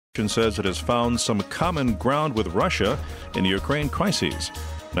says it has found some common ground with Russia in the Ukraine crises.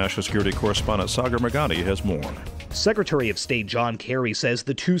 National Security Correspondent Sagar Meghani has more. Secretary of State John Kerry says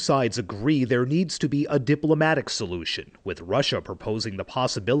the two sides agree there needs to be a diplomatic solution, with Russia proposing the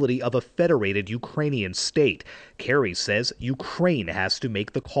possibility of a federated Ukrainian state. Kerry says Ukraine has to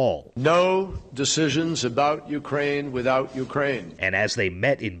make the call. No decisions about Ukraine without Ukraine. And as they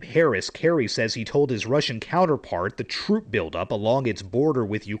met in Paris, Kerry says he told his Russian counterpart the troop buildup along its border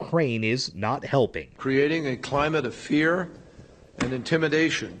with Ukraine is not helping. Creating a climate of fear and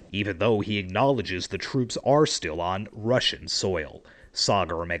intimidation. Even though he acknowledges the troops are still on Russian soil.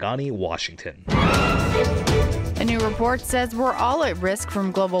 Sagar Meghani, Washington. A new report says we're all at risk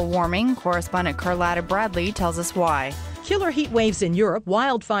from global warming. Correspondent Carlotta Bradley tells us why. Killer heat waves in Europe,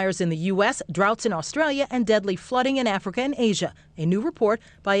 wildfires in the U.S., droughts in Australia, and deadly flooding in Africa and Asia. A new report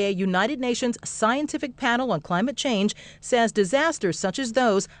by a United Nations scientific panel on climate change says disasters such as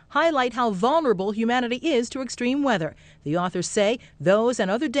those highlight how vulnerable humanity is to extreme weather. The authors say those and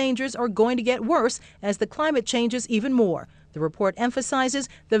other dangers are going to get worse as the climate changes even more. The report emphasizes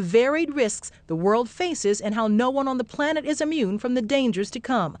the varied risks the world faces and how no one on the planet is immune from the dangers to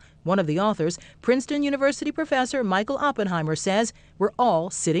come. One of the authors, Princeton University professor Michael Oppenheimer, says we're all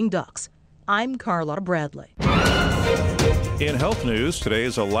sitting ducks. I'm Carlotta Bradley. In health news, today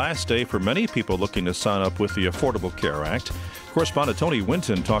is the last day for many people looking to sign up with the Affordable Care Act. Correspondent Tony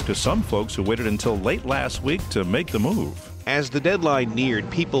Winton talked to some folks who waited until late last week to make the move. As the deadline neared,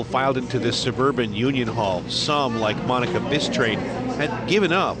 people filed into this suburban union hall. Some, like Monica Bistrade, had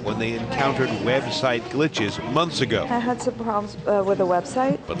given up when they encountered website glitches months ago. I had some problems with the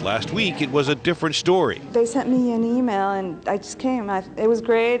website. But last week, it was a different story. They sent me an email, and I just came. It was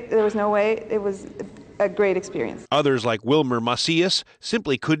great. There was no wait. It was a great experience. Others, like Wilmer Macias,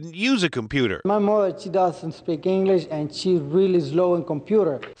 simply couldn't use a computer. My mother, she doesn't speak English, and she's really slow in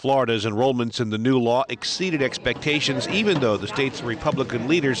computer. Florida's enrollments in the new law exceeded expectations, even though the state's Republican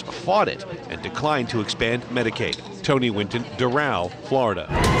leaders fought it and declined to expand Medicaid. Tony Winton, Doral, Florida.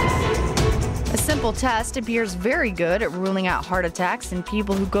 A simple test appears very good at ruling out heart attacks in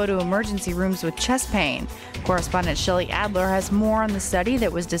people who go to emergency rooms with chest pain. Correspondent Shelley Adler has more on the study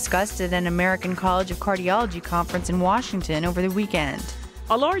that was discussed at an American College of Cardiology conference in Washington over the weekend.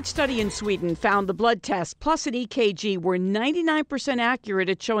 A large study in Sweden found the blood test plus an EKG were 99% accurate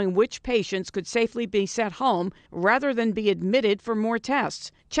at showing which patients could safely be sent home rather than be admitted for more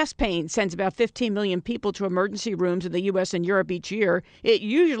tests. Chest pain sends about 15 million people to emergency rooms in the U.S. and Europe each year. It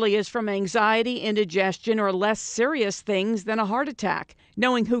usually is from anxiety, indigestion, or less serious things than a heart attack.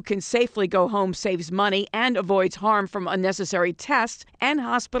 Knowing who can safely go home saves money and avoids harm from unnecessary tests and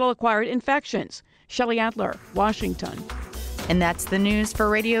hospital-acquired infections. Shelley Adler, Washington. And that's the news for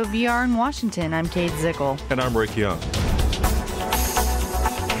Radio VR in Washington. I'm Kate Zickel. And I'm Rick Young.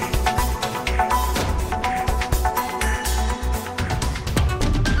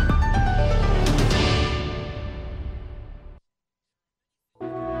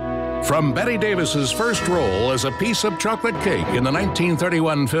 From Betty Davis's first role as a piece of chocolate cake in the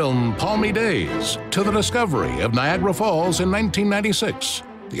 1931 film Palmy Days to the discovery of Niagara Falls in 1996,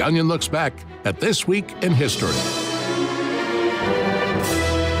 The Onion looks back at this week in history.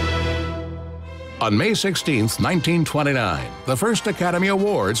 On May 16, 1929, the first Academy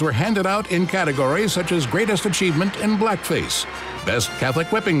Awards were handed out in categories such as Greatest Achievement in Blackface, Best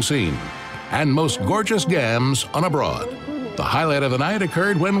Catholic Whipping Scene, and Most Gorgeous Gams on a Broad. The highlight of the night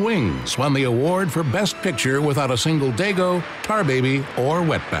occurred when Wings won the award for Best Picture without a single Dago, Tar Baby, or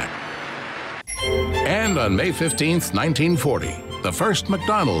Wetback. And on May 15, 1940, the first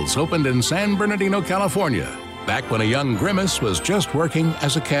McDonald's opened in San Bernardino, California, back when a young Grimace was just working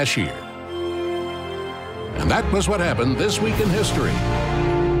as a cashier. And that was what happened this week in history.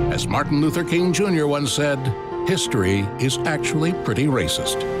 As Martin Luther King Jr. once said, history is actually pretty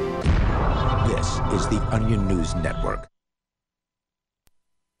racist. This is the Onion News Network.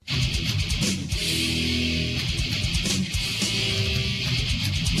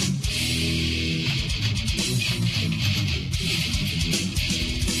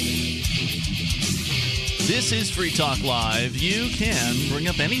 This is Free Talk Live. You can bring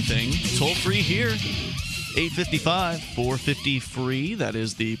up anything toll-free here. 855-450-FREE. That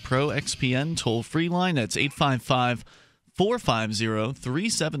is the Pro XPN toll-free line. That's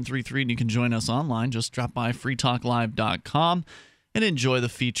 855-450-3733. And you can join us online. Just drop by freetalklive.com and enjoy the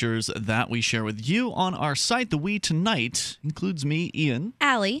features that we share with you on our site. The we tonight includes me, Ian.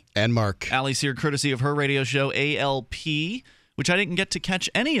 Allie. And Mark. Allie's here courtesy of her radio show, ALP, which I didn't get to catch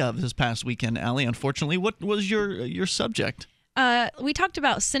any of this past weekend, Allie, unfortunately. What was your subject? we talked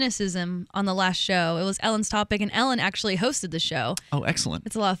about cynicism on the last show. It was Ellen's topic, and Ellen actually hosted the show. Oh, excellent.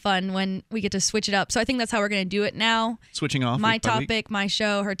 It's a lot of fun when we get to switch it up. So I think that's how we're going to do it now. Switching off. My topic, my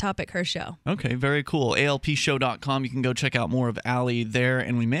show, her topic, her show. Okay, very cool. ALPshow.com. You can go check out more of Allie there,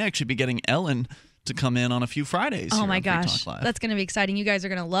 and we may actually be getting Ellen to come in on a few Fridays. Oh my Free gosh, Talk Live. that's going to be exciting. You guys are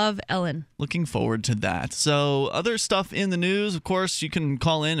going to love Ellen. Looking forward to that. So other stuff in the news, of course, you can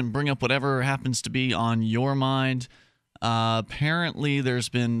call in and bring up whatever happens to be on your mind. Apparently, there's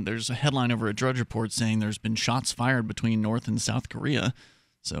a headline over at Drudge Report saying there's been shots fired between North and South Korea.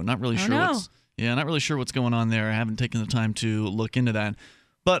 So not really not really sure what's going on there. I haven't taken the time to look into that.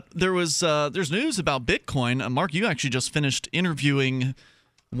 But there's news about Bitcoin. Mark, you actually just finished interviewing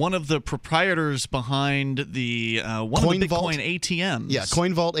one of the proprietors behind the Bitcoin ATMs. Yeah,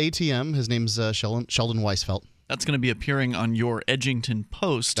 CoinVault ATM. His name's Sheldon Weisfeld. That's going to be appearing on your Edgington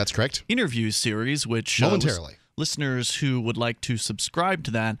Post. That's correct. Interview series, which momentarily listeners who would like to subscribe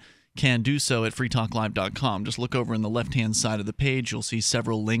to that can do so at freetalklive.com. Just look over in the left-hand side of the page. You'll see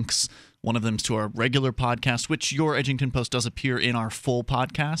several links. One of them's to our regular podcast, which your Edgington Post does appear in our full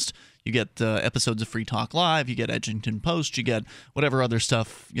podcast. You get episodes of Free Talk Live, you get Edgington Post, you get whatever other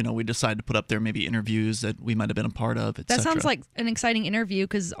stuff, we decide to put up there, maybe interviews that we might have been a part of, etc. That sounds like an exciting interview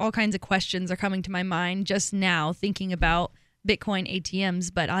because all kinds of questions are coming to my mind just now thinking about Bitcoin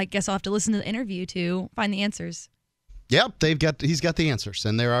ATMs, but I guess I'll have to listen to the interview to find the answers. Yep, he's got the answers,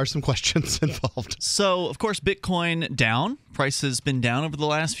 and there are some questions involved. So, of course, Bitcoin down. Price has been down over the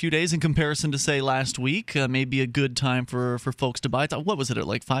last few days in comparison to, say, last week. Maybe a good time for folks to buy. What was it, at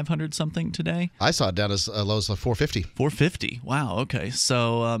like 500 something today? I saw it down as low as like 450. 450. Wow, okay.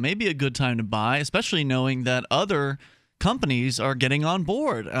 So maybe a good time to buy, especially knowing that other companies are getting on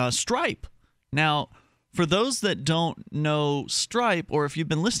board. Stripe. Now, for those that don't know Stripe, or if you've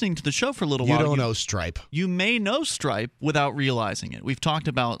been listening to the show for a little while, you don't know Stripe. You may know Stripe without realizing it. We've talked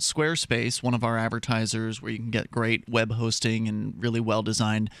about Squarespace, one of our advertisers, where you can get great web hosting and really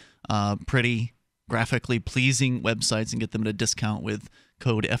well-designed, pretty, graphically pleasing websites and get them at a discount with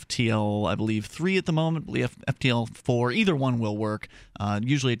code FTL, I believe 3 at the moment, I believe FTL 4. Either one will work.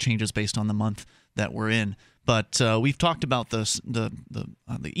 Usually it changes based on the month that we're in. But we've talked about the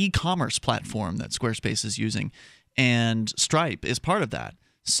e-commerce platform that Squarespace is using, and Stripe is part of that.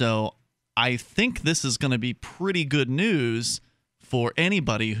 So I think this is going to be pretty good news for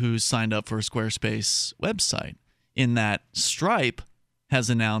anybody who's signed up for a Squarespace website, in that Stripe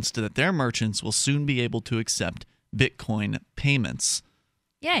has announced that their merchants will soon be able to accept Bitcoin payments.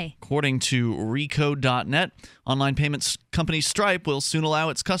 Yay. According to Recode.net, online payments company Stripe will soon allow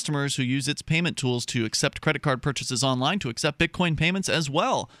its customers who use its payment tools to accept credit card purchases online to accept Bitcoin payments as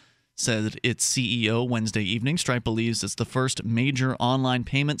well, said its CEO Wednesday evening. Stripe believes it's the first major online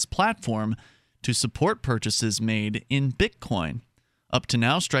payments platform to support purchases made in Bitcoin. Up to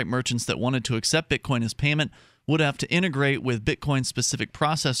now, Stripe merchants that wanted to accept Bitcoin as payment would have to integrate with Bitcoin-specific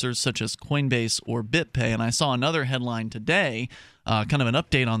processors such as Coinbase or BitPay. And I saw another headline today, kind of an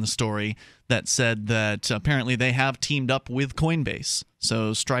update on the story, that said that apparently they have teamed up with Coinbase.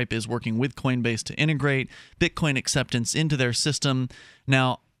 So Stripe is working with Coinbase to integrate Bitcoin acceptance into their system.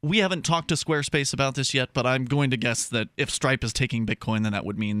 Now, we haven't talked to Squarespace about this yet, but I'm going to guess that if Stripe is taking Bitcoin, then that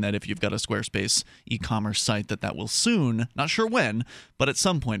would mean that if you've got a Squarespace e-commerce site, that will soon, not sure when, but at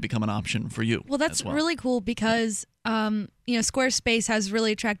some point become an option for you. Well, that's really cool because Squarespace has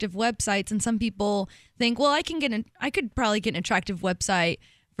really attractive websites, and some people think, well, I could probably get an attractive website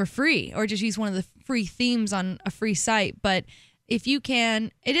for free, or just use one of the free themes on a free site. But if you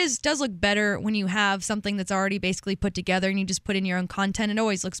can, does look better when you have something that's already basically put together and you just put in your own content. It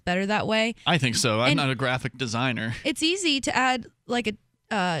always looks better that way. I think so. I'm not a graphic designer. It's easy to add like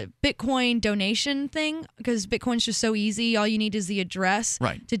a Bitcoin donation thing because Bitcoin's just so easy. All you need is the address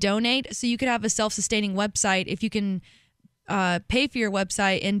to donate. So you could have a self-sustaining website. If you can pay for your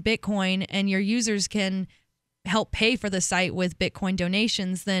website in Bitcoin and your users can help pay for the site with Bitcoin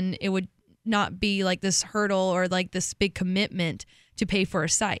donations, then it would not be like this hurdle or like this big commitment to pay for a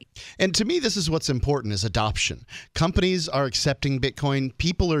site. And to me, this is what's important, is adoption. Companies are accepting Bitcoin.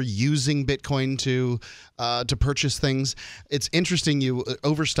 People are using Bitcoin to purchase things. It's interesting.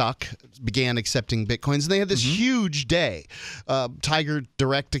 Overstock began accepting Bitcoins, and they had this huge day. Tiger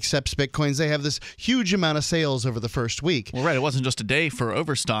Direct accepts Bitcoins. They have this huge amount of sales over the first week. Well, right. It wasn't just a day for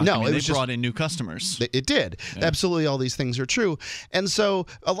Overstock. No, they brought in new customers. It did. Yeah. Absolutely, all these things are true. And so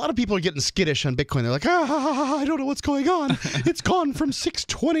a lot of people are getting skittish on Bitcoin. They're like, I don't know what's going on. It's gone from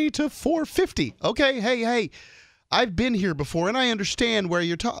 620 to 450. Okay, hey. I've been here before, and I understand where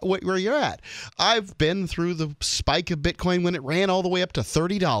you're at. I've been through the spike of Bitcoin when it ran all the way up to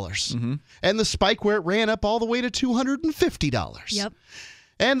 $30, and the spike where it ran up all the way to $250. Yep.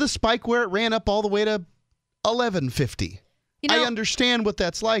 And the spike where it ran up all the way to $11.50. I understand what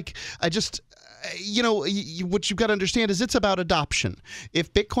that's like. I just, what you've got to understand is it's about adoption.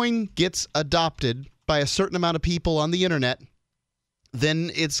 If Bitcoin gets adopted by a certain amount of people on the internet,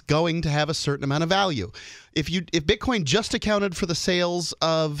 then it's going to have a certain amount of value. If Bitcoin just accounted for the sales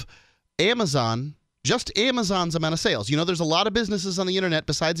of Amazon, just Amazon's amount of sales. There's a lot of businesses on the internet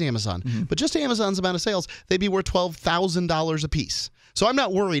besides Amazon, but just Amazon's amount of sales, they'd be worth $12,000 a piece. So I'm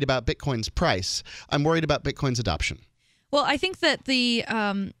not worried about Bitcoin's price. I'm worried about Bitcoin's adoption. Well, I think that the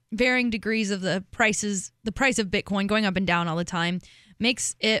varying degrees of the price of Bitcoin going up and down all the time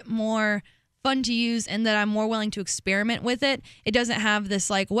makes it more fun to use, and that I'm more willing to experiment with it. It doesn't have this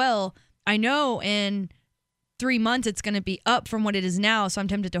I know in 3 months it's going to be up from what it is now, so I'm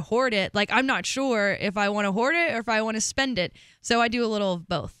tempted to hoard it. I'm not sure if I want to hoard it or if I want to spend it. So I do a little of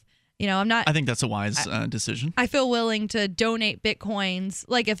both. I'm not. I think that's a wise decision. I feel willing to donate Bitcoins.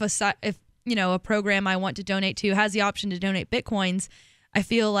 If a program I want to donate to has the option to donate Bitcoins, I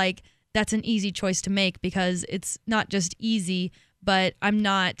feel like that's an easy choice to make because it's not just easy, but I'm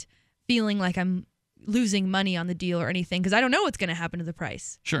not feeling like I'm losing money on the deal or anything because I don't know what's going to happen to the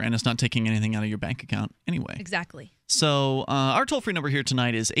price. Sure, and it's not taking anything out of your bank account anyway. Exactly. So our toll-free number here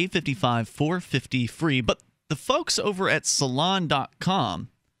tonight is 855-450-FREE, but the folks over at Salon.com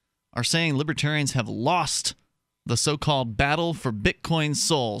are saying libertarians have lost the so-called battle for Bitcoin's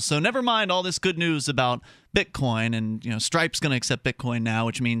soul. So never mind all this good news about Bitcoin, and Stripe's going to accept Bitcoin now,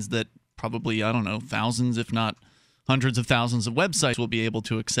 which means that probably, thousands, if not hundreds of thousands of websites will be able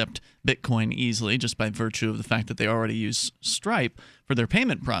to accept Bitcoin easily just by virtue of the fact that they already use Stripe for their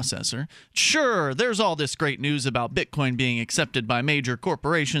payment processor. Sure, there's all this great news about Bitcoin being accepted by major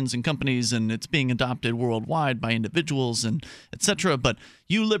corporations and companies, and it's being adopted worldwide by individuals and etc. But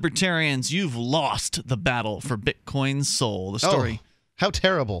you libertarians, you've lost the battle for Bitcoin's soul. The story how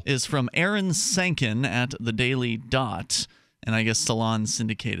terrible is from Aaron Sankin at the Daily Dot, and I guess Salon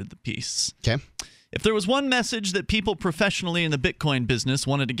syndicated the piece. Okay. If there was one message that people professionally in the Bitcoin business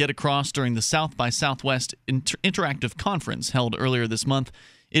wanted to get across during the South by Southwest Interactive Conference held earlier this month,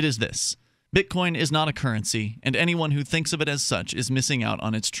 it is this. Bitcoin is not a currency, and anyone who thinks of it as such is missing out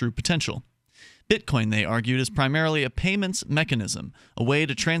on its true potential. Bitcoin, they argued, is primarily a payments mechanism, a way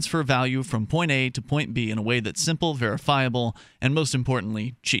to transfer value from point A to point B in a way that's simple, verifiable, and most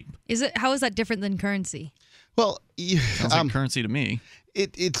importantly, cheap. How is that different than currency? Well, sounds like currency to me.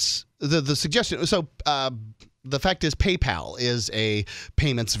 It's the suggestion. So the fact is, PayPal is a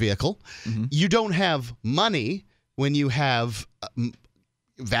payments vehicle. You don't have money when you have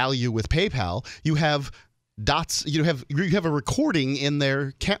value with PayPal. You have dots. You have a recording in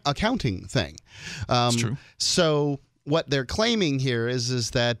their accounting thing. That's true. So what they're claiming here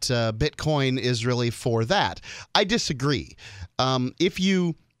is that Bitcoin is really for that. I disagree.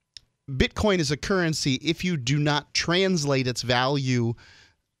 Bitcoin is a currency if you do not translate its value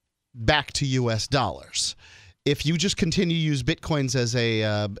back to U.S. dollars. If you just continue to use Bitcoins as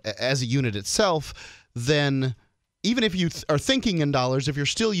a unit itself, then even if you are thinking in dollars, if you're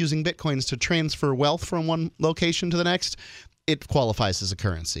still using Bitcoins to transfer wealth from one location to the next, it qualifies as a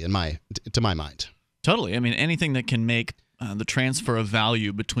currency to my mind. Totally. I mean, anything that can make the transfer of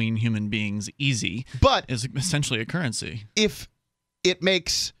value between human beings easy is essentially a currency. If it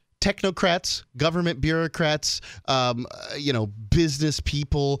makes technocrats, government bureaucrats, business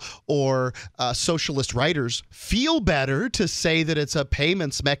people, or socialist writers feel better to say that it's a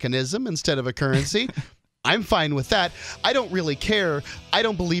payments mechanism instead of a currency, I'm fine with that. I don't really care. I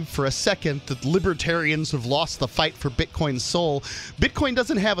don't believe for a second that libertarians have lost the fight for Bitcoin's soul. Bitcoin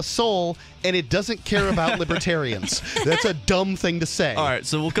doesn't have a soul, and it doesn't care about libertarians. That's a dumb thing to say. All right,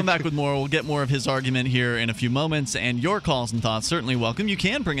 so we'll come back with more. We'll get more of his argument here in a few moments, and your calls and thoughts certainly welcome. You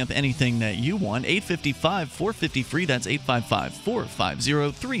can bring up anything that you want. 855-450-FREE. That's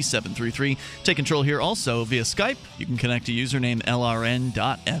 855-450-3733. Take control here also via Skype. You can connect to username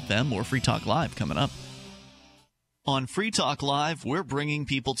LRN.FM or Free Talk Live coming up. On Free Talk Live, we're bringing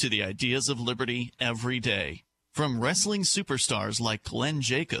people to the ideas of liberty every day. From wrestling superstars like Glenn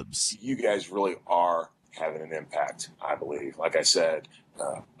Jacobs. You guys really are having an impact, I believe. Like I said,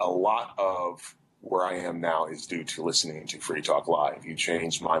 a lot of where I am now is due to listening to Free Talk Live. You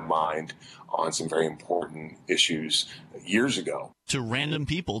changed my mind on some very important issues years ago. To random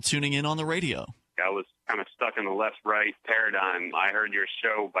people tuning in on the radio. I was kind of stuck in the left-right paradigm. I heard your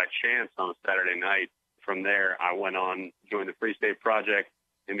show by chance on a Saturday night. From there, I went on, joined the Free State Project,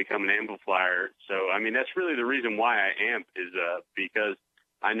 and become an amplifier. So, I mean, that's really the reason why I amp is because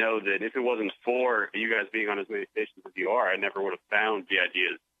I know that if it wasn't for you guys being on as many stations as you are, I never would have found the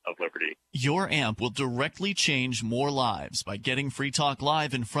ideas of liberty. Your amp will directly change more lives by getting Free Talk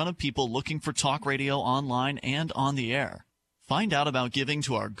Live in front of people looking for talk radio online and on the air. Find out about giving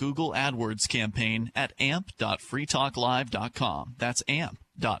to our Google AdWords campaign at amp.freetalklive.com. That's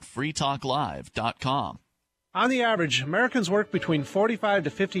amp.freetalklive.com. On the average, Americans work between 45 to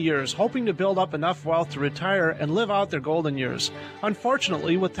 50 years, hoping to build up enough wealth to retire and live out their golden years.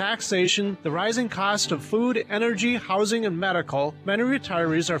 Unfortunately, with taxation, the rising cost of food, energy, housing, and medical, many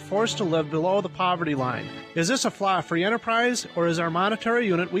retirees are forced to live below the poverty line. Is this a flaw of free enterprise, or is our monetary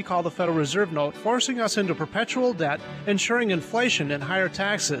unit we call the Federal Reserve Note forcing us into perpetual debt, ensuring inflation and higher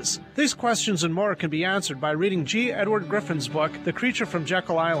taxes? These questions and more can be answered by reading G. Edward Griffin's book, The Creature from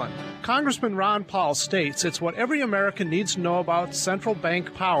Jekyll Island. Congressman Ron Paul states it's what every American needs to know about central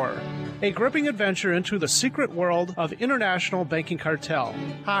bank power. A gripping adventure into the secret world of international banking cartel.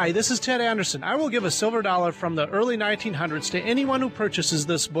 Hi, this is Ted Anderson. I will give a silver dollar from the early 1900s to anyone who purchases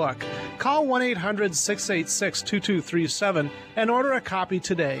this book. Call 1-800-686-2237 and order a copy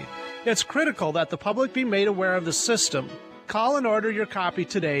today. It's critical that the public be made aware of the system. Call and order your copy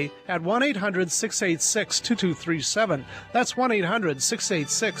today at 1-800-686-2237. That's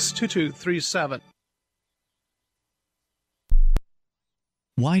 1-800-686-2237.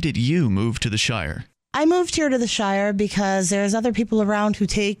 Why did you move to the Shire? I moved here to the Shire because there's other people around who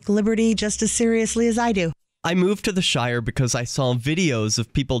take liberty just as seriously as I do. I moved to the Shire because I saw videos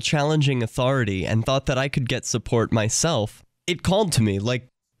of people challenging authority and thought that I could get support myself. It called to me, like,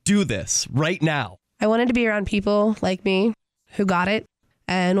 do this right now. I wanted to be around people like me who got it,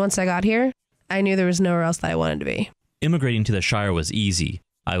 and once I got here, I knew there was nowhere else that I wanted to be. Immigrating to the Shire was easy.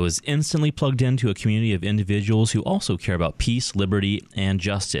 I was instantly plugged into a community of individuals who also care about peace, liberty, and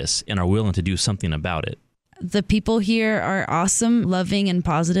justice, and are willing to do something about it. The people here are awesome, loving, and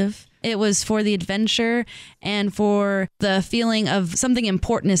positive. It was for the adventure and for the feeling of something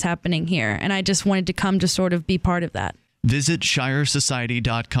important is happening here, and I just wanted to come to sort of be part of that. Visit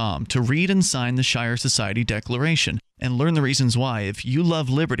ShireSociety.com to read and sign the Shire Society Declaration and learn the reasons why, if you love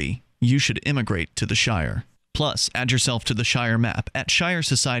liberty, you should immigrate to the Shire. Plus, add yourself to the Shire map at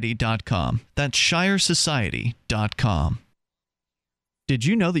ShireSociety.com. That's ShireSociety.com. Did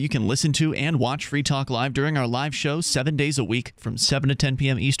you know that you can listen to and watch Free Talk Live during our live show 7 days a week from 7 to 10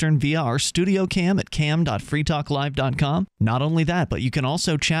 p.m. Eastern via our studio cam at cam.freetalklive.com? Not only that, but you can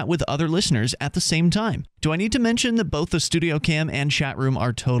also chat with other listeners at the same time. Do I need to mention that both the studio cam and chat room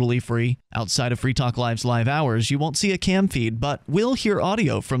are totally free? Outside of Free Talk Live's live hours, you won't see a cam feed, but will hear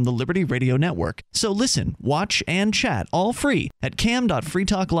audio from the Liberty Radio Network. So listen, watch, and chat all free at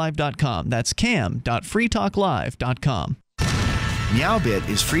cam.freetalklive.com. That's cam.freetalklive.com. Meowbit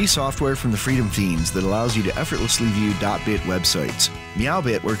is free software from the Freedom Fiends that allows you to effortlessly view .bit websites.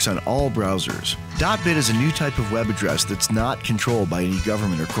 Meowbit works on all browsers. .bit is a new type of web address that's not controlled by any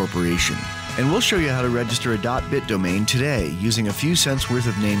government or corporation. And we'll show you how to register a .bit domain today using a few cents worth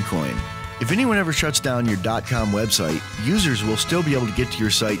of Namecoin. If anyone ever shuts down your .com website, users will still be able to get to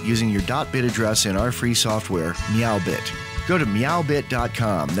your site using your .bit address in our free software, Meowbit. Go to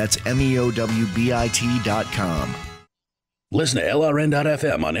meowbit.com. That's meowbit.com. Listen to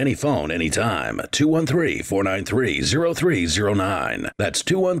LRN.FM on any phone, anytime. 213-493-0309. That's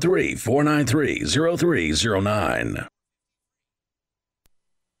 213-493-0309.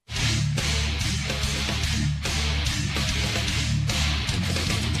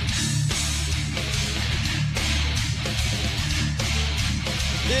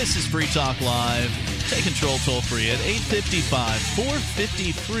 This is Free Talk Live. Take control toll free at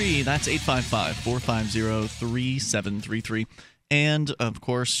 855-450-FREE. That's 855-450-3733. And, of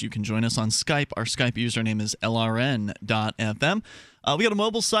course, you can join us on Skype. Our Skype username is LRN.FM. We got a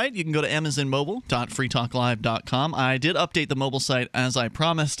mobile site. You can go to amazonmobile.freetalklive.com. I did update the mobile site as I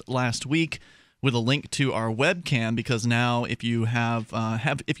promised last week with a link to our webcam, because now if you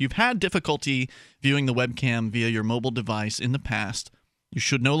if you've had difficulty viewing the webcam via your mobile device in the past, you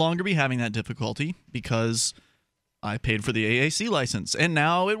should no longer be having that difficulty, because I paid for the AAC license, and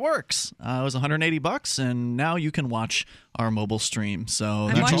now it works. It was $180, and now you can watch our mobile stream. So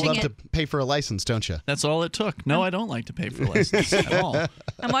you love to pay for a license, don't you? That's all it took. No, I don't like to pay for a license at all.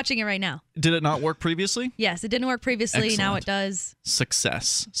 I'm watching it right now. Did it not work previously? Yes, it didn't work previously. Excellent. Now it does.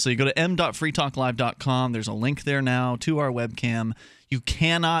 Success. So you go to m.freetalklive.com. There's a link there now to our webcam. You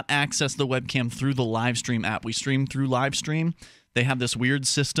cannot access the webcam through the Livestream app. We stream through Livestream. They have this weird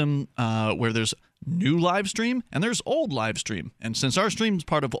system where there's new Livestream and there's old Livestream. And since our stream is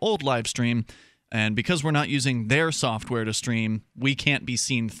part of old Livestream, And because we're not using their software to stream, we can't be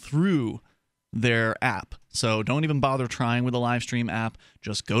seen through their app. So don't even bother trying with the live stream app.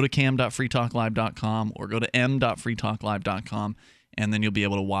 Just go to cam.freetalklive.com or go to m.freetalklive.com, and then you'll be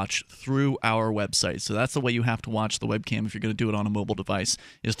able to watch through our website. So that's the way you have to watch the webcam if you're going to do it on a mobile device,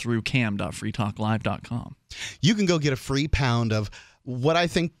 is through cam.freetalklive.com. You can go get a free pound of what I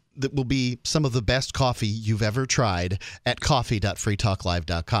think that will be some of the best coffee you've ever tried at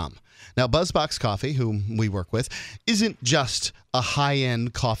coffee.freetalklive.com. Now, Buzzbox Coffee, whom we work with, isn't just a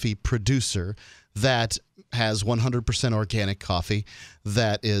high-end coffee producer that has 100% organic coffee,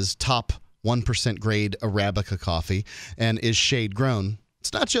 that is top 1% grade Arabica coffee, and is shade-grown.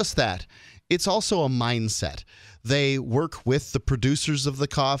 It's not just that. It's also a mindset. They work with the producers of the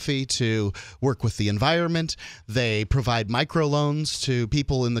coffee to work with the environment. They provide microloans to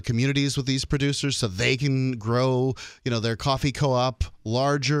people in the communities with these producers so they can grow, their coffee co-op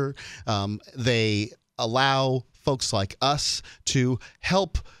larger. They allow folks like us to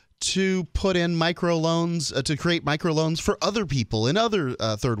help to put in microloans, to create microloans for other people in other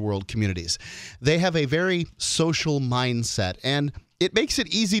third world communities. They have a very social mindset, and it makes it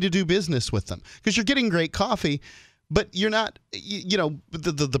easy to do business with them because you're getting great coffee, but you're not,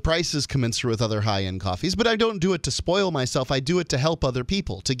 the price is commensurate with other high-end coffees. But I don't do it to spoil myself. I do it to help other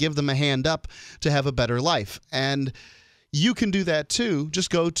people, to give them a hand up, to have a better life. And you can do that too.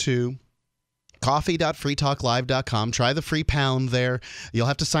 Just go to coffee.freetalklive.com. Try the free pound there. You'll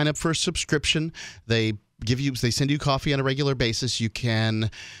have to sign up for a subscription. They send you coffee on a regular basis. You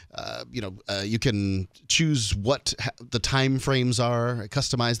can, you can choose what the time frames are,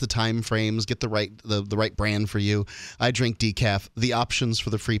 customize the time frames, get the right brand for you. I drink decaf. The options for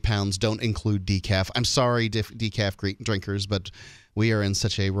the free pounds don't include decaf. I'm sorry, decaf drinkers, but we are in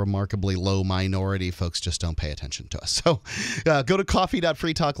such a remarkably low minority. Folks just don't pay attention to us. So go to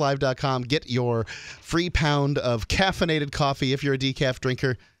coffee.freetalklive.com. Get your free pound of caffeinated coffee. If you're a decaf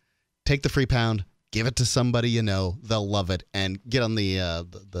drinker, take the free pound. Give it to somebody you know. They'll love it. And get on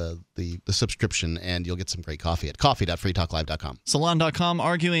the subscription, and you'll get some great coffee at coffee.freetalklive.com. Salon.com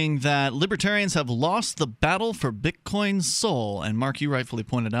arguing that libertarians have lost the battle for Bitcoin's soul. And Mark, you rightfully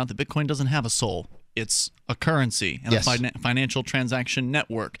pointed out that Bitcoin doesn't have a soul. It's a currency and a financial transaction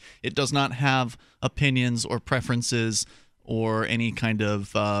network. It does not have opinions or preferences or any kind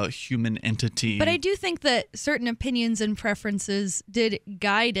of human entity. But I do think that certain opinions and preferences did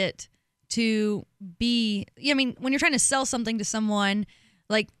guide it to be, when you're trying to sell something to someone,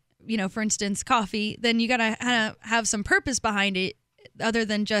 like, for instance, coffee, then you got to kind of have some purpose behind it other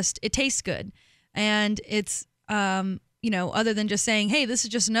than just it tastes good. And it's, other than just saying, hey, this is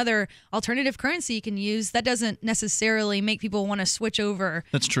just another alternative currency you can use, that doesn't necessarily make people want to switch over.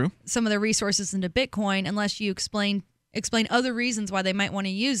 That's true. Some of the resources into Bitcoin unless you explain other reasons why they might want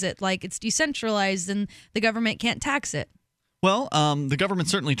to use it, like it's decentralized and the government can't tax it. Well, the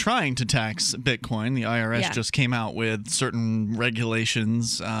government's certainly trying to tax Bitcoin. The IRS just came out with certain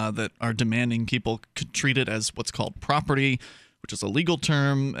regulations that are demanding people could treat it as what's called property, which is a legal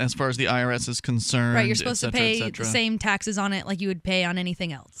term as far as the IRS is concerned. Right, you're supposed to pay the same taxes on it like you would pay on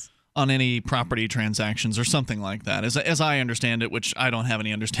anything else. On any property transactions or something like that, as I understand it, which I don't have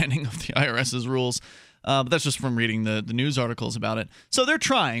any understanding of the IRS's rules. But that's just from reading the news articles about it. So they're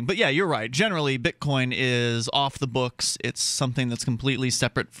trying. But yeah, you're right. Generally, Bitcoin is off the books. It's something that's completely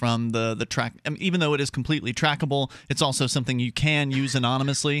separate from the track. Even though it is completely trackable, it's also something you can use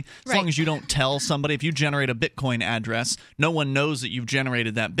anonymously. As long as you don't tell somebody. If you generate a Bitcoin address, no one knows that you've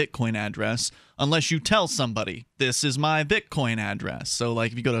generated that Bitcoin address unless you tell somebody, this is my Bitcoin address. So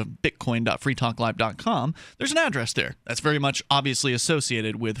like if you go to bitcoin.freetalklive.com, there's an address there. That's very much obviously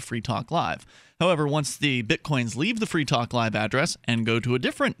associated with Free Talk Live. However, once the Bitcoins leave the Free Talk Live address and go to a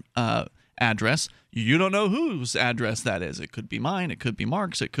different address, you don't know whose address that is. It could be mine, it could be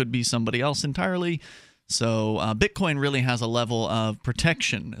Mark's, it could be somebody else entirely. So Bitcoin really has a level of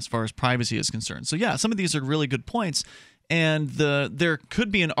protection as far as privacy is concerned. So yeah, some of these are really good points. And there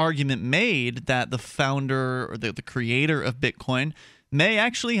could be an argument made that the founder or the creator of Bitcoin may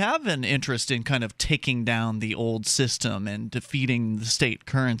actually have an interest in kind of taking down the old system and defeating the state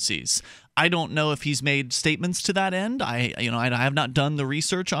currencies. I don't know if he's made statements to that end. I have not done the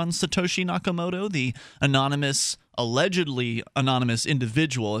research on Satoshi Nakamoto, the allegedly anonymous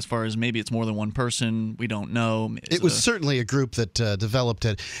individual. As far as maybe it's more than one person, we don't know. It was certainly a group that developed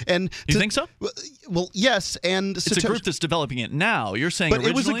it. And you think so? Well, yes. And it's a group that's developing it now. You're saying, but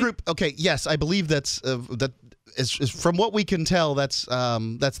originally? It was a group. Okay, yes, I believe that's that. Is from what we can tell, that's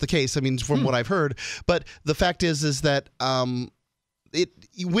the case. I mean, from what I've heard. But the fact is that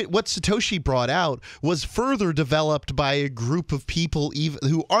what Satoshi brought out was further developed by a group of people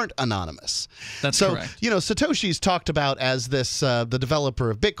who aren't anonymous. That's correct. So, Satoshi's talked about as this the developer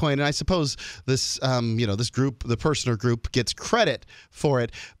of Bitcoin, and I suppose this this group, the person or group, gets credit for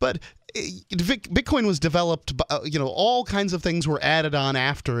it. But Bitcoin was developed, all kinds of things were added on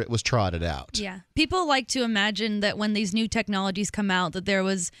after it was trotted out. Yeah. People like to imagine that when these new technologies come out, that there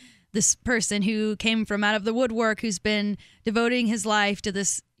was this person who came from out of the woodwork who's been devoting his life to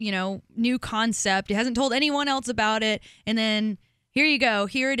this, new concept. He hasn't told anyone else about it. And then here you go.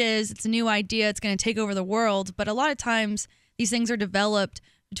 Here it is. It's a new idea. It's going to take over the world. But a lot of times these things are developed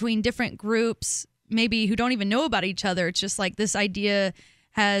between different groups, maybe who don't even know about each other. It's just like this idea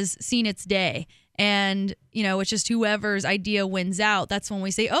has seen its day. And, it's just whoever's idea wins out. That's when we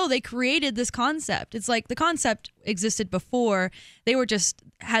say, oh, they created this concept. It's like the concept existed before. They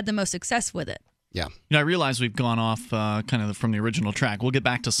had the most success with it. Yeah. I realize we've gone off kind of from the original track. We'll get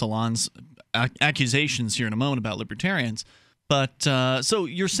back to Salon's accusations here in a moment about libertarians. But so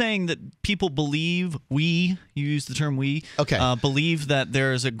you're saying that people believe, you use the term we, believe that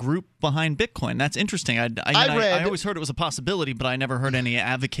there is a group behind Bitcoin. That's interesting. I always heard it was a possibility, but I never heard any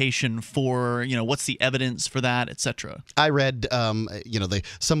advocation for, what's the evidence for that, etc. I read,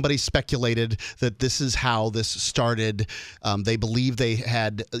 somebody speculated that this is how this started. They believe they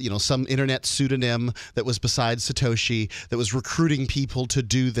had, some internet pseudonym that was besides Satoshi that was recruiting people to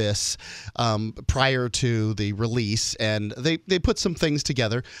do this prior to the release, and they put some things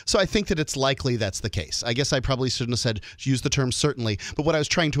together. So I think that it's likely that's the case. I guess I probably shouldn't have used the term certainly, but what I was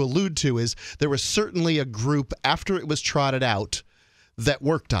trying to allude to is there was certainly a group after it was trotted out that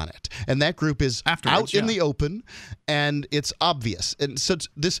worked on it, and that group is out in the open, and it's obvious. And so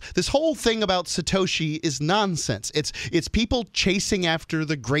this whole thing about Satoshi is nonsense. It's people chasing after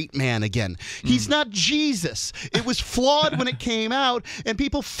the great man again. He's not Jesus. It was flawed when it came out, and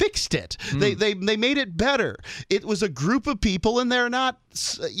people fixed it. They made it better. It was a group of people, and they're not.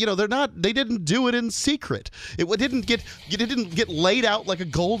 They didn't do it in secret. It didn't get laid out like a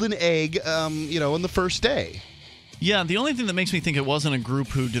golden egg. On the first day. Yeah, the only thing that makes me think it wasn't a group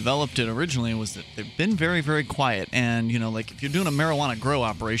who developed it originally was that they've been very, very quiet. And, like if you're doing a marijuana grow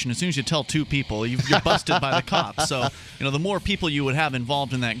operation, as soon as you tell two people, you're busted by the cops. So, the more people you would have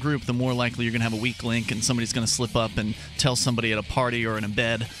involved in that group, the more likely you're going to have a weak link and somebody's going to slip up and tell somebody at a party or in a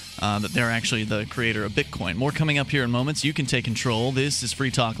bed that they're actually the creator of Bitcoin. More coming up here in moments. You can take control. This is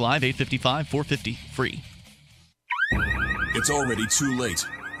Free Talk Live, 855-450-FREE. It's already too late.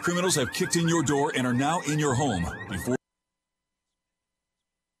 Criminals have kicked in your door and are now in your home.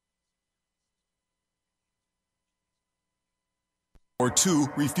 Or two,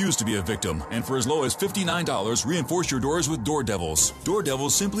 refuse to be a victim, and for as low as $59, reinforce your doors with Door Devils. Door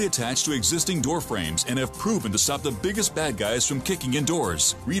Devils simply attach to existing door frames and have proven to stop the biggest bad guys from kicking in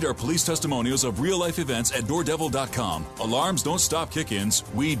doors. Read our police testimonials of real-life events at DoorDevil.com. Alarms don't stop kick-ins,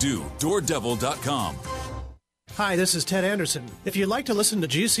 we do. DoorDevil.com. Hi, this is Ted Anderson. If you'd like to listen to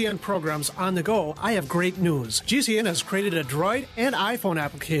GCN programs on the go, I have great news. GCN has created a Droid and iPhone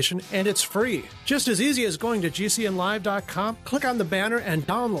application, and it's free. Just as easy as going to GCNlive.com, click on the banner, and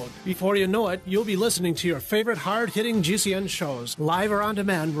download. Before you know it, you'll be listening to your favorite hard-hitting GCN shows, live or on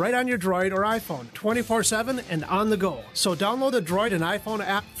demand, right on your Droid or iPhone, 24/7 and on the go. So download the Droid and iPhone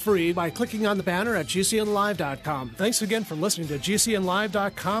app free by clicking on the banner at GCNlive.com. Thanks again for listening to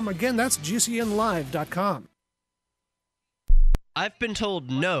GCNlive.com. Again, that's GCNlive.com. I've been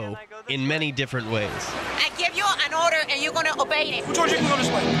told no in many different ways. I give you an order and you're going to obey it. George, you can go this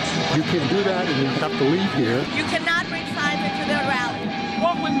way. You can't do that and you have to leave here. You cannot bring signs into the rally.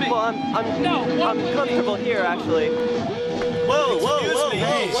 Walk with me. Well, I'm comfortable here, actually. Whoa,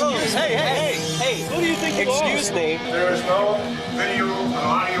 hey. Who do you think you are? Excuse me. There is no video and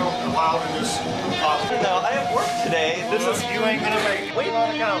audio allowed in this office. No, I have work today. You ain't going to make it. Wait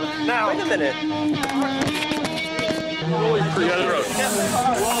a minute. Whoa.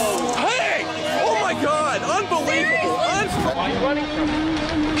 Hey! Oh my God! Unbelievable! Why are you running from me?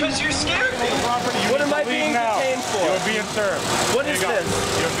 Because you scared me. What am I being detained for? You're being served. What is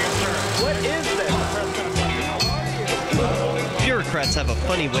this? You're being served. What is this? Bureaucrats have a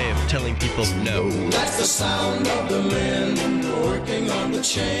funny way of telling people no. That's the sound of the men working on the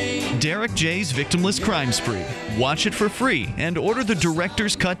chain. Derek J's Victimless Crime Spree. Watch it for free and order the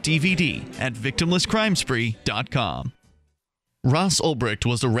Director's Cut DVD at victimlesscrimespree.com. Ross Ulbricht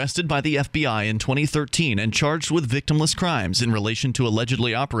was arrested by the FBI in 2013 and charged with victimless crimes in relation to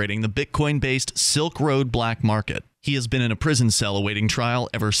allegedly operating the Bitcoin-based Silk Road black market. He has been in a prison cell awaiting trial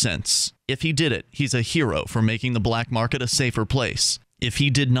ever since. If he did it, he's a hero for making the black market a safer place. If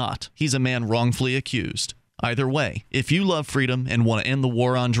he did not, he's a man wrongfully accused Either way, if you love freedom and want to end the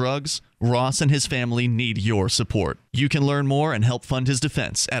war on drugs, Ross and his family need your support. You can learn more and help fund his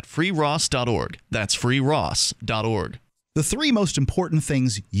defense at freeross.org. That's freeross.org. The three most important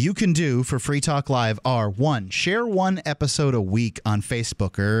things you can do for Free Talk Live are: 1, share one episode a week on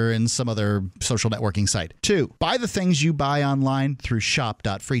Facebook or in some other social networking site. 2, buy the things you buy online through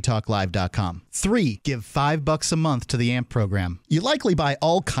shop.freetalklive.com. 3, give $5 a month to the AMP program. You likely buy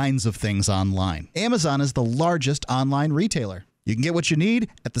all kinds of things online. Amazon is the largest online retailer. You can get what you need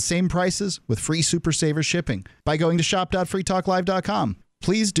at the same prices with free Super Saver shipping by going to shop.freetalklive.com.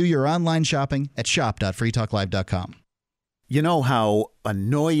 Please do your online shopping at shop.freetalklive.com. You know how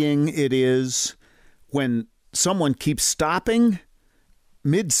annoying it is when someone keeps stopping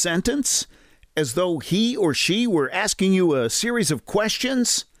mid-sentence as though he or she were asking you a series of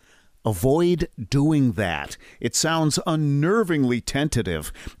questions? Avoid doing that. It sounds unnervingly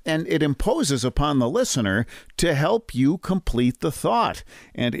tentative, and it imposes upon the listener to help you complete the thought.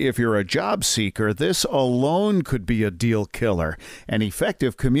 And if you're a job seeker, this alone could be a deal killer. An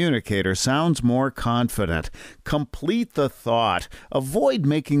effective communicator sounds more confident. Complete the thought. Avoid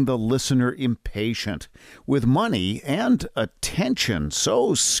making the listener impatient. With money and attention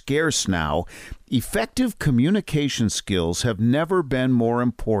so scarce now, effective communication skills have never been more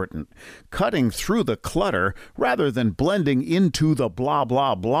important. Cutting through the clutter rather than blending into the blah,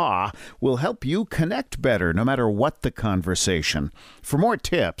 blah, blah will help you connect better no matter what the conversation. For more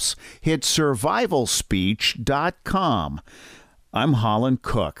tips, hit survivalspeech.com. I'm Holland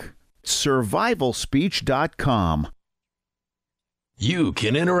Cook. Survivalspeech.com. You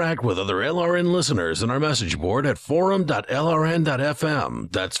can interact with other LRN listeners in our message board at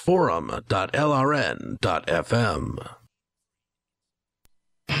forum.lrn.fm. That's forum.lrn.fm.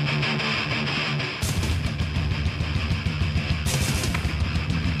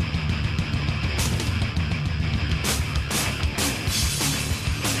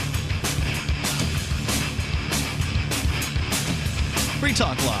 Free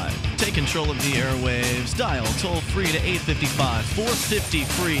Talk Live. Take control of the airwaves. Dial toll-free to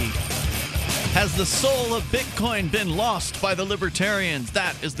 855-450-FREE. Has the soul of Bitcoin been lost by the libertarians?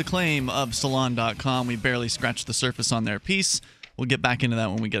 That is the claim of Salon.com. We barely scratched the surface on their piece. We'll get back into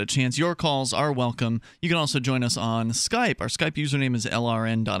that when we get a chance. Your calls are welcome. You can also join us on Skype. Our Skype username is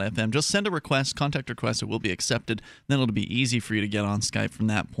lrn.fm. Just send a request, contact request. It will be accepted. Then it'll be easy for you to get on Skype from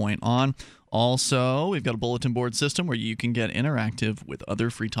that point on. Also, we've got a bulletin board system where you can get interactive with other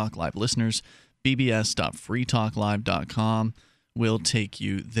Free Talk Live listeners. bbs.freetalklive.com will take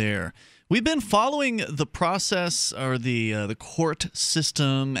you there. We've been following the process or the court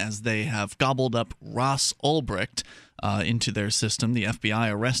system as they have gobbled up Ross Ulbricht into their system. The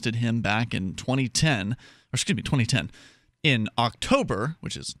FBI arrested him back in 2010. In October,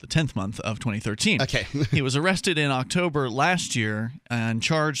 which is the 10th month of 2013. Okay. He was arrested in October last year and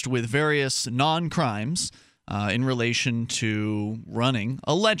charged with various non-crimes in relation to running,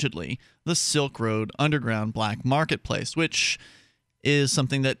 allegedly, the Silk Road Underground Black Marketplace, which is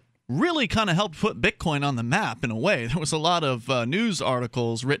something that really kind of helped put Bitcoin on the map in a way. There was a lot of news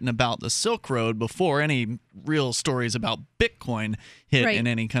articles written about the Silk Road before any real stories about Bitcoin hit in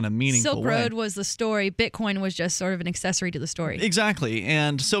any kind of meaningful way. Silk Road was the story. Bitcoin was just sort of an accessory to the story. Exactly.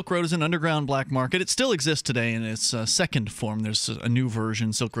 And Silk Road is an underground black market. It still exists today in its second form. There's a new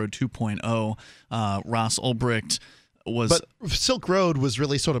version, Silk Road 2.0. Ross Ulbricht was... But Silk Road was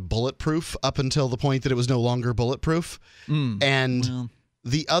really sort of bulletproof up until the point that it was no longer bulletproof.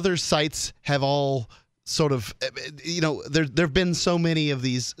 The other sites have all sort of, there have been so many of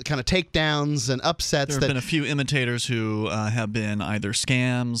these kind of takedowns and upsets. There have been a few imitators who have been either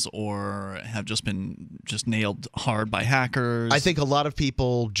scams or have just been nailed hard by hackers. I think a lot of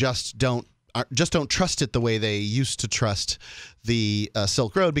people just don't trust it the way they used to trust the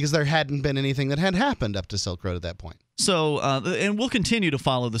Silk Road because there hadn't been anything that had happened up to Silk Road at that point. So, and we'll continue to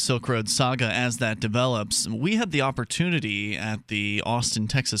follow the Silk Road saga as that develops. We had the opportunity at the Austin,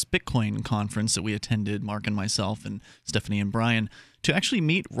 Texas Bitcoin conference that we attended, Mark and myself and Stephanie and Brian, to actually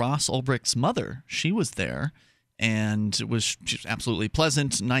meet Ross Ulbricht's mother. She was there. And she's absolutely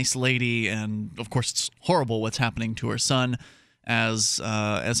pleasant, nice lady, and of course it's horrible what's happening to her son. As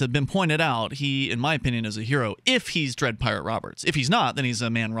had been pointed out, he, in my opinion, is a hero if he's Dread Pirate Roberts. If he's not, then he's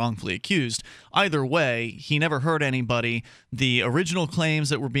a man wrongfully accused. Either way, he never hurt anybody. The original claims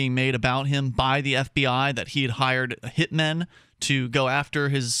that were being made about him by the FBI that he had hired hitmen to go after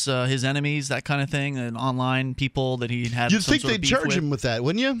his enemies, that kind of thing, and online people that he had. You'd some think sort of they'd beef charge with. him with that,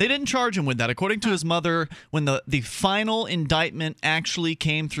 wouldn't you? They didn't charge him with that. According to his mother, when the final indictment actually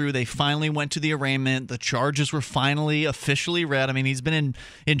came through, they finally went to the arraignment. The charges were finally officially read. I mean, he's been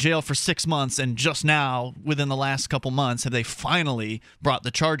in jail for 6 months, and just now, within the last couple months, have they finally brought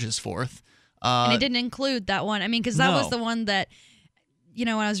the charges forth. And it didn't include that one. I mean, because that was the one that, when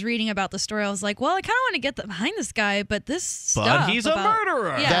I was reading about the story, I was like, well, I kind of want to get behind this guy, but this stuff he's a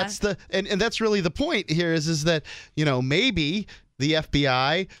murderer. Yeah. That's and that's really the point here is that, maybe the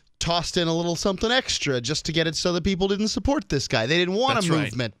FBI tossed in a little something extra just to get it so that people didn't support this guy. They didn't want a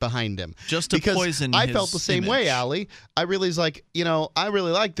movement behind him. Just to poison I his felt the same way, Allie. I really was like, I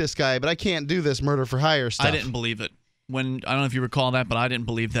really like this guy, but I can't do this murder for hire stuff. I didn't believe it. I don't know if you recall that, but I didn't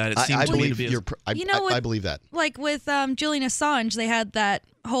believe that. It seemed to me to be I believe that. Like with Julian Assange, they had that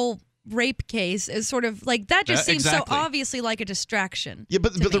whole rape case is sort of like that just seems so obviously like a distraction. Yeah,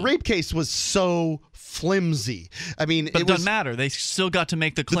 but the rape case was so flimsy. I mean, but it doesn't matter. They still got to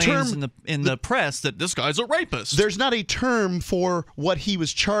make the claims in the press that this guy's a rapist. There's not a term for what he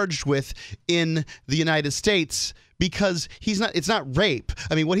was charged with in the United States, because it's not rape.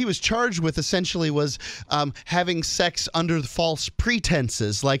 I mean, what he was charged with essentially was having sex under false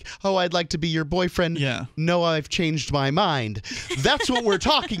pretenses, like, oh, I'd like to be your boyfriend. Yeah. No, I've changed my mind. That's what we're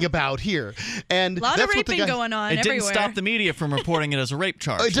talking about here. And a lot that's of raping what going on everywhere. It didn't stop everywhere. the media from reporting it as a rape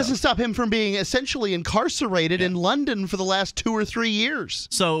charge. It doesn't stop him from being essentially incarcerated in London for the last 2 or 3 years.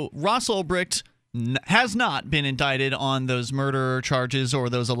 So Ross Ulbricht has not been indicted on those murder charges or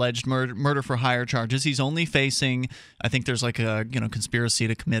those alleged murder for hire charges. He's only facing, I think there's like a conspiracy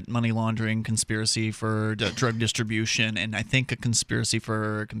to commit money laundering, conspiracy for drug distribution, and I think a conspiracy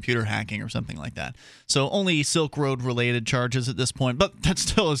for computer hacking or something like that. So only Silk Road related charges at this point, but that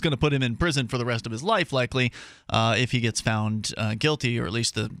still is going to put him in prison for the rest of his life, likely, if he gets found guilty, or at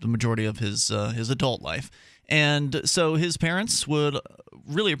least the majority of his adult life. And so his parents would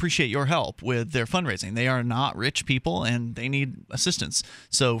really appreciate your help with their fundraising. They are not rich people, and they need assistance.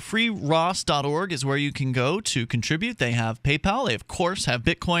 So freeross.org is where you can go to contribute. They have PayPal. They, of course, have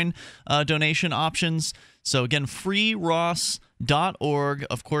Bitcoin donation options. So, again, freeross.org.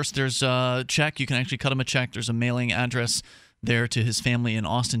 Of course, there's a check. You can actually cut him a check. There's a mailing address there to his family in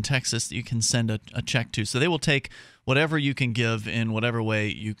Austin, Texas, that you can send a check to. So they will take whatever you can give in whatever way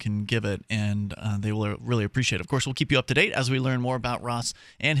you can give it, and they will really appreciate it. Of course, we'll keep you up to date as we learn more about Ross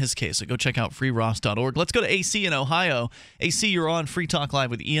and his case. So go check out freeross.org. Let's go to AC in Ohio. AC, you're on Free Talk Live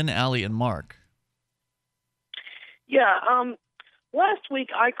with Ian, Allie, and Mark. Yeah, last week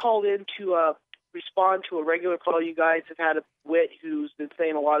I called in to respond to a regular call you guys have had of Witt, who's been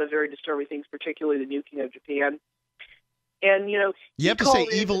saying a lot of very disturbing things, particularly the nuking of Japan. And, you have to say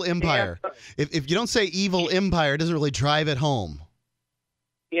evil empire. If you don't say evil empire, it doesn't really drive it home.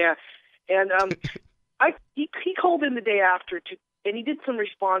 Yeah. And he called in the day after, and he did some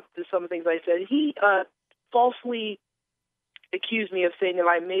response to some of the things I said. He falsely accused me of saying that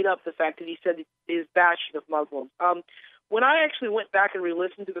I made up the fact that he said he is bashing of Muslims. When I actually went back and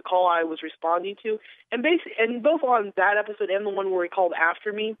re-listened to the call I was responding to, and both on that episode and the one where he called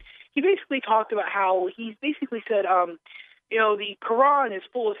after me, he basically talked about how he basically said, the Quran is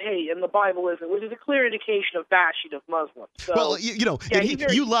full of hate and the Bible isn't, which is a clear indication of bashing of Muslims. So, well,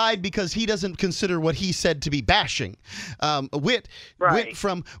 you lied because he doesn't consider what he said to be bashing. Witt went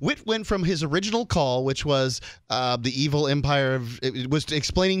from his original call, which was the evil empire. It was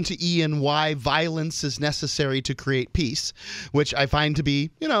explaining to Ian why violence is necessary to create peace, which I find to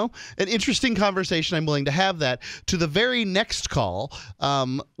be, an interesting conversation. I'm willing to have that. To the very next call,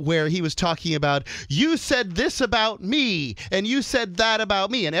 where he was talking about, you said this about me, and you said that about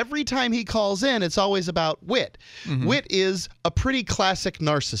me. And every time he calls in, it's always about Witt. Mm-hmm. Witt is a pretty classic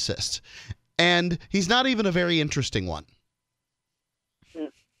narcissist, and he's not even a very interesting one.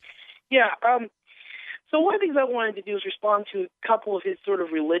 Yeah. So one of the things I wanted to do is respond to a couple of his sort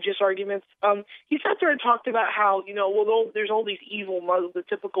of religious arguments. He sat there and talked about how, there's all these evil Muslims,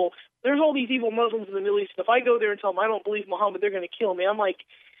 there's all these evil Muslims in the Middle East. If I go there and tell them I don't believe Muhammad, they're going to kill me. I'm like,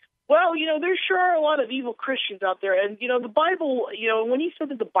 well, there sure are a lot of evil Christians out there. And, the Bible, when he said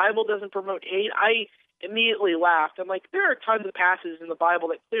that the Bible doesn't promote hate, I immediately laughed. I'm like, there are tons of passages in the Bible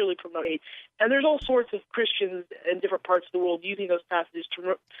that clearly promote hate. And there's all sorts of Christians in different parts of the world using those passages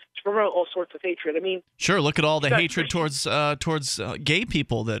to promote all sorts of hatred. I mean, sure, look at all the hatred towards gay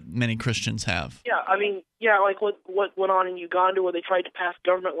people that many Christians have. Yeah, like what went on in Uganda, where they tried to pass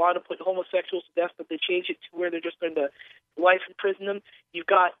government law to put homosexuals to death, but they changed it to where they're just going to life imprison them. You've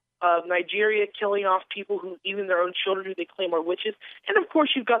got Nigeria killing off people who, even their own children, who they claim are witches. And of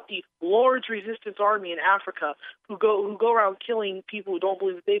course, you've got the Lord's Resistance Army in Africa who go around killing people who don't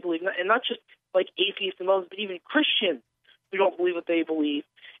believe what they believe, and not just like atheists and Muslims, but even Christians who don't believe what they believe.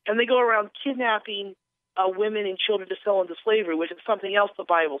 And they go around kidnapping women and children to sell into slavery, which is something else the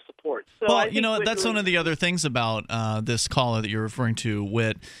Bible supports. So well, that's one of the other things about this caller that you're referring to,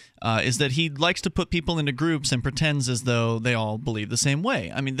 Witt, is that he likes to put people into groups and pretends as though they all believe the same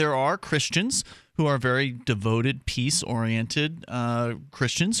way. I mean, there are Christians who are very devoted, peace-oriented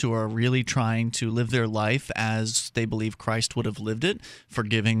Christians who are really trying to live their life as they believe Christ would have lived it,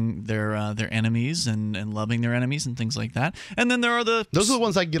 forgiving their enemies and loving their enemies and things like that. And then there are those are the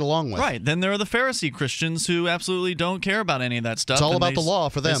ones I can get along with. Right. Then there are the Pharisee Christians who absolutely don't care about any of that stuff. It's all about the law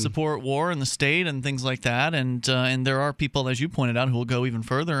for them. They support war and the state and things like that. And there are people, as you pointed out, who will go even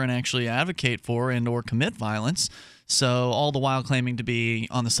further and actually advocate for and or commit violence. So all the while claiming to be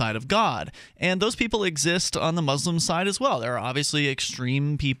on the side of God. And those people exist on the Muslim side as well. There are obviously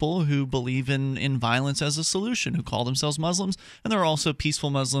extreme people who believe in violence as a solution, who call themselves Muslims. And there are also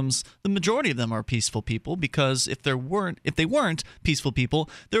peaceful Muslims. The majority of them are peaceful people, because if they weren't peaceful people,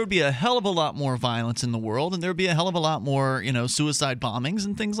 there would be a hell of a lot more violence in the world, and there would be a hell of a lot more, suicide bombings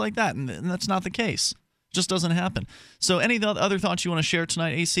and things like that. And that's not the case. It just doesn't happen. So any other thoughts you want to share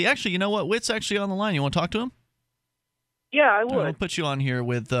tonight, AC? Actually, you know what? Witt's actually on the line. You want to talk to him? Yeah, I would. I'll put you on here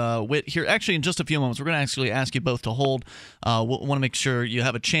with Witt here. Actually, in just a few moments, we're going to actually ask you both to hold. We'll want to make sure you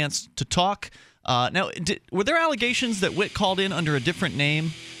have a chance to talk. Now, were there allegations that Witt called in under a different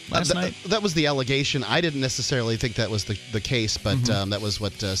name last night? That was the allegation. I didn't necessarily think that was the case, but that was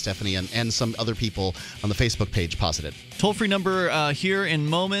what Stephanie and some other people on the Facebook page posited. Toll-free number here in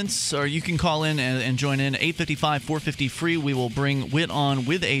moments, or you can call in and join in, 855-450-FREE. We will bring Witt on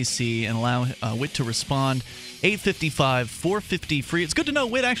with AC and allow Witt to respond. 855-450-FREE. It's good to know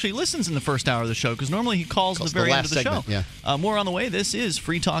Witt actually listens in the first hour of the show, because normally he calls at the very end of the segment, show. Yeah. More on the way. This is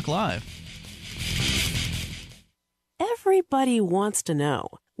Free Talk Live. Everybody wants to know,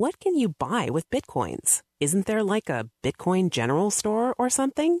 what can you buy with Bitcoins? Isn't there like a Bitcoin general store or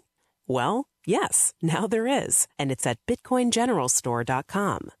something? Well, yes, now there is, and it's at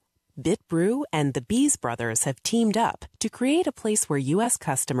bitcoingeneralstore.com. BitBrew and the Bees Brothers have teamed up to create a place where U.S.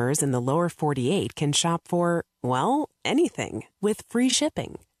 customers in the lower 48 can shop for, well, anything, with free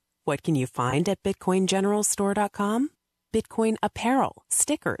shipping. What can you find at bitcoingeneralstore.com? Bitcoin apparel,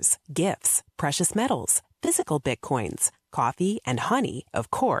 stickers, gifts, precious metals, physical Bitcoins, coffee and honey, of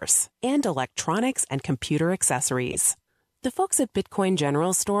course, and electronics and computer accessories. The folks at Bitcoin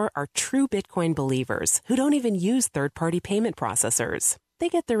General Store are true Bitcoin believers who don't even use third-party payment processors. They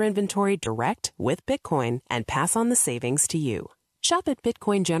get their inventory direct with Bitcoin and pass on the savings to you. Shop at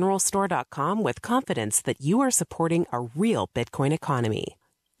bitcoingeneralstore.com with confidence that you are supporting a real Bitcoin economy.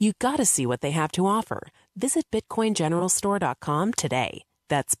 You gotta see what they have to offer. Visit bitcoingeneralstore.com today.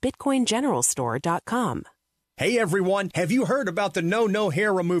 That's bitcoingeneralstore.com. Hey everyone, have you heard about the No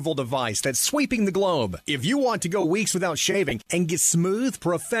hair removal device that's sweeping the globe? If you want to go weeks without shaving and get smooth,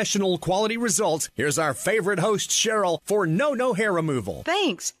 professional quality results, here's our favorite host, Cheryl, for No hair removal.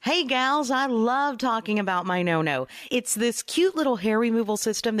 Thanks. Hey gals, I love talking about my No. It's this cute little hair removal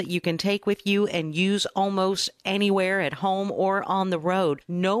system that you can take with you and use almost anywhere at home or on the road.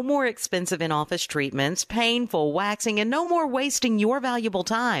 No more expensive in-office treatments, painful waxing, and no more wasting your valuable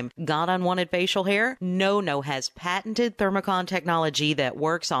time. Got unwanted facial hair? No has patented Thermocon technology that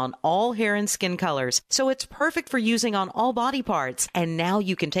works on all hair and skin colors, so it's perfect for using on all body parts. And now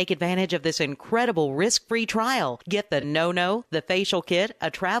you can take advantage of this incredible risk-free trial. Get the No, the facial kit,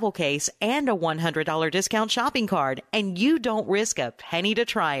 a travel case, and a $100 discount shopping card, and you don't risk a penny to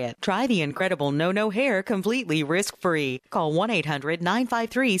try it. Try the incredible No hair completely risk-free. Call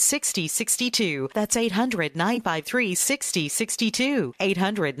 1-800-953-6062. That's 800-953-6062.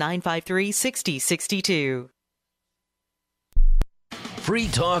 800-953-6062. Free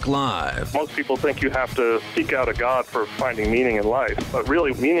Talk Live. Most people think you have to seek out a God for finding meaning in life, but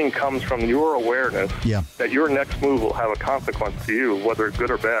really meaning comes from your awareness that your next move will have a consequence to you, whether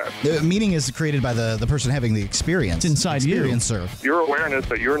good or bad. The meaning is created by the person having the experience. It's inside Experiencer. Your awareness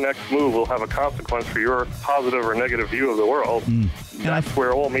that your next move will have a consequence for your positive or negative view of the world. That's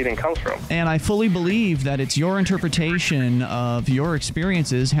where all meaning comes from. And I fully believe that it's your interpretation of your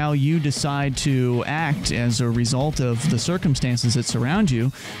experiences, how you decide to act as a result of the circumstances that surround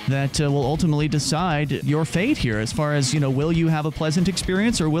you, that will ultimately decide your fate here. As far as, will you have a pleasant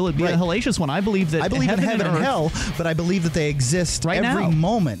experience or will it be a hellacious one? I believe that in heaven and hell, but I believe that they exist every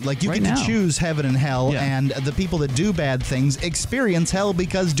moment. Like you get to choose heaven and hell, and the people that do bad things experience hell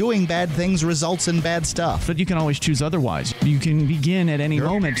because doing bad things results in bad stuff. But you can always choose otherwise. You can begin begin at any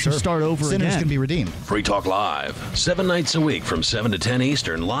moment to start over Sinners again. can be redeemed. Free Talk Live, 7 nights a week from 7 to 10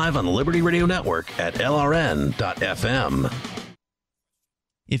 Eastern, live on the Liberty Radio Network at LRN.FM.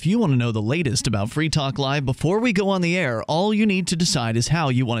 If you want to know the latest about Free Talk Live before we go on the air, all you need to decide is how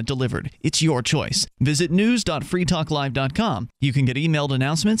you want it delivered. It's your choice. Visit news.freetalklive.com. You can get emailed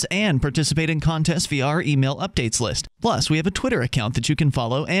announcements and participate in contests via our email updates list. Plus, we have a Twitter account that you can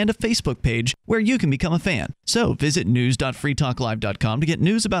follow and a Facebook page where you can become a fan. So visit news.freetalklive.com to get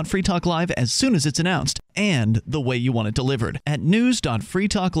news about Free Talk Live as soon as it's announced and the way you want it delivered at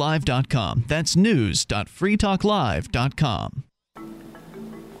news.freetalklive.com. That's news.freetalklive.com.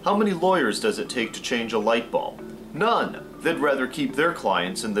 How many lawyers does it take to change a light bulb? None. They'd rather keep their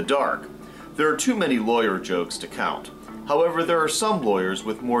clients in the dark. There are too many lawyer jokes to count. However, there are some lawyers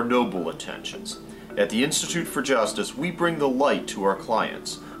with more noble intentions. At the Institute for Justice, we bring the light to our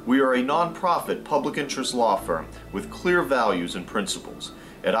clients. We are a non-profit public interest law firm with clear values and principles.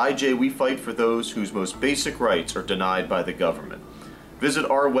 At IJ, we fight for those whose most basic rights are denied by the government. Visit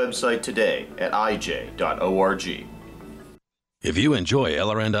our website today at ij.org. If you enjoy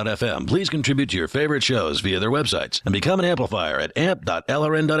LRN.FM, please contribute to your favorite shows via their websites and become an amplifier at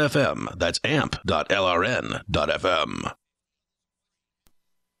amp.lrn.fm. That's amp.lrn.fm.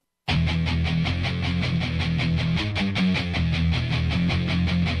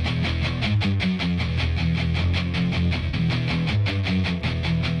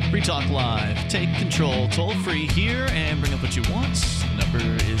 Free Talk Live. Take control. Toll free here and bring up what you want. The number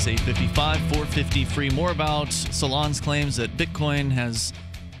is 855-450-FREE. More about Salon's claims that Bitcoin has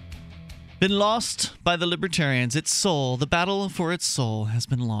been lost by the libertarians. Its soul, the battle for its soul, has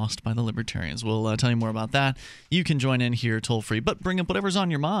been lost by the libertarians. We'll tell you more about that. You can join in here toll free, but bring up whatever's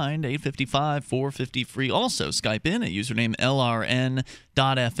on your mind. 855-450-FREE. Also, Skype in at username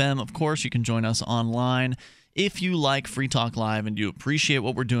LRN.FM. Of course, you can join us online. If you like Free Talk Live and you appreciate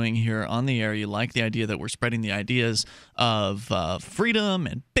what we're doing here on the air, you like the idea that we're spreading the ideas of freedom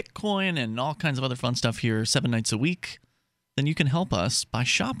and Bitcoin and all kinds of other fun stuff here 7 nights a week, then you can help us by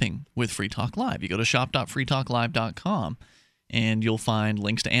shopping with Free Talk Live. You go to shop.freetalklive.com and you'll find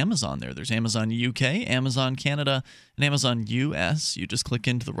links to Amazon there. There's Amazon UK, Amazon Canada, and Amazon US. You just click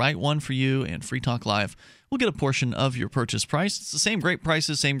into the right one for you, and Free Talk Live will get a portion of your purchase price. It's the same great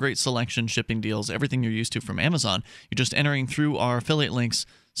prices, same great selection, shipping deals, everything you're used to from Amazon. You're just entering through our affiliate links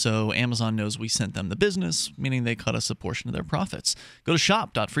so Amazon knows we sent them the business, meaning they cut us a portion of their profits. Go to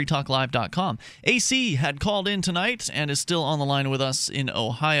shop.freetalklive.com. AC had called in tonight and is still on the line with us in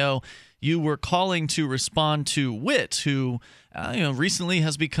Ohio. You were calling to respond to Witt, who recently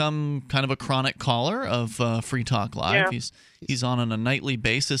has become kind of a chronic caller of Free Talk Live. Yeah. He's on a nightly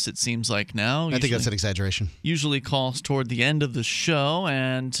basis, it seems like now. I think that's an exaggeration. Usually calls toward the end of the show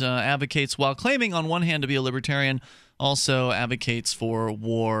and advocates, while claiming on one hand to be a libertarian, also advocates for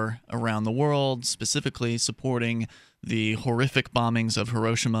war around the world, specifically supporting the horrific bombings of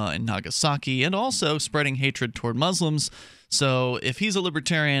Hiroshima and Nagasaki, and also spreading hatred toward Muslims. So if he's a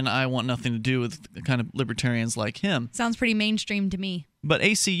libertarian, I want nothing to do with the kind of libertarians like him. Sounds pretty mainstream to me. But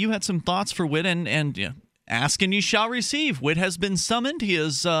AC, you had some thoughts for Witt, and ask and you shall receive. Witt has been summoned. He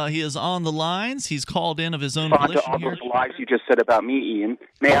is on the lines. He's called in of his own volition to all here. those lies you just said about me, Ian.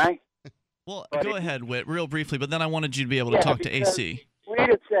 May I? Well, go ahead, Witt, real briefly, but then I wanted you to be able to talk to AC. Wait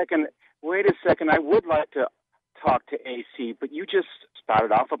a second. I would like to talk to AC, but you just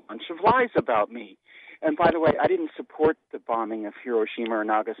spouted off a bunch of lies about me. And by the way, I didn't support the bombing of Hiroshima or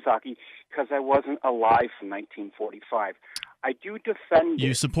Nagasaki because I wasn't alive in 1945. I do defend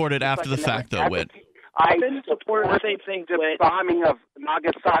You supported after the fact, though, Witt. I support the same thing, the bombing of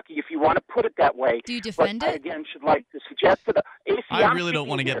Nagasaki, if you want to put it that way. Do you defend it? I, again, should like to suggest that AC, I really don't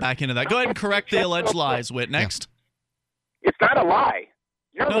want to get back into that. Go ahead and correct the alleged lies, Witt. Next. It's not a lie.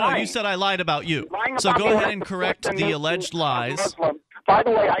 You're lying. No, you said I lied about you. So go ahead and correct the alleged lies. By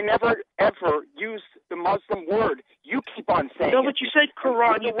the way, I never, ever used the Muslim word. You keep on saying No, but you said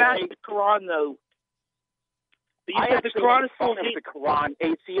Quran. You bashed the Quran, though. But you said the Quran is full of hate. The Quran,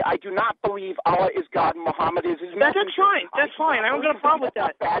 AC. I do not believe Allah is God and Muhammad is his messenger. That's fine. That's fine. I don't got a problem with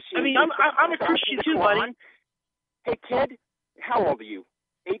that. I mean, I'm a Christian too, buddy. Hey, kid, how old are you?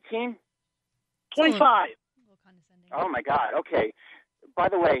 18? 25. Oh, my God. Okay. By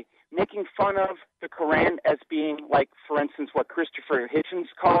the way, making fun of the Quran as being like, for instance, what Christopher Hitchens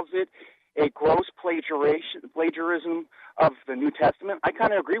calls it, a gross plagiarism of the New Testament, I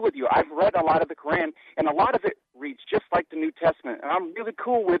kind of agree with you. I've read a lot of the Quran, and a lot of it reads just like the New Testament. And I'm really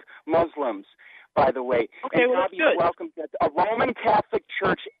cool with Muslims, by the way. Okay, and well, that's good. Welcome to a Roman Catholic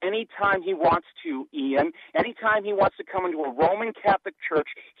church anytime he wants to, Ian. Anytime he wants to come into a Roman Catholic church,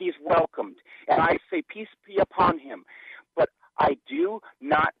 he's welcomed. And I say peace be upon him. But I do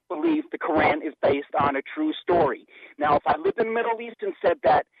not believe the Quran is based on a true story. Now, if I lived in the Middle East and said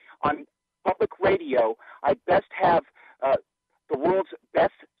that on public radio, I'd best have the world's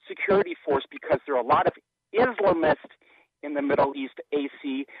best security force, because there are a lot of Islamists in the Middle East,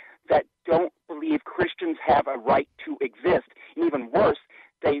 AC, that don't believe Christians have a right to exist. And even worse,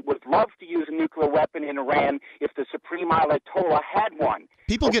 they would love to use a nuclear weapon in Iran if the Supreme Ayatollah had one.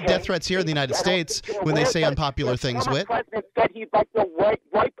 People get death threats here in the United States when they say unpopular things, Witt. The president said he'd like to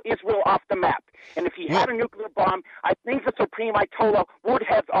wipe Israel off the map. And if he had a nuclear bomb, I think the Supreme Ayatollah would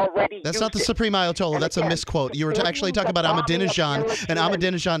have already That's used not the it. Supreme Ayatollah. That's a misquote. You were actually talking about Ahmadinejad. And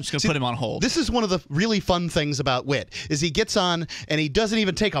Ahmadinejad... Just going to put him on hold. This is one of the really fun things about Witt, is he gets on and he doesn't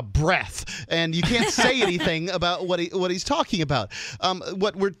even take a breath. And you can't say anything about what he's talking about.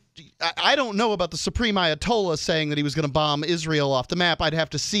 I don't know about the Supreme Ayatollah saying that he was going to bomb Israel off the map. I'd have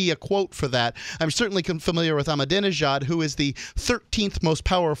to see a quote for that. I'm certainly familiar with Ahmadinejad, who is the 13th most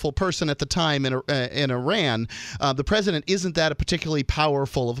powerful person at the time in Iran. The president isn't that a particularly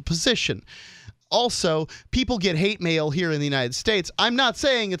powerful of a position. Also, people get hate mail here in the United States. I'm not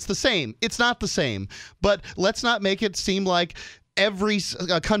saying it's the same. It's not the same. But let's not make it seem like every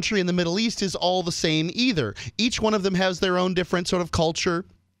country in the Middle East is all the same either. Each one of them has their own different sort of culture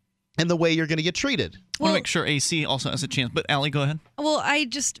and the way you're going to get treated. I want to make sure AC also has a chance. But Allie, go ahead. Well, I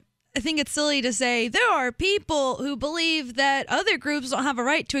think it's silly to say there are people who believe that other groups don't have a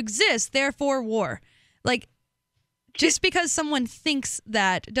right to exist, therefore war. Like, just because someone thinks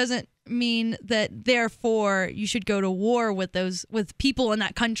that doesn't mean that therefore you should go to war with people in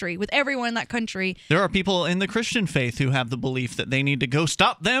that country, with everyone in that country. There are people in the Christian faith who have the belief that they need to go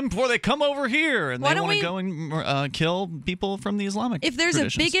stop them before they come over here, and they want to go and kill people from the Islamic If there's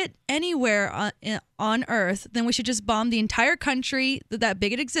traditions. a bigot anywhere on Earth, then we should just bomb the entire country that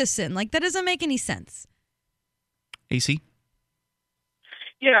bigot exists in. Like, that doesn't make any sense. AC?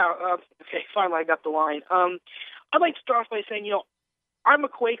 Yeah, okay, finally I got the line. I'd like to start off by saying, I'm a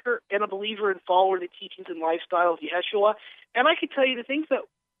Quaker and a believer and follower of the teachings and lifestyle of Yeshua, and I can tell you the things that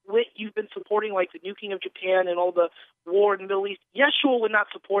you've been supporting, like the nuking of Japan and all the war in the Middle East, Yeshua would not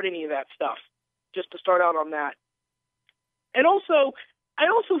support any of that stuff, just to start out on that. And also, I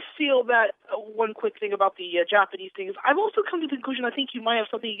also feel that one quick thing about the Japanese thing is I've also come to the conclusion I think you might have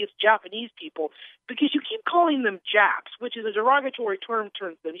something against Japanese people because you keep calling them Japs, which is a derogatory term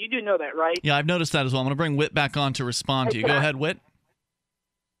to them. You do know that, right? Yeah, I've noticed that as well. I'm going to bring Witt back on to respond to you. Go ahead, Witt.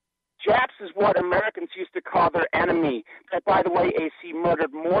 Japs is what Americans used to call their enemy. That, by the way, AC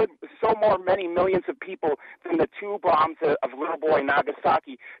murdered many millions of people than the two bombs of little boy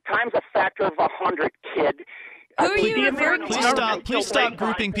Nagasaki, times a factor of 100, kid. Who are you referring to? Please stop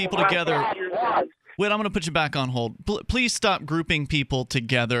grouping people together. Witt, I'm going to put you back on hold. Please stop grouping people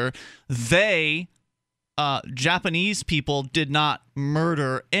together. Japanese people did not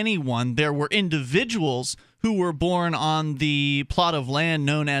murder anyone. There were individuals who were born on the plot of land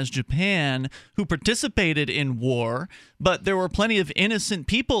known as Japan who participated in war, but there were plenty of innocent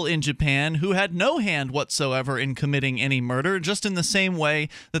people in Japan who had no hand whatsoever in committing any murder, just in the same way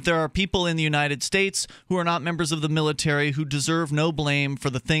that there are people in the United States who are not members of the military who deserve no blame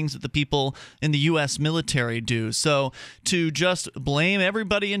for the things that the people in the U.S. military do. So to just blame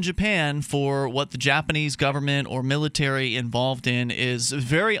everybody in Japan for what the Japanese government or military involved in is a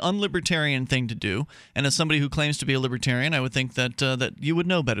very unlibertarian thing to do, and as somebody who claims to be a libertarian, I would think that that you would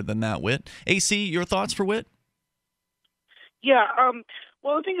know better than that, Witt. AC, your thoughts for Witt? Yeah,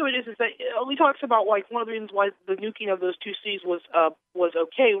 well, the thing of it is that he talks about, like, one of the reasons why the nuking of those two cities was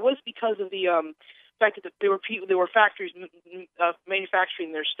okay was because of the fact that there were factories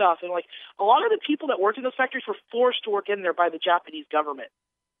manufacturing their stuff, and like a lot of the people that worked in those factories were forced to work in there by the Japanese government.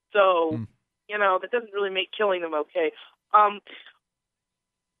 So that doesn't really make killing them okay.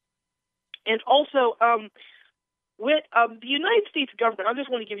 And also, with the United States government, I just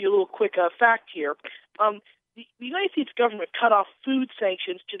want to give you a little quick fact here. The United States government cut off food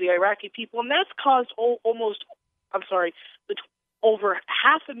sanctions to the Iraqi people, and that's caused over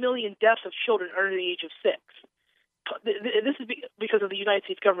 500,000 deaths of children under the age of 6. This is because of the United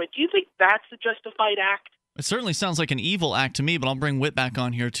States government. Do you think that's a justified act? It certainly sounds like an evil act to me, but I'll bring Witt back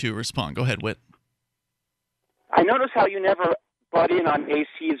on here to respond. Go ahead, Witt. I notice how you never butt in on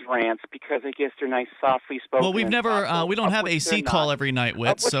AC's rants because I guess they're nice, softly spoken. Well, we don't have AC call every night,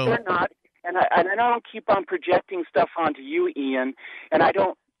 Witt, so. They're not. And I don't keep on projecting stuff onto you, Ian, and I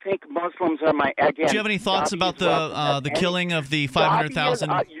don't think Muslims are my again. Do you have any thoughts about the killing of the 500,000?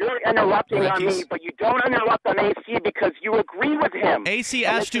 You're interrupting on me, but you don't interrupt on AC because you agree with him. AC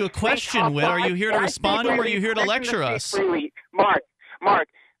asked you a question, Witt. Are you here to respond or are you here to lecture us? Mark,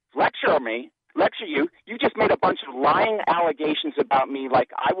 lecture me. lecture you. You just made a bunch of lying allegations about me,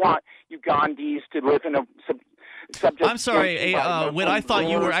 like I want Ugandese to live in a subject. I'm sorry, Witt, I thought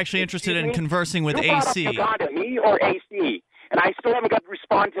you were actually interested in conversing with AC. Uganda, me or AC? And I still haven't got to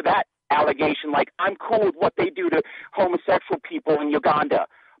respond to that allegation, like I'm cool with what they do to homosexual people in Uganda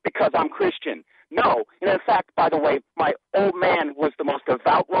because I'm Christian. No. And in fact, by the way, my old man was the most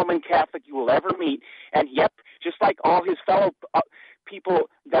devout Roman Catholic you will ever meet. And yep, just like all his fellow people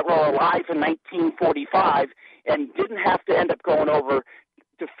that were alive in 1945 and didn't have to end up going over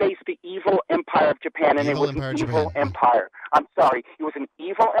to face the evil empire of Japan, and it was an evil empire. I'm sorry, it was an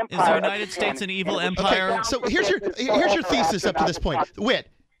evil empire. Is the United States an evil empire? Okay, so here's your thesis up to this point. Witt,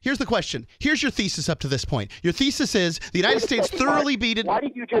 here's the question. Here's your thesis up to this point. Your thesis is the United States thoroughly beat it. Why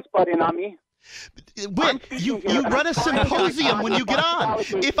did you just butt in on me? Witt, you run a symposium when you get on.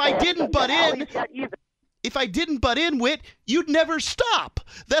 If I didn't butt in, Witt, you'd never stop.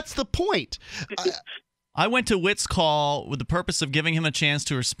 That's the point. I went to Witt's call with the purpose of giving him a chance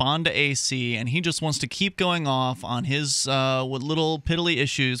to respond to AC, and he just wants to keep going off on his little piddly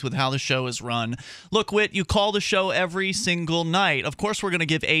issues with how the show is run. Look, Witt, you call the show every single night. Of course we're going to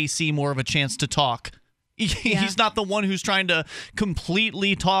give AC more of a chance to talk. He's not the one who's trying to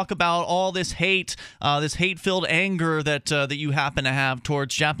completely talk about all this hate, this hate-filled anger that you happen to have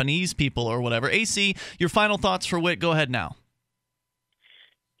towards Japanese people or whatever. AC, your final thoughts for Witt. Go ahead now.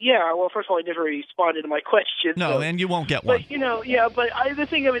 Yeah, well, first of all, I never responded to my question. No, and you won't get one. But, the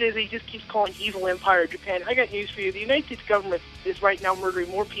thing of it is he just keeps calling evil empire Japan. I got news for you. The United States government is right now murdering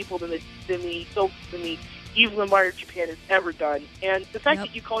more people than the evil empire of Japan has ever done. And the fact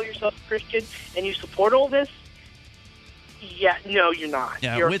that you call yourself a Christian and you support all this, no, you're not.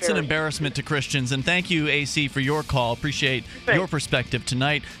 Yeah, Witt's an embarrassment to Christians. And thank you, AC, for your call. Appreciate your perspective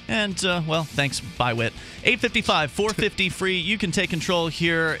tonight. And, thanks. Bye, Witt. 855-450-FREE. You can take control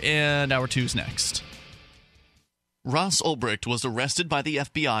here, and Hour 2's next. Ross Ulbricht was arrested by the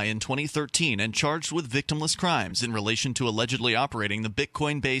FBI in 2013 and charged with victimless crimes in relation to allegedly operating the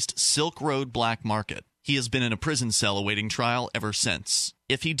Bitcoin-based Silk Road black market. He has been in a prison cell awaiting trial ever since.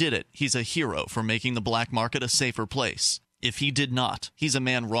 If he did it, he's a hero for making the black market a safer place. If he did not, he's a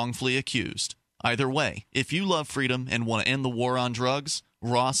man wrongfully accused. Either way, if you love freedom and want to end the war on drugs,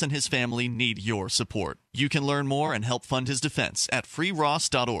 Ross and his family need your support. You can learn more and help fund his defense at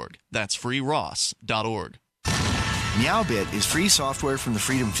freeross.org. That's freeross.org. MeowBit is free software from the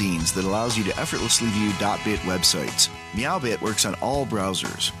Freedom Fiends that allows you to effortlessly view .bit websites. MeowBit works on all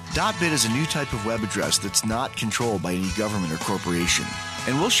browsers. .bit is a new type of web address that's not controlled by any government or corporation.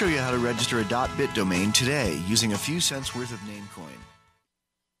 And we'll show you how to register a .bit domain today using a few cents worth of Namecoin.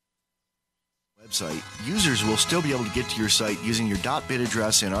 Website, users will still be able to get to your site using your .bit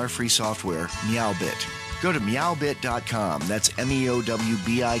address in our free software, MeowBit. Go to meowbit.com. That's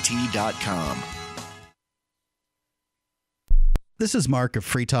meowbit.com. This is Mark of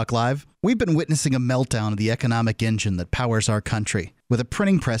Free Talk Live. We've been witnessing a meltdown of the economic engine that powers our country. With a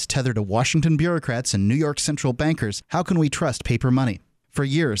printing press tethered to Washington bureaucrats and New York central bankers, how can we trust paper money? For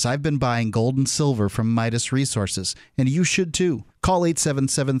years, I've been buying gold and silver from Midas Resources, and you should too. Call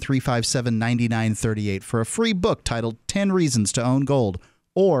 877-357-9938 for a free book titled 10 Reasons to Own Gold,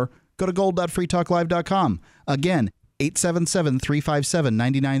 or go to gold.freetalklive.com. Again,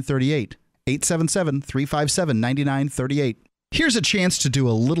 877-357-9938. 877-357-9938. Here's a chance to do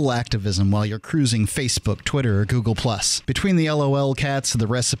a little activism while you're cruising Facebook, Twitter, or Google+. Between the LOL cats, the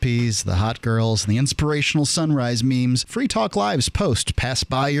recipes, the hot girls, and the inspirational sunrise memes, Free Talk Live's posts pass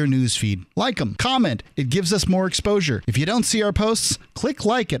by your newsfeed. Like them, comment. It gives us more exposure. If you don't see our posts, click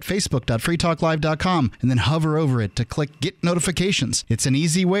like at facebook.freetalklive.com and then hover over it to click Get Notifications. It's an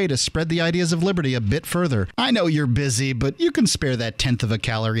easy way to spread the ideas of liberty a bit further. I know you're busy, but you can spare that 1/10 of a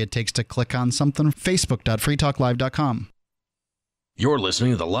calorie it takes to click on something. Facebook.freetalklive.com. You're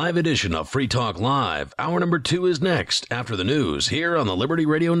listening to the live edition of Free Talk Live. Hour number 2 is next, after the news, here on the Liberty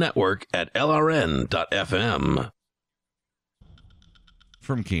Radio Network at LRN.FM.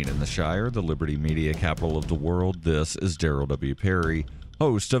 From Keene in the Shire, the Liberty Media capital of the world, this is Daryl W. Perry,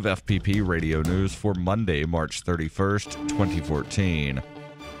 host of FPP Radio News for Monday, March 31st, 2014.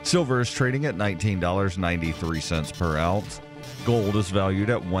 Silver is trading at $19.93 per ounce. Gold is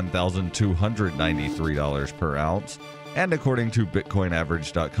valued at $1,293 per ounce. And according to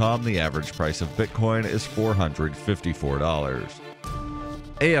BitcoinAverage.com, the average price of Bitcoin is $454.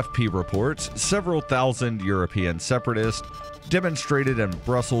 AFP reports several thousand European separatists demonstrated in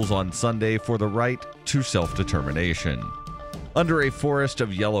Brussels on Sunday for the right to self-determination. Under a forest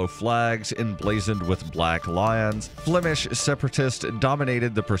of yellow flags emblazoned with black lions, Flemish separatists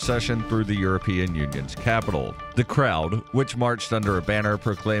dominated the procession through the European Union's capital. The crowd, which marched under a banner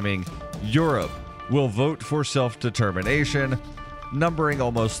proclaiming, "Europe will vote for self-determination," numbering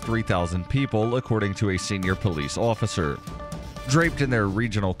almost 3,000 people, according to a senior police officer. Draped in their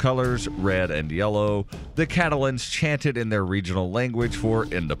regional colors, red and yellow, the Catalans chanted in their regional language for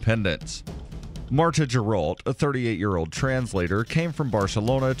independence. Marta Geralt, a 38-year-old translator, came from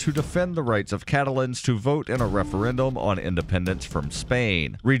Barcelona to defend the rights of Catalans to vote in a referendum on independence from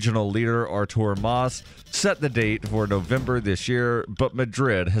Spain. Regional leader Artur Mas set the date for November this year, but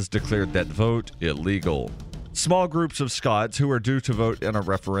Madrid has declared that vote illegal. Small groups of Scots who are due to vote in a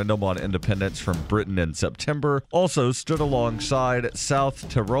referendum on independence from Britain in September also stood alongside South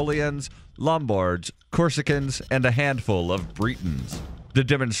Tyroleans, Lombards, Corsicans, and a handful of Bretons. The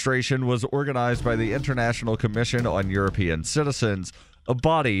demonstration was organized by the International Commission on European Citizens, a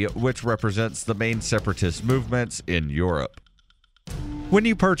body which represents the main separatist movements in Europe. When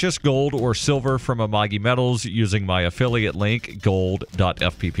you purchase gold or silver from Amagi Metals using my affiliate link,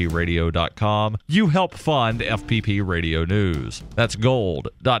 gold.fppradio.com, you help fund FPP Radio News. That's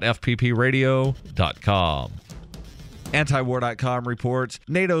gold.fppradio.com. Antiwar.com reports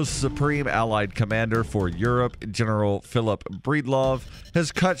NATO's Supreme Allied Commander for Europe, General Philip Breedlove,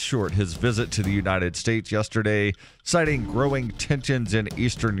 has cut short his visit to the United States yesterday, citing growing tensions in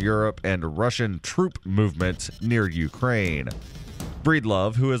Eastern Europe and Russian troop movements near Ukraine.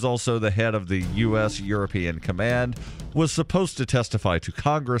 Breedlove, who is also the head of the U.S. European Command, was supposed to testify to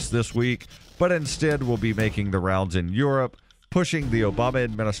Congress this week, but instead will be making the rounds in Europe, pushing the Obama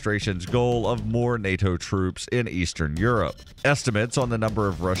administration's goal of more NATO troops in Eastern Europe. Estimates on the number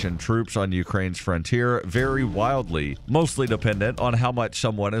of Russian troops on Ukraine's frontier vary wildly, mostly dependent on how much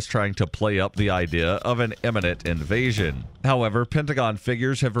someone is trying to play up the idea of an imminent invasion. However, Pentagon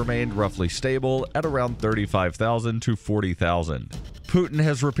figures have remained roughly stable at around 35,000 to 40,000. Putin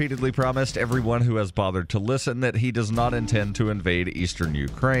has repeatedly promised everyone who has bothered to listen that he does not intend to invade eastern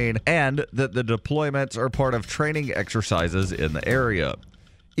Ukraine and that the deployments are part of training exercises in the area.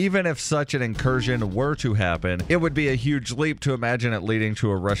 Even if such an incursion were to happen, it would be a huge leap to imagine it leading to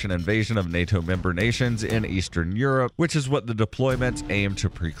a Russian invasion of NATO member nations in Eastern Europe, which is what the deployments aim to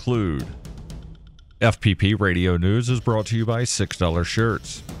preclude. FPP Radio News is brought to you by $6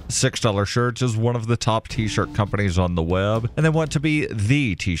 Shirts. $6 Shirts is one of the top t-shirt companies on the web, and they want to be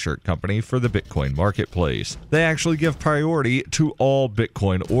the t-shirt company for the Bitcoin marketplace. They actually give priority to all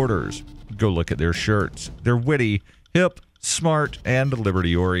Bitcoin orders. Go look at their shirts. They're witty, hip, smart, and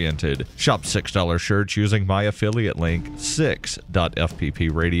liberty-oriented. Shop $6 Shirts using my affiliate link,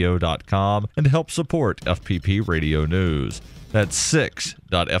 6.fppradio.com, and help support FPP Radio News. That's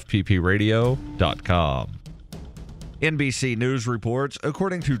 6.fppradio.com. NBC News reports,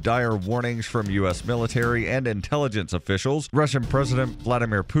 according to dire warnings from U.S. military and intelligence officials, Russian President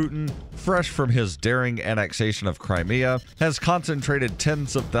Vladimir Putin, fresh from his daring annexation of Crimea, has concentrated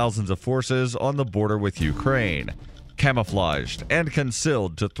tens of thousands of forces on the border with Ukraine. Camouflaged and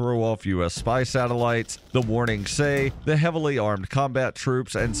concealed to throw off U.S. spy satellites, the warnings say the heavily armed combat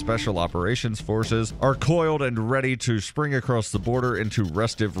troops and special operations forces are coiled and ready to spring across the border into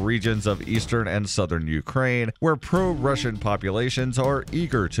restive regions of eastern and southern Ukraine, where pro-Russian populations are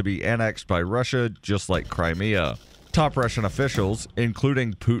eager to be annexed by Russia, just like Crimea. Top Russian officials,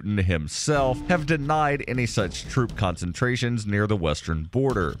 including Putin himself, have denied any such troop concentrations near the western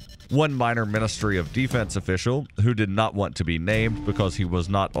border. One minor Ministry of Defense official, who did not want to be named because he was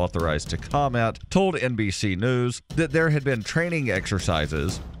not authorized to comment, told NBC News that there had been training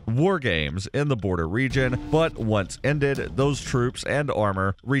exercises, war games in the border region, but once ended, those troops and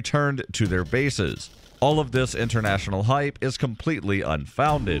armor returned to their bases. All of this international hype is completely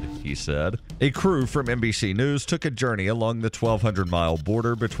unfounded, he said. A crew from NBC News took a journey along the 1,200-mile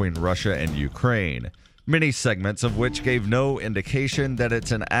border between Russia and Ukraine, many segments of which gave no indication that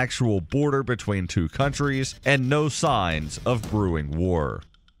it's an actual border between two countries and no signs of brewing war.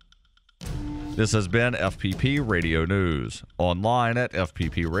 This has been FPP Radio News, online at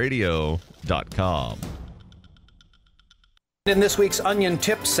fppradio.com. In this week's Onion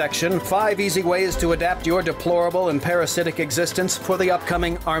Tips section, 5 easy ways to adapt your deplorable and parasitic existence for the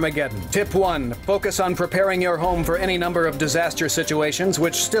upcoming Armageddon. Tip 1. Focus on preparing your home for any number of disaster situations,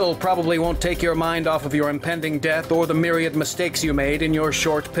 which still probably won't take your mind off of your impending death or the myriad mistakes you made in your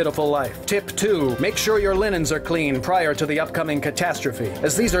short, pitiful life. Tip 2. Make sure your linens are clean prior to the upcoming catastrophe,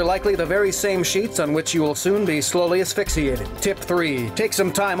 as these are likely the very same sheets on which you will soon be slowly asphyxiated. Tip 3. Take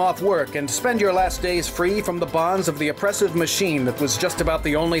some time off work and spend your last days free from the bonds of the oppressive machine machine that was just about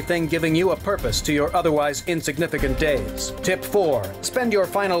the only thing giving you a purpose to your otherwise insignificant days. Tip 4. Spend your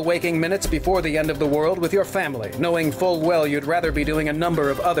final waking minutes before the end of the world with your family, knowing full well you'd rather be doing a number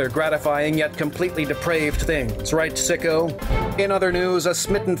of other gratifying yet completely depraved things. Right, sicko? In other news, a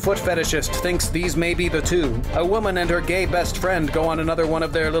smitten foot fetishist thinks these may be the two. A woman and her gay best friend go on another one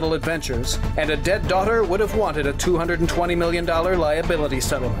of their little adventures, and a dead daughter would have wanted a $220 million liability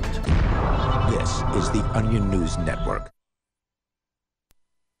settlement. This is the Onion News Network.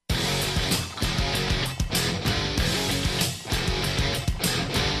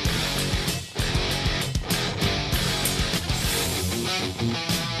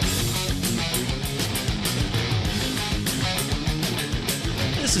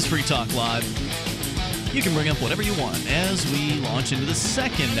 This is Free Talk Live. You can bring up whatever you want as we launch into the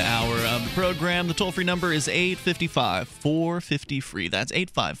second hour of the program. The toll-free number is 855-450-FREE. That's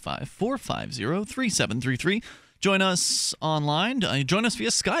 855-450-3733. Join us online. Join us via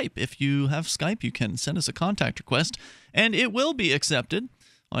Skype. If you have Skype, you can send us a contact request, and it will be accepted.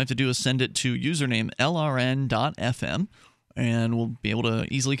 All you have to do is send it to username lrn.fm, and we'll be able to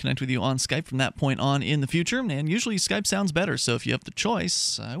easily connect with you on Skype from that point on in the future. And usually Skype sounds better, so if you have the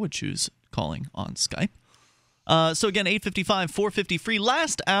choice, I would choose calling on Skype. So again, 855-450-FREE.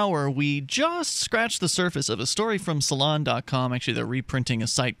 Last hour, we just scratched the surface of a story from Salon.com. Actually, they're reprinting a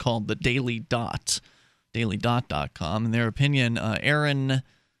site called The Daily Dot, dailydot.com. In their opinion, Aaron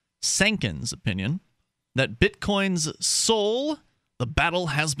Sankin's opinion, that Bitcoin's soul, the battle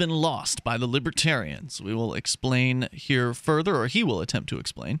has been lost by the libertarians. We will explain here further, or he will attempt to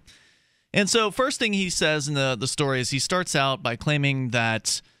explain. And so first thing he says in the story is he starts out by claiming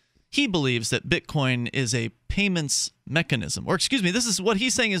that he believes that Bitcoin is a payments mechanism. Or excuse me, this is what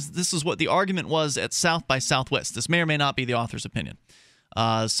he's saying is this is what the argument was at South by Southwest. This may or may not be the author's opinion.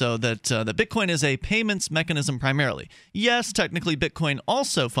 So that Bitcoin is a payments mechanism primarily. Yes, technically Bitcoin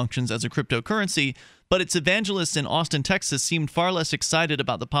also functions as a cryptocurrency, but its evangelists in Austin, Texas seemed far less excited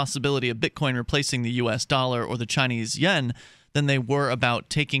about the possibility of Bitcoin replacing the US dollar or the Chinese yen than they were about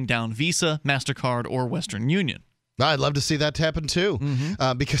taking down Visa, MasterCard, or Western Union. I'd love to see that happen too,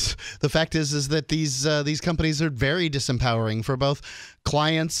 because the fact is that these companies are very disempowering for both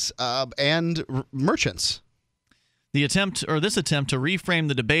clients and merchants. This attempt to reframe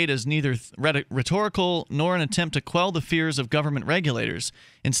the debate as neither rhetorical nor an attempt to quell the fears of government regulators.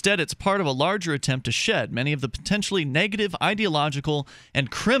 Instead, it's part of a larger attempt to shed many of the potentially negative ideological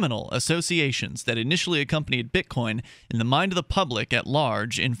and criminal associations that initially accompanied Bitcoin in the mind of the public at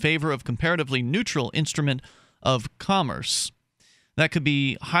large in favor of comparatively neutral instrument of commerce. That could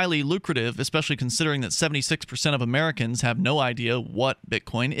be highly lucrative, especially considering that 76% of Americans have no idea what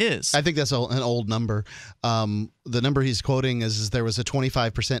Bitcoin is. I think that's an old number. The number he's quoting is there was a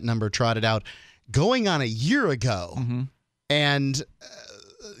 25% number trotted out going on a year ago. And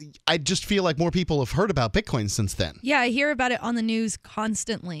I just feel like more people have heard about Bitcoin since then. Yeah, I hear about it on the news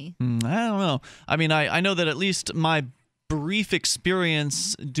constantly. I don't know. I mean, I know that at least my brief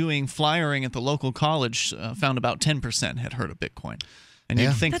experience doing flyering at the local college found about 10% had heard of Bitcoin. And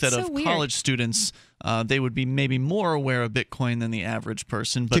you'd think That's that so of weird. college students, they would be maybe more aware of Bitcoin than the average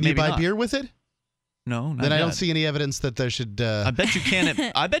person. But Can you maybe buy not. beer with it? No, not Then I yet. don't see any evidence that there should... I bet you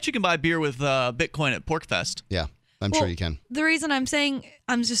can. I bet you can buy beer with Bitcoin at Porkfest. Yeah, I'm sure you can. The reason I'm saying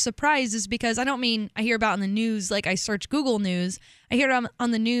I'm just surprised is because I don't mean I hear about in the news, like I search Google News. I hear it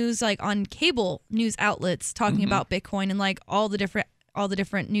on the news, like on cable news outlets talking about Bitcoin, and like all the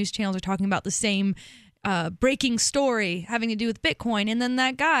different news channels are talking about the same breaking story having to do with Bitcoin. And then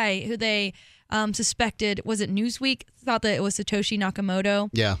that guy who they suspected, was it Newsweek, thought that it was Satoshi Nakamoto.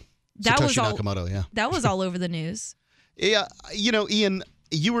 Yeah, Nakamoto, yeah. That was all over the news. Yeah, you know, Ian,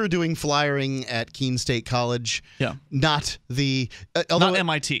 you were doing flyering at Keene State College. Yeah. Not the... not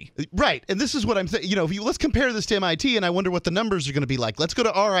MIT. Right. And this is what I'm saying. You know, let's compare this to MIT, and I wonder what the numbers are going to be like. Let's go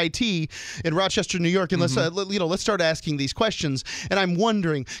to RIT in Rochester, New York, and let's start asking these questions. And I'm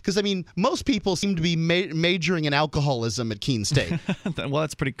wondering, because, I mean, most people seem to be majoring in alcoholism at Keene State. Well,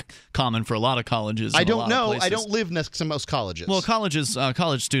 that's pretty common for a lot of colleges. I don't know. I don't live next to most colleges. Well,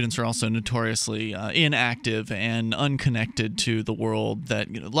 college students are also notoriously inactive and unconnected to the world. That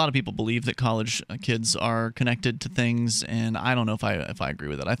a lot of people believe that college kids are connected to things, and I don't know if I agree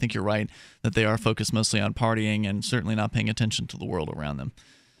with it. I think you're right that they are focused mostly on partying and certainly not paying attention to the world around them.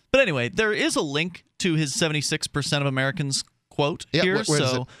 But anyway, there is a link to his 76% of Americans quote here, where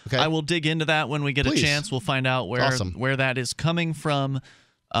so okay. I will dig into that when we get a chance. We'll find out where that is coming from.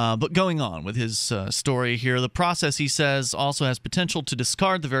 But going on with his story here, the process, he says, also has potential to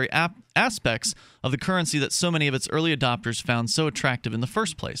discard the very aspects of the currency that so many of its early adopters found so attractive in the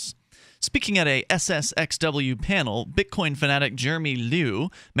first place. Speaking at a SSXW panel, Bitcoin fanatic Jeremy Liu,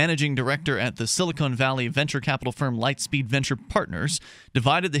 managing director at the Silicon Valley venture capital firm Lightspeed Venture Partners,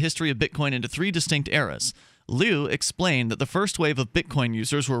 divided the history of Bitcoin into 3 distinct eras. Liu explained that the first wave of Bitcoin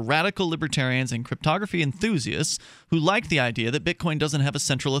users were radical libertarians and cryptography enthusiasts who liked the idea that Bitcoin doesn't have a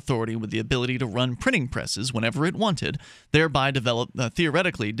central authority with the ability to run printing presses whenever it wanted, thereby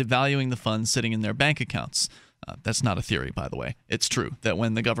theoretically devaluing the funds sitting in their bank accounts. That's not a theory, by the way. It's true that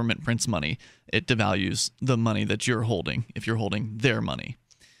when the government prints money, it devalues the money that you're holding if you're holding their money.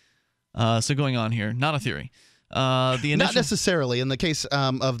 So going on here, not a theory. Not necessarily. In the case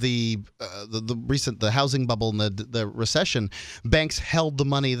of the housing bubble and the recession, banks held the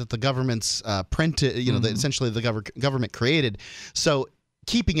money that the government's printed. That essentially the government created. So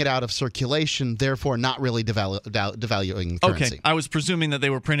keeping it out of circulation, therefore not really devaluing currency. Okay, I was presuming that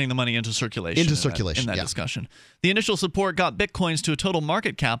they were printing the money into circulation. In that discussion. The initial support got Bitcoins to a total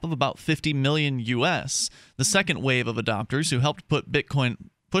market cap of about 50 million US. The second wave of adopters who helped push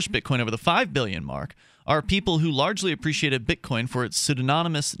Bitcoin over the 5 billion mark are people who largely appreciated Bitcoin for its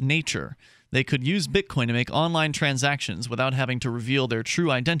pseudonymous nature. They could use Bitcoin to make online transactions without having to reveal their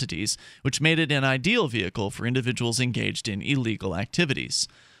true identities, which made it an ideal vehicle for individuals engaged in illegal activities.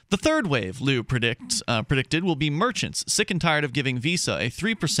 The third wave, Liu predicted, will be merchants sick and tired of giving Visa a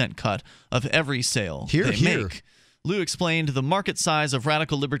 3% cut of every sale they make. Liu explained the market size of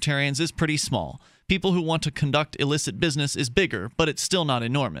radical libertarians is pretty small. People who want to conduct illicit business is bigger, but it's still not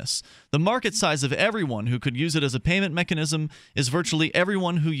enormous. The market size of everyone who could use it as a payment mechanism is virtually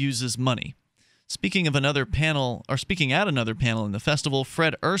everyone who uses money. Speaking at another panel in the festival,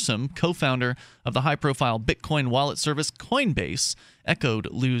 Fred Ursum, co-founder of the high-profile Bitcoin wallet service Coinbase, echoed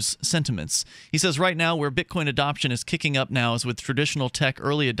Liu's sentiments. He says right now where Bitcoin adoption is kicking up now is with traditional tech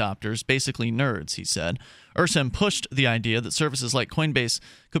early adopters, basically nerds, he said. Ursum pushed the idea that services like Coinbase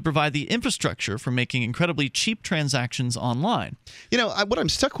could provide the infrastructure for making incredibly cheap transactions online. What I'm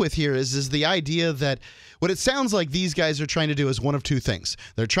stuck with here is the idea that what it sounds like these guys are trying to do is one of two things.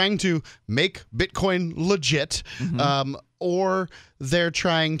 They're trying to make Bitcoin legit, or they're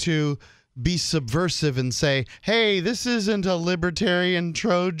trying to be subversive and say, hey, this isn't a libertarian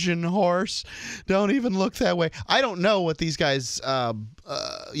Trojan horse. Don't even look that way. I don't know what these guys'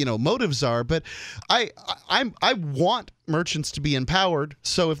 motives are, but I want merchants to be empowered.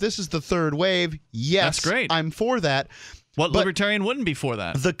 So if this is the third wave, yes, that's great. I'm for that. What libertarian wouldn't be for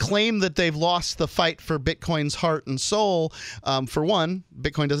that? The claim that they've lost the fight for Bitcoin's heart and soul, for one,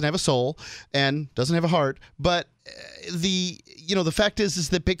 Bitcoin doesn't have a soul and doesn't have a heart, but the fact is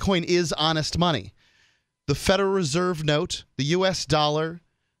that Bitcoin is honest money. The Federal Reserve note, the US dollar,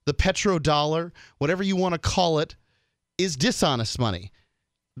 the petrodollar, whatever you want to call it, is dishonest money.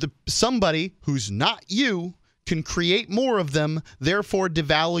 Somebody who's not you can create more of them, therefore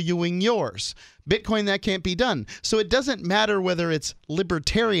devaluing yours. Bitcoin, that can't be done. So it doesn't matter whether it's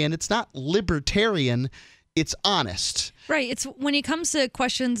libertarian. It's not libertarian. It's honest. Right. It's when it comes to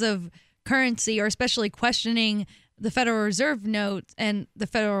questions of currency, or especially questioning the Federal Reserve note and the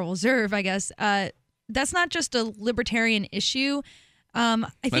Federal Reserve, I guess, that's not just a libertarian issue. I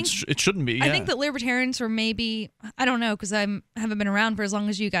think it shouldn't be. Yeah. I think that libertarians were maybe, I don't know, because I haven't been around for as long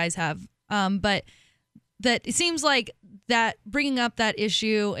as you guys have, but that it seems like that bringing up that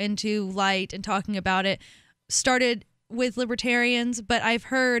issue into light and talking about it started with libertarians, but I've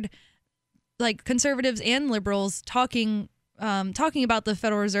heard like conservatives and liberals talking about the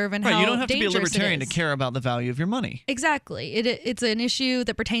Federal Reserve and how you don't have to be a dangerous libertarian to care about the value of your money. Exactly. It's an issue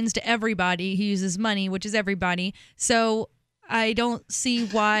that pertains to everybody who uses money, which is everybody. So I don't see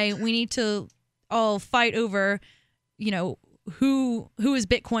why we need to all fight over, who is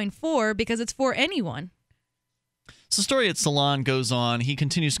Bitcoin for, because it's for anyone. So the story at Salon goes on. He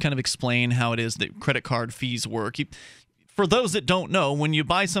continues to kind of explain how it is that credit card fees work. For those that don't know, when you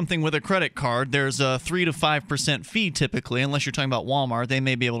buy something with a credit card, there's a 3 to 5% fee typically, unless you're talking about Walmart. They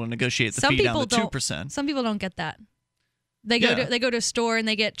may be able to negotiate the fee down to 2%. Some people don't get that. They go to a store and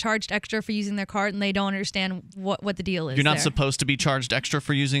they get charged extra for using their card, and they don't understand what the deal is. You're not supposed to be charged extra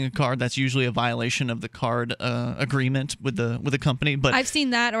for using a card. That's usually a violation of the card agreement with the company. But I've seen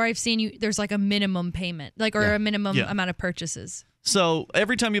that, or I've seen there's like a minimum payment, or a minimum amount of purchases. So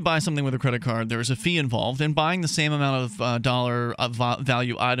every time you buy something with a credit card, there's a fee involved, and buying the same amount of dollar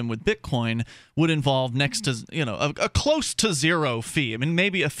value item with Bitcoin would involve next to a close to zero fee. I mean,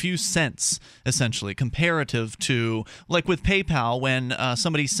 maybe a few cents essentially, comparative to like with PayPal when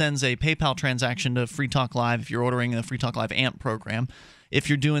somebody sends a PayPal transaction to Free Talk Live. If you're ordering a Free Talk Live AMP program, if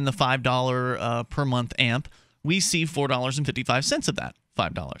you're doing the $5 per month AMP, we see $4.55 of that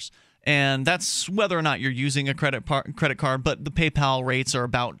 $5. And that's whether or not you're using a credit card, but the PayPal rates are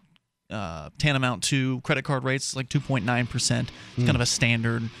about tantamount to credit card rates, like 2.9%. It's kind of a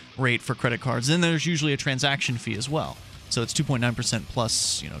standard rate for credit cards. Then there's usually a transaction fee as well. So it's 2.9%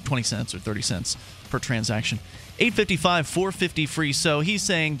 plus 20 cents or 30 cents per transaction. 855-450 free. So he's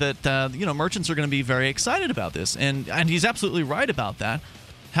saying that merchants are going to be very excited about this, and he's absolutely right about that.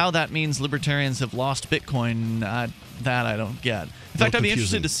 How that means libertarians have lost Bitcoin, that I don't get. In fact, I'd be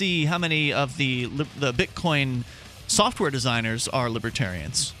interested to see how many of the Bitcoin software designers are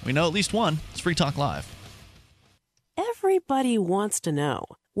libertarians. We know at least one. It's Free Talk Live. Everybody wants to know,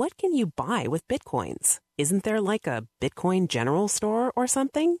 what can you buy with Bitcoins? Isn't there like a Bitcoin general store or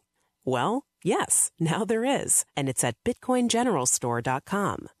something? Well, yes, now there is, and it's at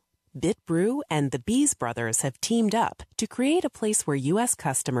bitcoingeneralstore.com. BitBrew and the Bees Brothers have teamed up to create a place where U.S.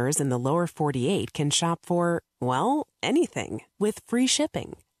 customers in the lower 48 can shop for, well, anything, with free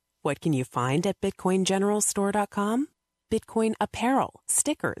shipping. What can you find at bitcoingeneralstore.com? Bitcoin apparel,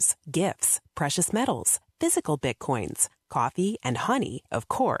 stickers, gifts, precious metals, physical Bitcoins, coffee and honey, of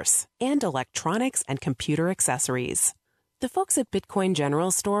course, and electronics and computer accessories. The folks at Bitcoin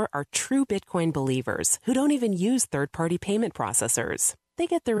General Store are true Bitcoin believers who don't even use third-party payment processors. They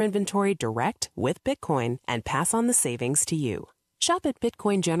get their inventory direct with Bitcoin and pass on the savings to you. Shop at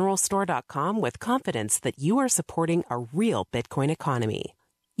bitcoingeneralstore.com with confidence that you are supporting a real Bitcoin economy.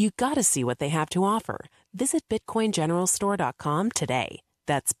 You gotta see what they have to offer. Visit bitcoingeneralstore.com today.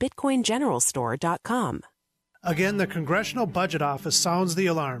 That's bitcoingeneralstore.com. Again, the Congressional Budget Office sounds the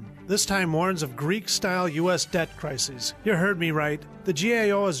alarm. This time warns of Greek-style U.S. debt crises. You heard me right. The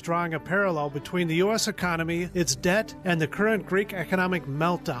GAO is drawing a parallel between the U.S. economy, its debt, and the current Greek economic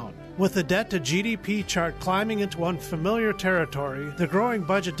meltdown. With the debt-to-GDP chart climbing into unfamiliar territory, the growing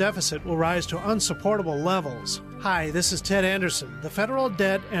budget deficit will rise to unsupportable levels. Hi, this is Ted Anderson. The Federal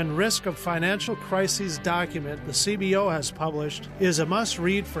Debt and Risk of Financial Crises document the CBO has published is a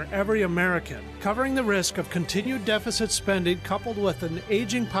must-read for every American, covering the risk of continued deficit spending coupled with an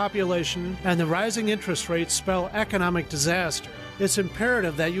aging population and the rising interest rates spell economic disaster. It's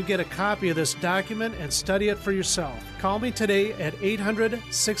imperative that you get a copy of this document and study it for yourself. Call me today at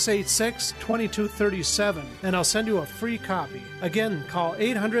 800-686-2237 and I'll send you a free copy. Again, call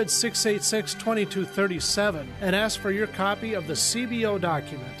 800-686-2237 and ask for your copy of the CBO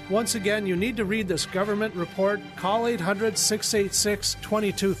document. Once again, you need to read this government report. Call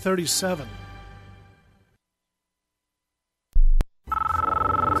 800-686-2237.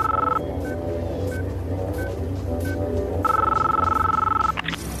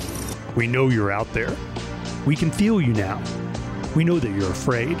 We know you're out there. We can feel you now. We know that you're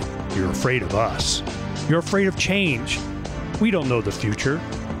afraid. You're afraid of us. You're afraid of change. We don't know the future.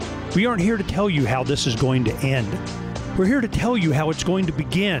 We aren't here to tell you how this is going to end. We're here to tell you how it's going to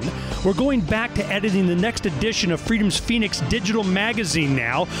begin. We're going back to editing the next edition of Freedom's Phoenix digital magazine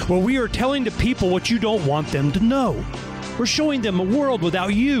now, where we are telling the people what you don't want them to know. We're showing them a world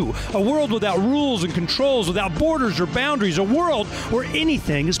without you, a world without rules and controls, without borders or boundaries, a world where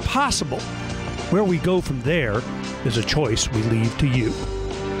anything is possible. Where we go from there is a choice we leave to you.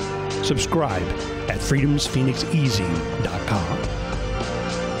 Subscribe at freedomsphoenixeasy.com.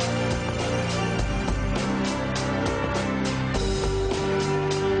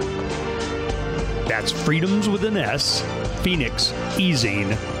 That's freedoms with an S,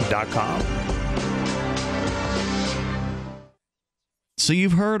 phoenixeasing.com. So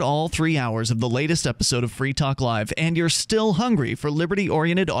you've heard all 3 hours of the latest episode of Free Talk Live, and you're still hungry for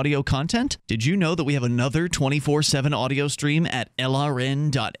liberty-oriented audio content? Did you know that we have another 24/7 audio stream at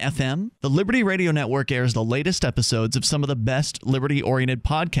LRN.FM? The Liberty Radio Network airs the latest episodes of some of the best liberty-oriented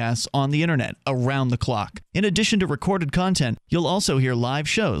podcasts on the internet around the clock. In addition to recorded content, you'll also hear live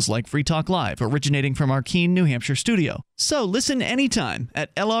shows like Free Talk Live, originating from our Keene, New Hampshire studio. So listen anytime at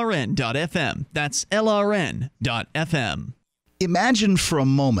LRN.FM. That's LRN.FM. Imagine for a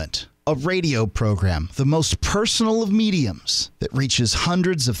moment a radio program, the most personal of mediums, that reaches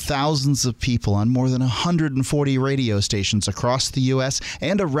hundreds of thousands of people on more than 140 radio stations across the U.S.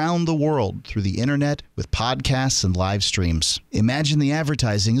 and around the world through the internet with podcasts and live streams. Imagine the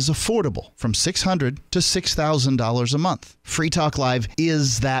advertising is affordable, from $600 to $6,000 a month. Free Talk Live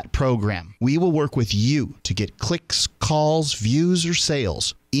is that program. We will work with you to get clicks, calls, views, or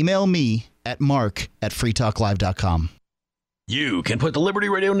sales. Email me at mark@freetalklive.com. You can put the Liberty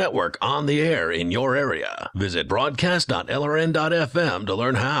Radio Network on the air in your area. Visit broadcast.lrn.fm to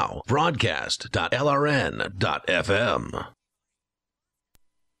learn how. Broadcast.lrn.fm.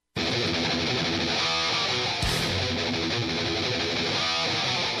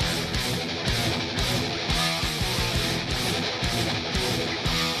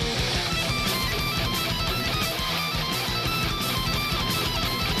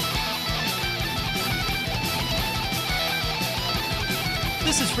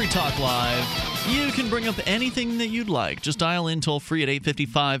 This is Free Talk Live. You can bring up anything that you'd like. Just dial in toll-free at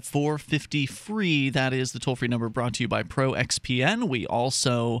 855-450-FREE. That is the toll-free number brought to you by ProXPN. We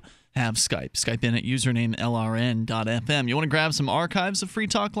also have Skype. Skype in at username LRN.FM. You want to grab some archives of Free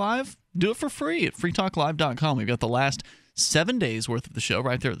Talk Live? Do it for free at freetalklive.com. We've got the last 7 days worth of the show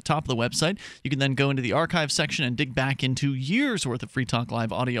right there at the top of the website. You can then go into the archive section and dig back into years worth of Free Talk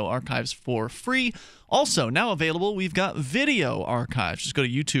Live audio archives for free. Also, now available, we've got video archives. Just go to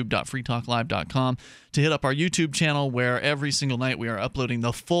youtube.freetalklive.com to hit up our YouTube channel, where every single night we are uploading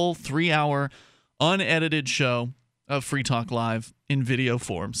the full 3-hour unedited show of Free Talk Live in video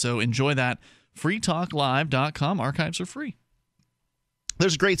form. So enjoy that. freetalklive.com. Archives are free.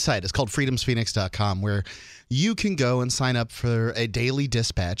 There's a great site. It's called freedomsphoenix.com, where you can go and sign up for a daily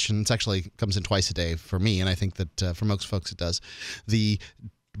dispatch, and it actually comes in twice a day for me, and I think that for most folks it does. The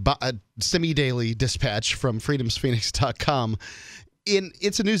semi-daily dispatch from freedomsphoenix.com.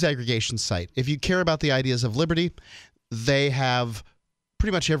 It's a news aggregation site. If you care about the ideas of liberty, they have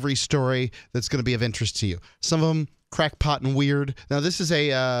pretty much every story that's going to be of interest to you. Some of them crackpot and weird. Now, this is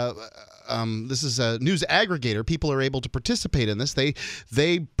a news aggregator. People are able to participate in this.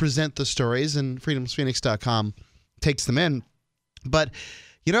 They present the stories, and freedomsphoenix.com takes them in. But,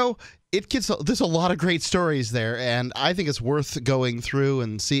 you know, there's a lot of great stories there, and I think it's worth going through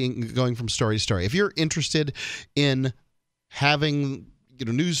and going from story to story. If you're interested in having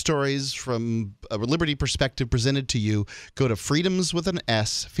news stories from a liberty perspective presented to you, go to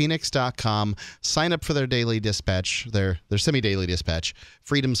freedomsphoenix.com, sign up for their daily dispatch, their semi-daily dispatch,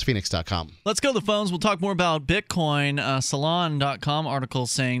 freedomsphoenix.com. Let's go to the phones. We'll talk more about Bitcoin. Salon.com article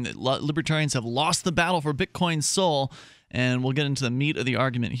saying that libertarians have lost the battle for Bitcoin's soul, and we'll get into the meat of the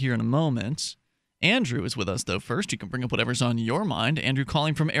argument here in a moment. Andrew is with us, though, first. You can bring up whatever's on your mind. Andrew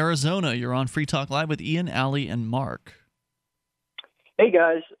calling from Arizona. You're on Free Talk Live with Ian, Allie, and Mark. Hey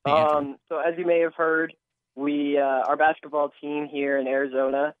guys, so as you may have heard, we our basketball team here in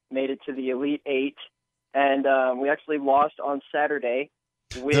Arizona made it to the Elite Eight, and we actually lost on Saturday.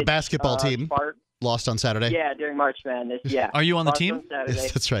 The basketball team lost on Saturday? Yeah, during March Madness, yeah. Are you on the team?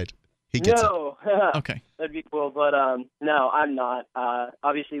 Yes, that's right. He gets it. Okay. That'd be cool, but no, I'm not.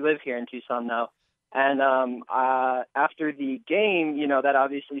 Obviously live here in Tucson now. And after the game, that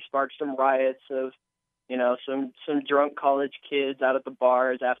obviously sparked some riots of some drunk college kids out at the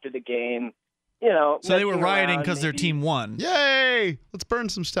bars after the game, So they were rioting because their team won. Yay! Let's burn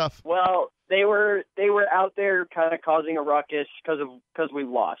some stuff. Well, they were out there kind of causing a ruckus because we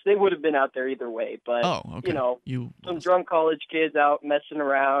lost. They would have been out there either way, but some drunk college kids out messing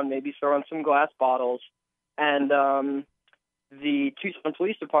around, maybe throwing some glass bottles, and the Tucson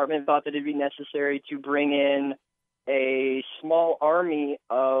Police Department thought that it'd be necessary to bring in a small army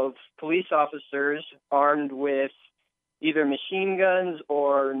of police officers armed with either machine guns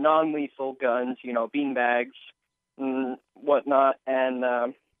or non-lethal guns, beanbags and whatnot, and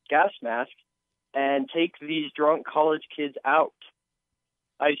gas masks, and take these drunk college kids out.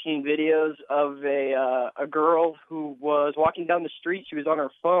 I've seen videos of a girl who was walking down the street. She was on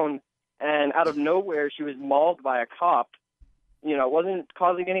her phone, and out of nowhere, she was mauled by a cop. Wasn't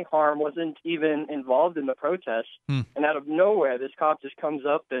causing any harm, wasn't even involved in the protest. And out of nowhere, this cop just comes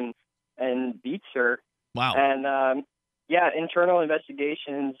up and beats her. Wow. And, internal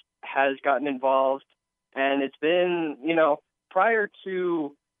investigations has gotten involved. And it's been, prior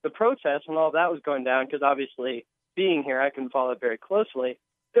to the protest when all that was going down, because obviously being here, I can follow it very closely,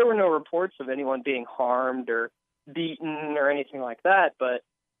 there were no reports of anyone being harmed or beaten or anything like that. But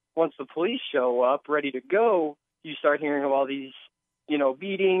once the police show up ready to go, you start hearing of all these,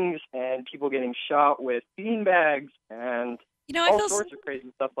 beatings and people getting shot with beanbags and all sorts of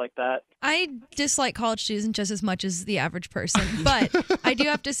crazy stuff like that. I dislike college students just as much as the average person, but I do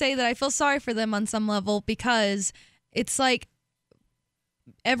have to say that I feel sorry for them on some level, because it's like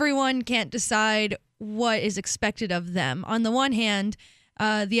everyone can't decide what is expected of them. On the one hand,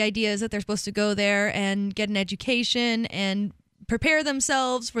 the idea is that they're supposed to go there and get an education and prepare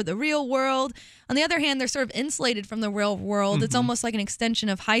themselves for the real world. On the other hand, they're sort of insulated from the real world. Mm-hmm. It's almost like an extension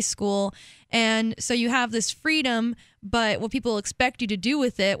of high school. And so you have this freedom, but what people expect you to do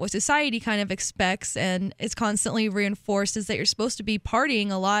with it, what society kind of expects and is constantly reinforced, is that you're supposed to be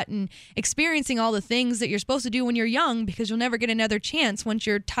partying a lot and experiencing all the things that you're supposed to do when you're young, because you'll never get another chance once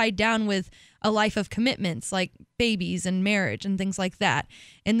you're tied down with a life of commitments like babies and marriage and things like that.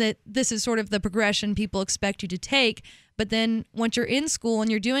 And that this is sort of the progression people expect you to take. But then once you're in school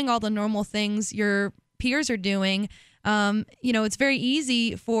and you're doing all the normal things your peers are doing, it's very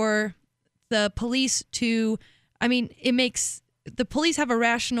easy for the police to, the police have a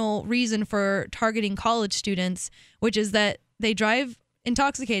rational reason for targeting college students, which is that they drive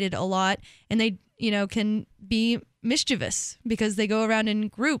intoxicated a lot, and they, can be mischievous because they go around in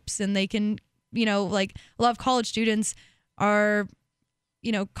groups, and they can, like a lot of college students are,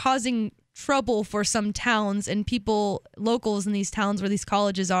 causing trouble for some towns, and locals in these towns where these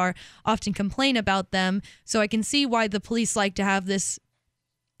colleges are often complain about them. So I can see why the police like to have this,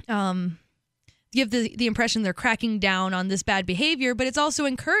 give the impression they're cracking down on this bad behavior, but it's also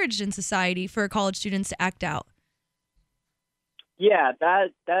encouraged in society for college students to act out. Yeah,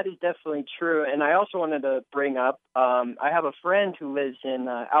 that is definitely true. And I also wanted to bring up, I have a friend who lives in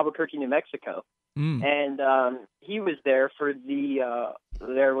Albuquerque, New Mexico. And he was there for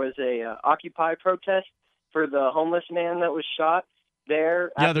there was a Occupy protest for the homeless man that was shot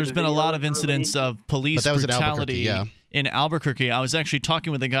there. Yeah, there's been a lot of incidents of police brutality in Albuquerque. I was actually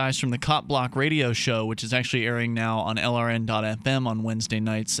talking with the guys from the Cop Block radio show, which is actually airing now on LRN.FM on Wednesday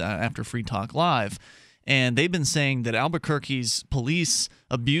nights after Free Talk Live. And they've been saying that Albuquerque's police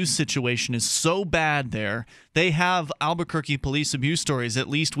abuse situation is so bad there. They have Albuquerque police abuse stories at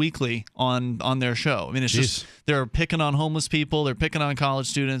least weekly on their show. I mean, it's just they're picking on homeless people. They're picking on college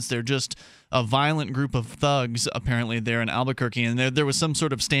students. They're just a violent group of thugs, apparently, there in Albuquerque. And there was some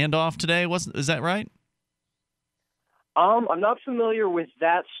sort of standoff today. Is that right? I'm not familiar with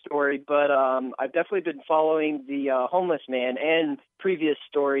that story, but I've definitely been following the homeless man and previous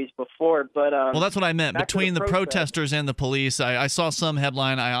stories before. But well, that's what I meant. Between the protesters and the police, I saw some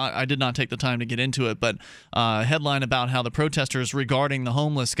headline. I did not take the time to get into it, but headline about how the protesters regarding the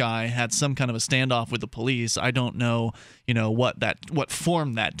homeless guy had some kind of a standoff with the police. I don't know, what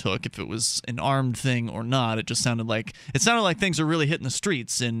form that took, if it was an armed thing or not. It just sounded like things are really hitting the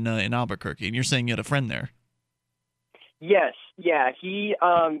streets in Albuquerque. And you're saying you had a friend there. Yes, yeah, he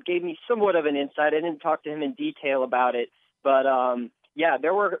gave me somewhat of an insight. I didn't talk to him in detail about it, but yeah,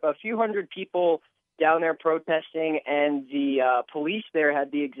 there were a few hundred people down there protesting, and the police there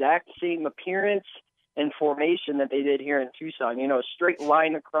had the exact same appearance and formation that they did here in Tucson. A straight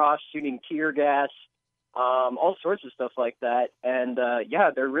line across, shooting tear gas, all sorts of stuff like that. And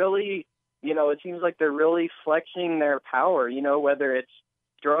yeah, they're really, it seems like they're really flexing their power. Whether it's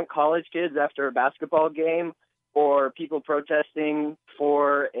drunk college kids after a basketball game, or people protesting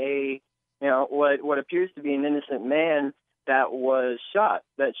for what appears to be an innocent man that was shot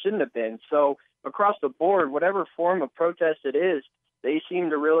that shouldn't have been. So across the board, whatever form of protest it is, they seem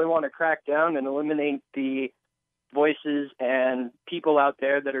to really want to crack down and eliminate the voices and people out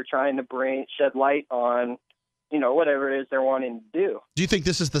there that are trying to shed light on, whatever it is they're wanting to do. Do you think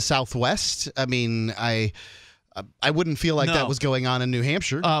this is the Southwest? I mean, I wouldn't feel like that was going on in New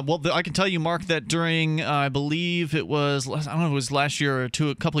Hampshire. Well, I can tell you, Mark, that during, I believe it was, I don't know if it was last year or a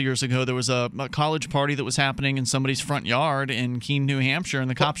couple of years ago, there was a college party that was happening in somebody's front yard in Keene, New Hampshire, and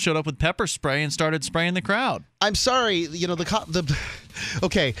the cops showed up with pepper spray and started spraying the crowd. I'm sorry,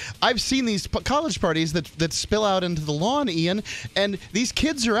 okay, I've seen these college parties that spill out into the lawn, Ian, and these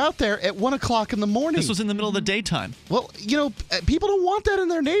kids are out there at 1 o'clock in the morning. This was in the middle of the daytime. Well, people don't want that in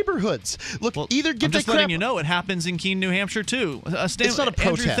their neighborhoods. Look, either get I'm just letting you know it happens in Keene, New Hampshire, too. It's not a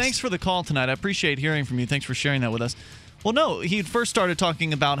protest. Andrew, thanks for the call tonight. I appreciate hearing from you. Thanks for sharing that with us. Well, no, he first started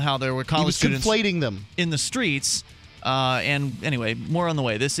talking about how there were college students conflating them in the streets. And anyway, more on the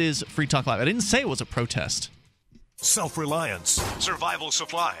way. This is Free Talk Live. I didn't say it was a protest. Self-reliance, survival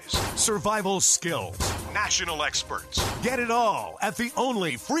supplies, survival skills, national experts. Get it all at the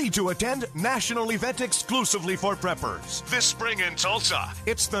only free-to-attend national event exclusively for preppers. This spring in Tulsa,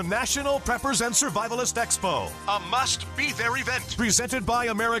 it's the National Preppers and Survivalist Expo, a must-be-there event presented by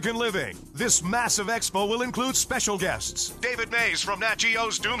American Living. This massive expo will include special guests, David Mays from Nat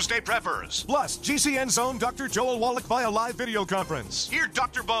Geo's Doomsday Preppers, plus GCN's own Dr. Joel Wallach via live video conference. Hear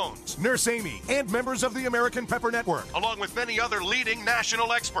Dr. Bones, Nurse Amy, and members of the American Prepper Network, along with many other leading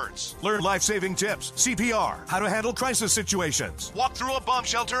national experts. Learn life-saving tips, CPR, how to handle crisis situations, walk through a bomb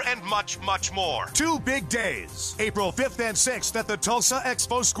shelter, and much, much more. 2 big days, April 5th and 6th at the Tulsa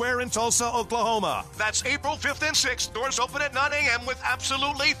Expo Square in Tulsa, Oklahoma. That's April 5th and 6th. Doors open at 9 a.m. with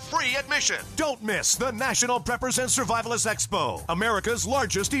absolutely free admission. Don't miss the National Preppers and Survivalists Expo, America's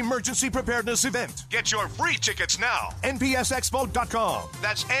largest emergency preparedness event. Get your free tickets now. NPSExpo.com.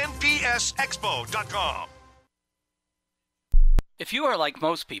 That's NPSExpo.com. If you are like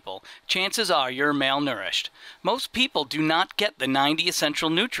most people, chances are you're malnourished. Most people do not get the 90 essential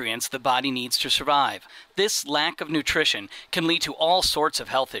nutrients the body needs to survive. This lack of nutrition can lead to all sorts of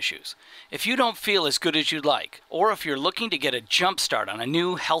health issues. If you don't feel as good as you'd like, or if you're looking to get a jump start on a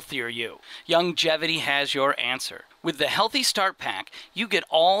new, healthier you, Youngevity has your answer. With the Healthy Start Pack, you get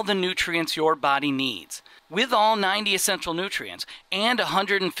all the nutrients your body needs. With all 90 essential nutrients and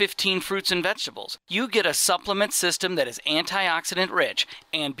 115 fruits and vegetables, you get a supplement system that is antioxidant rich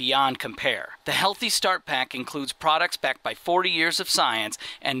and beyond compare. The Healthy Start Pack includes products backed by 40 years of science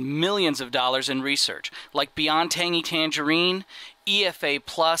and millions of dollars in research, like Beyond Tangy Tangerine, EFA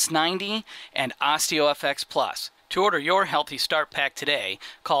Plus 90, and OsteoFX Plus. To order your Healthy Start Pack today,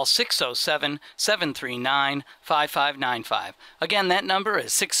 call 607-739-5595. Again, that number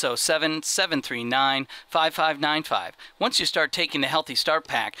is 607-739-5595. Once you start taking the Healthy Start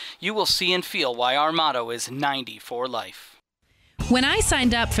Pack, you will see and feel why our motto is 90 for life. When I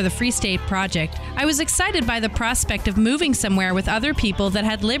signed up for the Free State Project, I was excited by the prospect of moving somewhere with other people that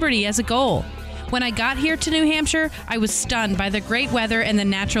had liberty as a goal. When I got here to New Hampshire, I was stunned by the great weather and the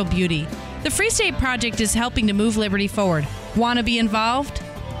natural beauty. The Free State Project is helping to move liberty forward. Want to be involved?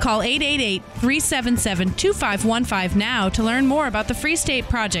 Call 888-377-2515 now to learn more about the Free State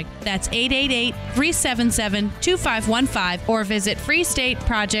Project. That's 888-377-2515 or visit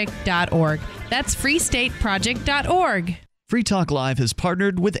freestateproject.org. That's freestateproject.org. Free Talk Live has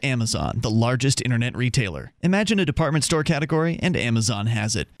partnered with Amazon, the largest internet retailer. Imagine a department store category, and Amazon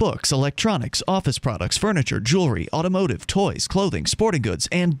has it. Books, electronics, office products, furniture, jewelry, automotive, toys, clothing, sporting goods,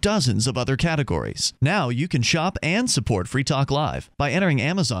 and dozens of other categories. Now you can shop and support Free Talk Live by entering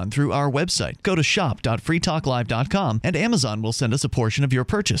Amazon through our website. Go to shop.freetalklive.com, and Amazon will send us a portion of your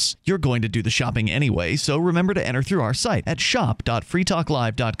purchase. You're going to do the shopping anyway, so remember to enter through our site at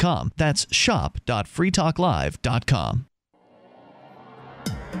shop.freetalklive.com. That's shop.freetalklive.com.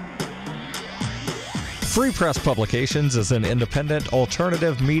 Free Press Publications is an independent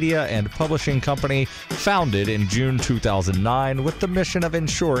alternative media and publishing company founded in June 2009 with the mission of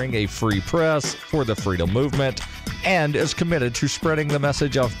ensuring a free press for the freedom movement and is committed to spreading the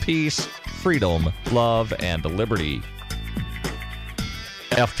message of peace, freedom, love, and liberty.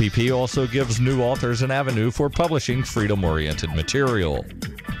 FPP also gives new authors an avenue for publishing freedom-oriented material.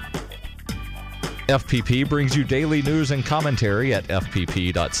 FPP brings you daily news and commentary at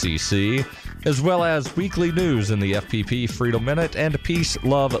fpp.cc, as well as weekly news in the FPP Freedom Minute and Peace,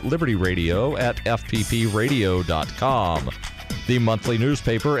 Love, Liberty Radio at fppradio.com. The monthly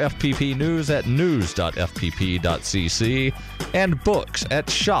newspaper FPP News at news.fpp.cc and books at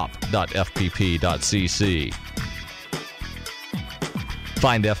shop.fpp.cc.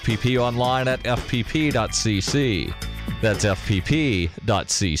 Find FPP online at fpp.cc. That's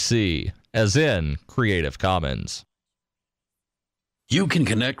fpp.cc, as in Creative Commons. You can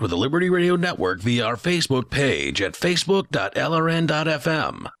connect with the Liberty Radio Network via our Facebook page at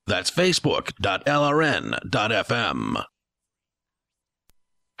facebook.lrn.fm. That's facebook.lrn.fm.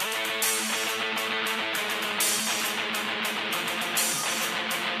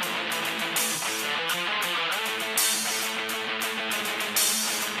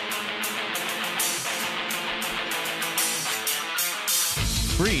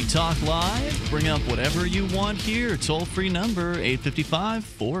 Free Talk Live. Bring up whatever you want here. Toll-free number,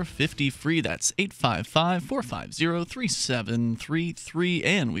 855-450-FREE. That's 855-450-3733.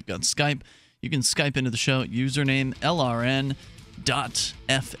 And we've got Skype. You can Skype into the show at username lrn.fm.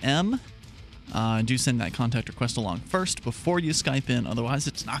 Do send that contact request along first before you Skype in. Otherwise,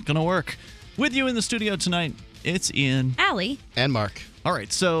 it's not going to work. With you in the studio tonight, it's Ian, Allie, and Mark. All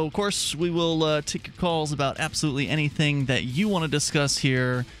right, so of course we will take your calls about absolutely anything that you want to discuss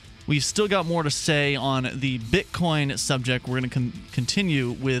here. We've still got more to say on the Bitcoin subject. We're going to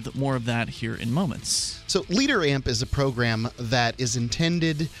continue with more of that here in moments. So LeaderAmp is a program that is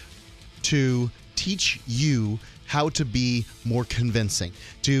intended to teach you how to be more convincing,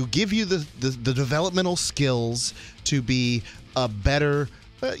 to give you the developmental skills to be a better,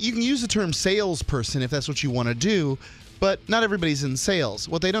 you can use the term salesperson if that's what you want to do, but not everybody's in sales.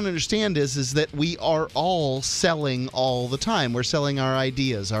 What they don't understand is that we are all selling all the time. We're selling our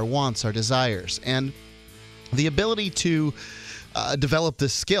ideas, our wants, our desires. And the ability to develop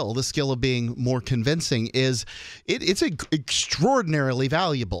this skill, the skill of being more convincing, it's extraordinarily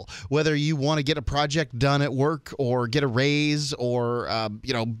valuable. Whether you want to get a project done at work, or get a raise, or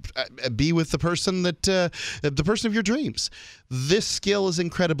be with the person of your dreams, this skill is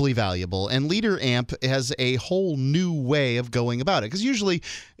incredibly valuable. And LeaderAmp has a whole new way of going about it. Because usually,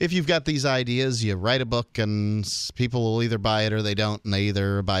 if you've got these ideas, you write a book, and people will either buy it or they don't, and they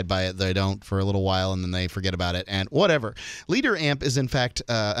either abide by it, they don't for a little while, and then they forget about it, and whatever. LeaderAmp is in fact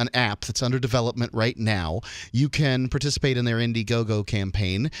an app that's under development right now. You can participate in their Indiegogo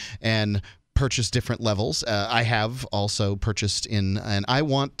campaign and purchase different levels. I have also purchased in, and I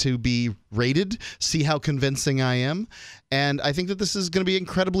want to be rated, see how convincing I am. And I think that this is going to be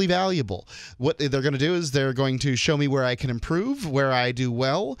incredibly valuable. What they're going to do is they're going to show me where I can improve, where I do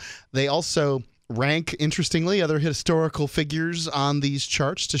well. They also rank, interestingly, other historical figures on these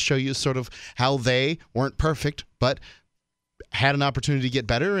charts to show you sort of how they weren't perfect, but had an opportunity to get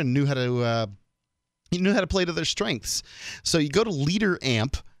better and knew how to play to their strengths. So you go to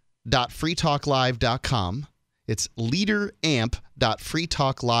leaderamp.freetalklive.com. It's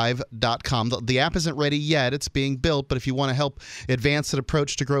leaderamp.freetalklive.com. The app isn't ready yet. It's being built, but if you want to help advance an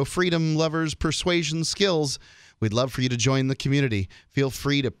approach to grow freedom lovers' persuasion skills, we'd love for you to join the community. Feel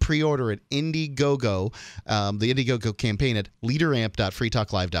free to pre-order at Indiegogo, the Indiegogo campaign at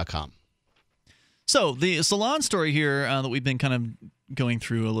leaderamp.freetalklive.com. So the Salon story here that we've been kind of going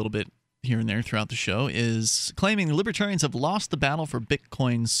through a little bit here and there throughout the show is claiming the libertarians have lost the battle for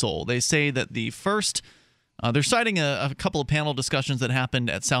Bitcoin's soul. They say that the first, they're citing a couple of panel discussions that happened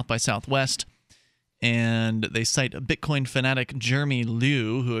at South by Southwest, and they cite Bitcoin fanatic Jeremy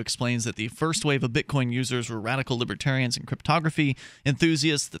Liu, who explains that the first wave of Bitcoin users were radical libertarians and cryptography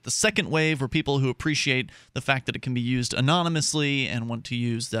enthusiasts, that the second wave were people who appreciate the fact that it can be used anonymously and want to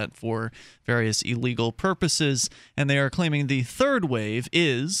use that for various illegal purposes. And they are claiming the third wave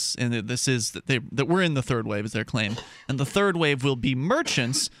is, and this is that we're in the third wave is their claim, and the third wave will be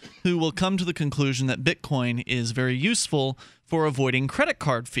merchants who will come to the conclusion that Bitcoin is very useful for avoiding credit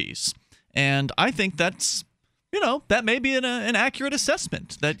card fees. And I think that's, that may be an accurate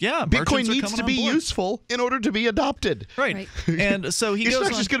assessment. That, yeah, Bitcoin needs to be useful in order to be adopted. Right. And so he goes on.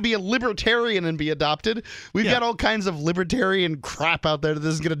 It's not just going to be a libertarian and be adopted. We've got all kinds of libertarian crap out there that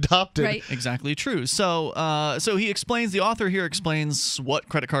doesn't get adopted. Right. Exactly true. So he explains, the author here explains what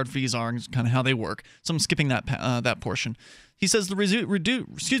credit card fees are and kind of how they work. So I'm skipping that portion. He says the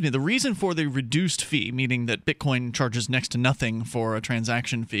reason for the reduced fee, meaning that Bitcoin charges next to nothing for a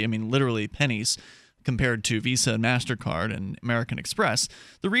transaction fee, I mean literally pennies compared to Visa and MasterCard and American Express,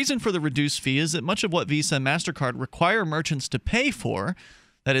 the reason for the reduced fee is that much of what Visa and MasterCard require merchants to pay for,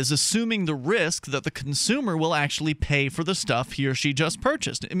 that is assuming the risk that the consumer will actually pay for the stuff he or she just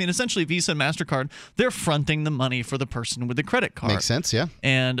purchased. I mean, essentially, Visa and MasterCard, they're fronting the money for the person with the credit card. Makes sense, yeah.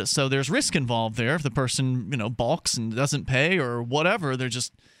 And so there's risk involved there. If the person, balks and doesn't pay or whatever, they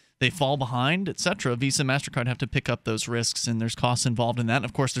fall behind, etc. Visa and MasterCard have to pick up those risks, and there's costs involved in that. And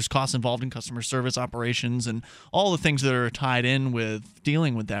of course, there's costs involved in customer service operations and all the things that are tied in with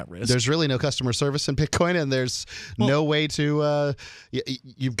dealing with that risk. There's really no customer service in Bitcoin, and there's no way to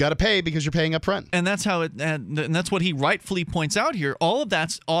you've got to pay because you're paying up front. And that's how and that's what he rightfully points out here. All of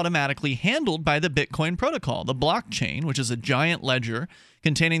that's automatically handled by the Bitcoin protocol. The blockchain, which is a giant ledger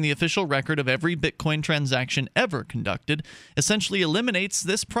containing the official record of every Bitcoin transaction ever conducted, essentially eliminates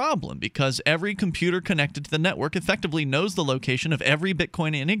this problem because every computer connected to the network effectively knows the location of every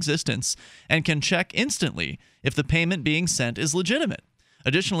Bitcoin in existence and can check instantly if the payment being sent is legitimate.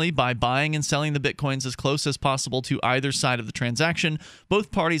 Additionally, by buying and selling the Bitcoins as close as possible to either side of the transaction,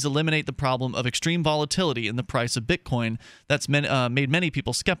 both parties eliminate the problem of extreme volatility in the price of Bitcoin that's made many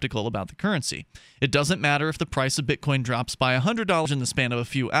people skeptical about the currency. It doesn't matter if the price of Bitcoin drops by $100 in the span of a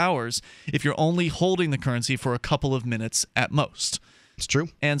few hours if you're only holding the currency for a couple of minutes at most. It's true.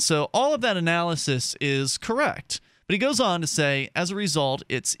 And so all of that analysis is correct. But he goes on to say, as a result,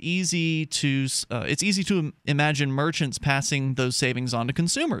 it's easy to imagine merchants passing those savings on to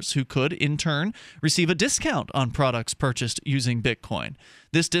consumers who could, in turn, receive a discount on products purchased using Bitcoin.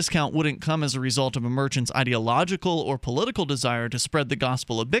 This discount wouldn't come as a result of a merchant's ideological or political desire to spread the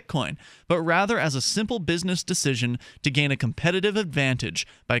gospel of Bitcoin, but rather as a simple business decision to gain a competitive advantage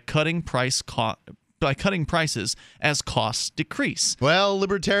by cutting prices as costs decrease. Well,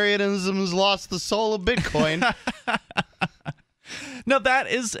 libertarianism has lost the soul of Bitcoin. Now, that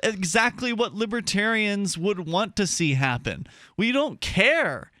is exactly what libertarians would want to see happen. We don't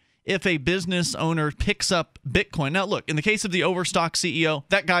care if a business owner picks up Bitcoin. Now, look, in the case of the Overstock CEO,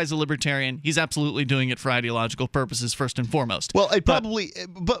 that guy's a libertarian. He's absolutely doing it for ideological purposes, first and foremost. Well, but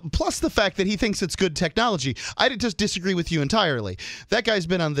plus the fact that he thinks it's good technology. I just disagree with you entirely. That guy's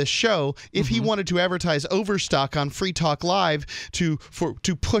been on this show. If he wanted to advertise Overstock on Free Talk Live to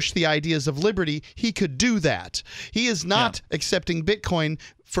push the ideas of liberty, he could do that. He is not accepting Bitcoin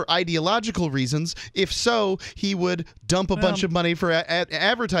for ideological reasons. If so, he would dump a bunch of money for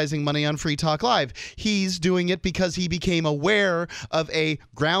advertising money on Free Talk Live. He's doing it because he became aware of a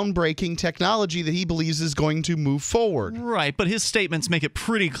groundbreaking technology that he believes is going to move forward. Right, but his statements make it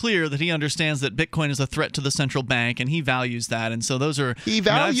pretty clear that he understands that Bitcoin is a threat to the central bank, and he values that. And so those are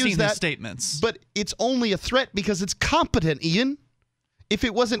I've seen his statements. But it's only a threat because it's competent, Ian. If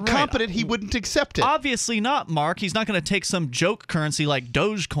it wasn't competent, he wouldn't accept it. Obviously not, Mark. He's not going to take some joke currency like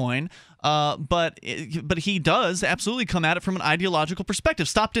Dogecoin. But he does absolutely come at it from an ideological perspective.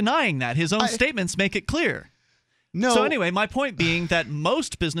 Stop denying that. His own statements make it clear. No. So anyway, my point being that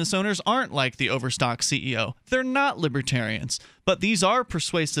most business owners aren't like the Overstock CEO. They're not libertarians. But these are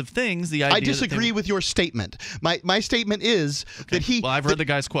persuasive things. I disagree with your statement. My statement is that he... Well, I've read the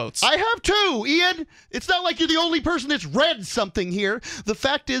guy's quotes. I have too, Ian. It's not like you're the only person that's read something here. The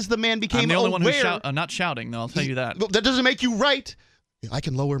fact is the man became aware... I'm the only one who's not shouting, though. I'll tell you that. That doesn't make you right. I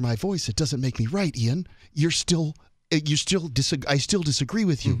can lower my voice. It doesn't make me right, Ian. I still disagree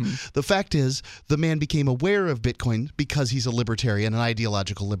with you. Mm-hmm. The fact is, the man became aware of Bitcoin because he's a libertarian, an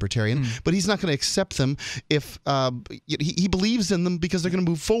ideological libertarian, but he's not going to accept them if he believes in them because they're going to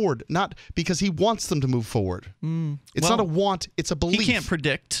move forward, not because he wants them to move forward. It's not a want, it's a belief. He can't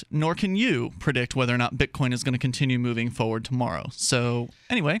predict, nor can you predict whether or not Bitcoin is going to continue moving forward tomorrow. So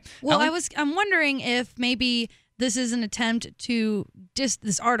anyway. Well, I'm wondering if maybe this is an attempt to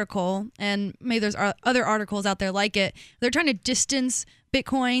this article, and maybe there's other articles out there like it. They're trying to distance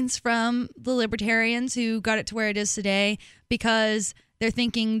Bitcoins from the libertarians who got it to where it is today, because they're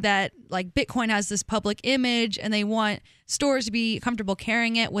thinking that like Bitcoin has this public image and they want stores to be comfortable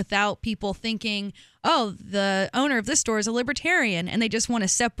carrying it without people thinking, oh, the owner of this store is a libertarian, and they just want to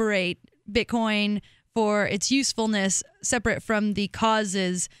separate Bitcoin for its usefulness separate from the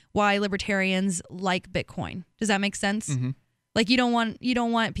causes why libertarians like Bitcoin. Does that make sense? Mm-hmm. Like you don't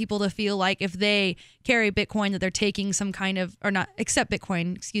want people to feel like if they carry Bitcoin that they're taking some kind of, or not accept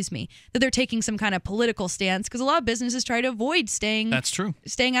Bitcoin, that they're taking some kind of political stance, because a lot of businesses try to avoid staying. That's true.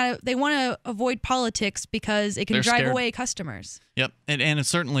 Staying out of, they want to avoid politics because it can They're drive scared. away customers. Yep, and it's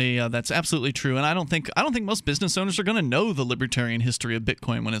certainly that's absolutely true. And I don't think most business owners are going to know the libertarian history of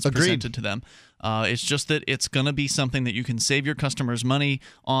Bitcoin when it's presented to them. It's just that it's going to be something that you can save your customers money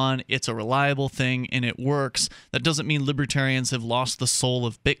on. It's a reliable thing and it works. That doesn't mean libertarians have lost the soul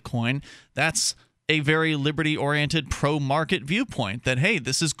of Bitcoin. That's a very liberty-oriented, pro-market viewpoint that, hey,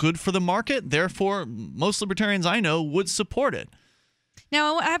 this is good for the market. Therefore, most libertarians I know would support it.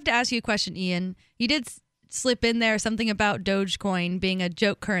 Now, I have to ask you a question, Ian. You did slip in there something about Dogecoin being a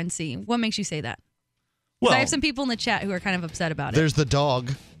joke currency. What makes you say that? Well, I have some people in the chat who are kind of upset about it. There's the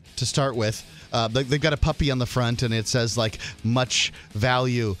dog to start with. They've got a puppy on the front, and it says like much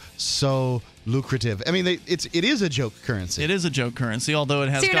value, so lucrative. I mean, it is a joke currency. It is a joke currency, although it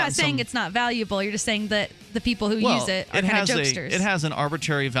has. So you're not saying it's not valuable. You're just saying that the people who use it are kind of jokesters. It has an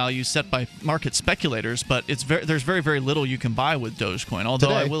arbitrary value set by market speculators, but there's very, very little you can buy with Dogecoin.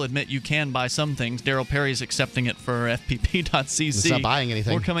 Although I will admit you can buy some things. Daryl Perry's accepting it for FPP.cc. He's not buying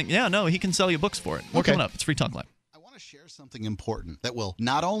anything. He can sell you books for it. We're coming up. It's Free Talk Live. Share something important that will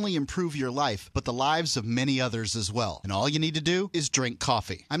not only improve your life, but the lives of many others as well. And all you need to do is drink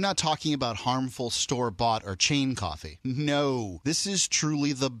coffee. I'm not talking about harmful store-bought or chain coffee. No, this is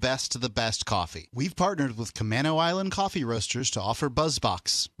truly the best of the best coffee. We've partnered with Camano Island Coffee Roasters to offer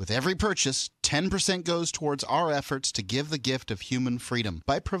BuzzBox. With every purchase, 10% goes towards our efforts to give the gift of human freedom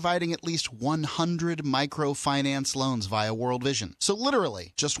by providing at least 100 microfinance loans via World Vision. So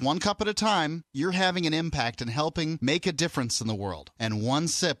literally, just one cup at a time, you're having an impact in helping make a difference in the world. And one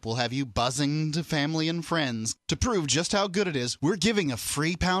sip will have you buzzing to family and friends. To prove just how good it is, we're giving a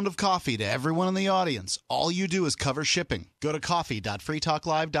free pound of coffee to everyone in the audience. All you do is cover shipping. Go to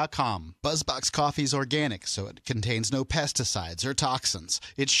coffee.freetalklive.com. BuzzBox coffee is organic, so it contains no pesticides or toxins.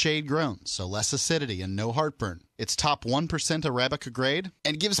 It's shade grown, so less acidity and no heartburn. It's top 1% Arabica grade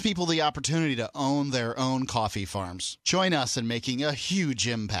and gives people the opportunity to own their own coffee farms. Join us in making a huge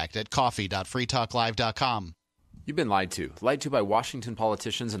impact at coffee.freetalklive.com. You've been lied to by Washington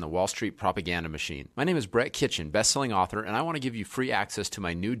politicians and the Wall Street propaganda machine. My name is Brett Kitchen, best-selling author, and I want to give you free access to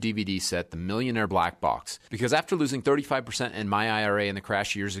my new DVD set, The Millionaire Black Box. Because after losing 35% in my IRA in the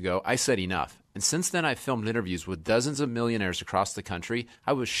crash years ago, I said enough. And since then, I've filmed interviews with dozens of millionaires across the country.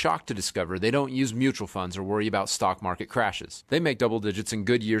 I was shocked to discover they don't use mutual funds or worry about stock market crashes. They make double digits in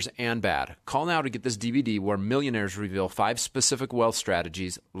good years and bad. Call now to get this DVD where millionaires reveal 5 specific wealth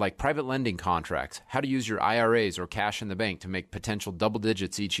strategies like private lending contracts, how to use your IRAs or cash in the bank to make potential double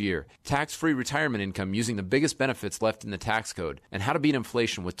digits each year, tax-free retirement income using the biggest benefits left in the tax code, and how to beat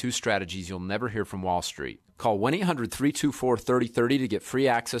inflation with 2 strategies you'll never hear from Wall Street. Call 1-800-324-3030 to get free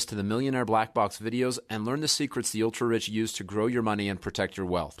access to the Millionaire Black Box videos and learn the secrets the ultra-rich use to grow your money and protect your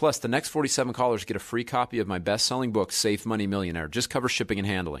wealth. Plus, the next 47 callers get a free copy of my best-selling book, Safe Money Millionaire. Just cover shipping and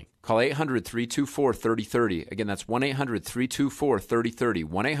handling. Call 800-324-3030. Again, that's 1-800-324-3030.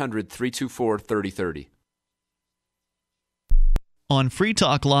 1-800-324-3030. On Free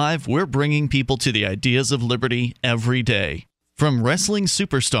Talk Live, we're bringing people to the ideas of liberty every day. From wrestling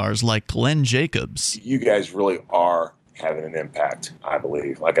superstars like Glenn Jacobs. You guys really are having an impact, I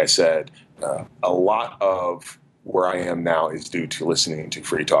believe. Like I said, a lot of where I am now is due to listening to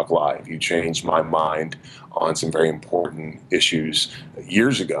Free Talk Live. You changed my mind on some very important issues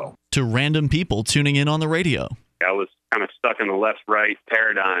years ago. To random people tuning in on the radio. I was kind of stuck in the left-right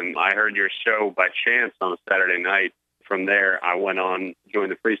paradigm. I heard your show by chance on a Saturday night. From there, I went on,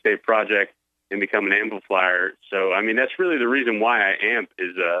 joined the Free State Project, and become an amplifier. So, I mean, that's really the reason why I amp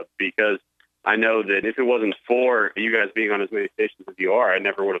is because I know that if it wasn't for you guys being on as many stations as you are, I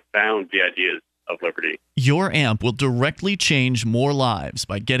never would have found the ideas of liberty. Your amp will directly change more lives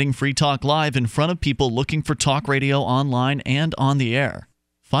by getting Free Talk Live in front of people looking for talk radio online and on the air.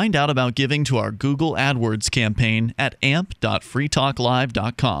 Find out about giving to our Google AdWords campaign at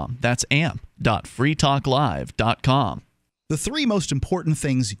amp.freetalklive.com. That's amp.freetalklive.com. The three most important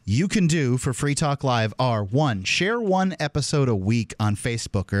things you can do for Free Talk Live are: 1. Share one episode a week on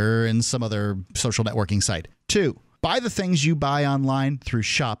Facebook or in some other social networking site. 2. Buy the things you buy online through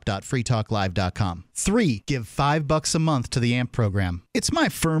shop.freetalklive.com. 3. Give $5 a month to the AMP program. It's my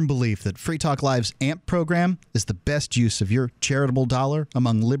firm belief that Free Talk Live's AMP program is the best use of your charitable dollar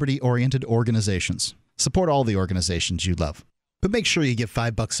among liberty-oriented organizations. Support all the organizations you love, but make sure you give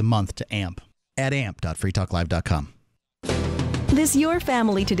 $5 a month to AMP at amp.freetalklive.com. This Your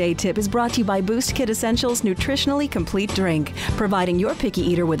Family Today tip is brought to you by Boost Kid Essentials Nutritionally Complete Drink, providing your picky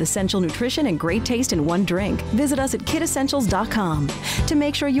eater with essential nutrition and great taste in one drink. Visit us at kidessentials.com. To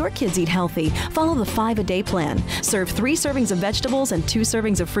make sure your kids eat healthy, follow the 5-a-day plan. Serve 3 servings of vegetables and 2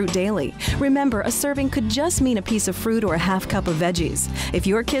 servings of fruit daily. Remember, a serving could just mean a piece of fruit or a half cup of veggies. If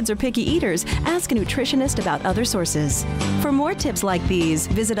your kids are picky eaters, ask a nutritionist about other sources. For more tips like these,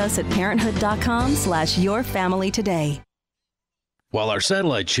 visit us at parenthood.com/yourfamilytoday. While our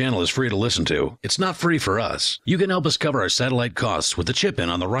satellite channel is free to listen to, it's not free for us. You can help us cover our satellite costs with the chip-in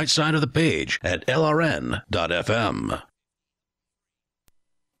on the right side of the page at lrn.fm.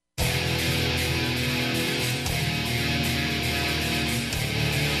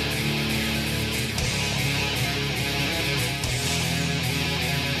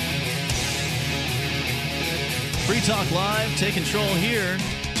 Free Talk Live, take control here.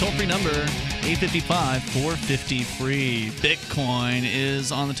 Toll-free number 855-450-FREE. Bitcoin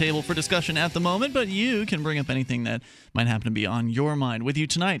is on the table for discussion at the moment, but you can bring up anything that might happen to be on your mind. With you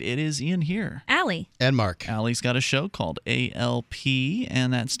tonight, it is Ian here. Allie. And Mark. Allie's got a show called ALP,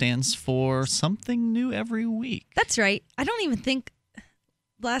 and that stands for Something New Every Week. That's right. I don't even think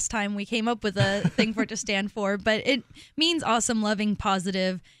last time we came up with a thing for it to stand for, but it means awesome, loving,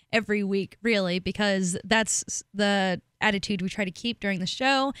 positive every week, really, because that's the attitude we try to keep during the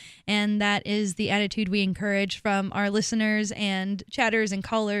show, and that is the attitude we encourage from our listeners and chatters and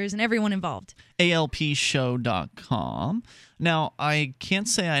callers and everyone involved. ALPshow.com. Now, I can't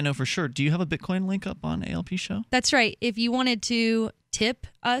say I know for sure. Do you have a Bitcoin link up on ALP Show? That's right. If you wanted to tip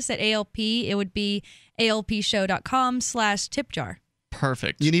us at ALP, it would be alpshow.com/tipjar.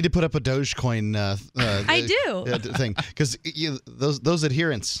 Perfect. You need to put up a Dogecoin I do. thing, because those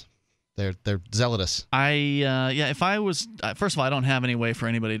adherents, they're zealous. If I was, first of all, I don't have any way for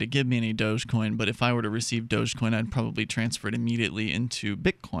anybody to give me any Dogecoin, but if I were to receive Dogecoin, I'd probably transfer it immediately into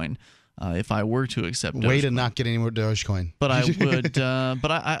Bitcoin. If I were to accept Dogecoin. Way to not get any more Dogecoin. But I would,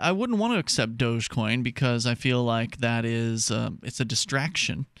 I wouldn't want to accept Dogecoin because I feel like that is, it's a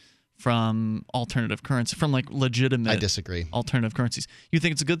distraction from alternative currency, from like legitimate I disagree. Alternative currencies. You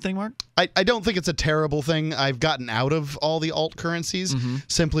think it's a good thing, Mark? I don't think it's a terrible thing. I've gotten out of all the alt currencies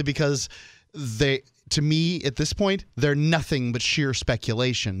simply because to me, at this point, they're nothing but sheer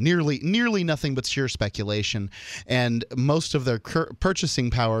speculation. Nearly nothing but sheer speculation. And most of their purchasing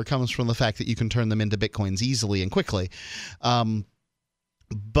power comes from the fact that you can turn them into Bitcoins easily and quickly.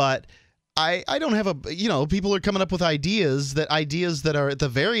 But I don't have people are coming up with ideas that are at the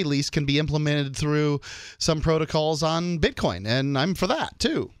very least can be implemented through some protocols on Bitcoin, and I'm for that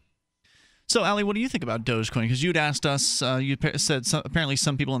too. So, Allie, what do you think about Dogecoin? Because you'd asked us, you said apparently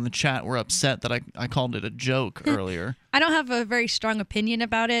some people in the chat were upset that I called it a joke earlier. I don't have a very strong opinion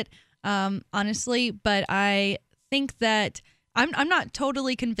about it, honestly, but I think that I'm not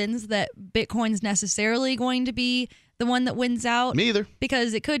totally convinced that Bitcoin's necessarily going to be the one that wins out. Me either.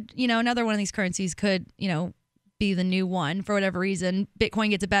 Because it could, another one of these currencies could, be the new one for whatever reason. Bitcoin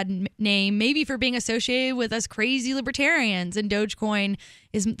gets a bad name, maybe for being associated with us crazy libertarians, and Dogecoin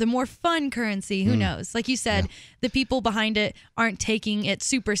is the more fun currency. Who knows? Like you said, the people behind it aren't taking it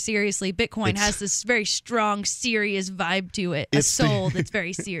super seriously. Bitcoin has this very strong, serious vibe to it. A soul that's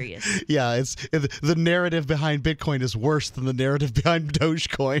very serious. Yeah, it's the narrative behind Bitcoin is worse than the narrative behind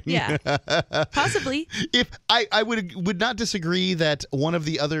Dogecoin. Yeah, possibly. If I would not disagree that one of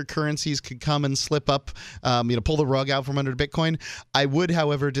the other currencies could come and slip up, pull the rug out from under Bitcoin. I would,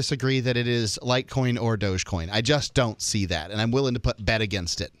 however, disagree that it is Litecoin or Dogecoin. I just don't see that, and I'm willing to bet against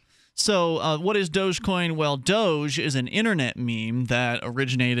it. So what is Dogecoin? Well, Doge is an internet meme that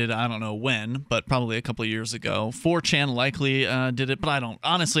originated, I don't know when, but probably a couple of years ago. 4chan likely did it, but I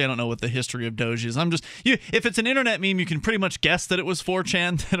don't know what the history of Doge is. If it's an internet meme, you can pretty much guess that it was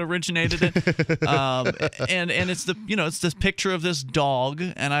 4chan that originated it. And it's it's this picture of this dog,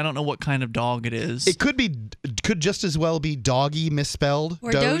 and I don't know what kind of dog it is. It could just as well be doggy misspelled.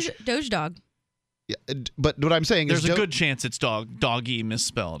 Or Doge dog. Yeah, but what I'm saying is there's a good chance it's doggy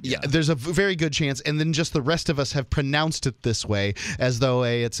misspelled. Yeah, there's a very good chance, and then just the rest of us have pronounced it this way as though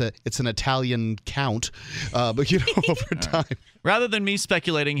it's an Italian count, but over time. Rather than me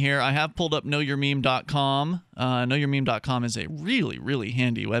speculating here, I have pulled up knowyourmeme.com. Knowyourmeme.com is a really, really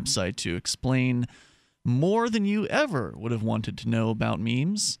handy website to explain more than you ever would have wanted to know about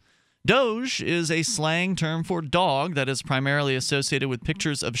memes. Doge is a slang term for dog that is primarily associated with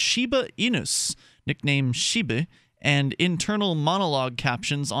pictures of Shiba Inus, nicknamed Shiba, and internal monologue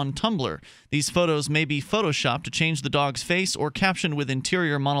captions on Tumblr. These photos may be photoshopped to change the dog's face or captioned with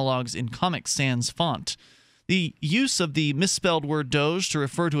interior monologues in Comic Sans font. The use of the misspelled word Doge to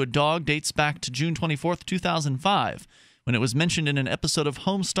refer to a dog dates back to June 24th, 2005. When it was mentioned in an episode of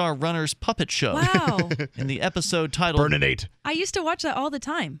Homestar Runner's Puppet Show. Wow. In the episode titled Burninate. I used to watch that all the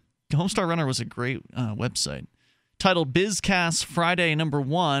time. Homestar Runner was a great website. Titled BizCast Friday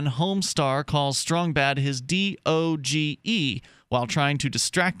 #1, Homestar calls Strongbad his DOGE while trying to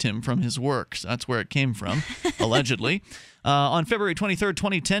distract him from his work. So that's where it came from, allegedly. On February 23rd,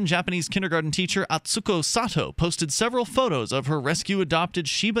 2010, Japanese kindergarten teacher Atsuko Sato posted several photos of her rescue-adopted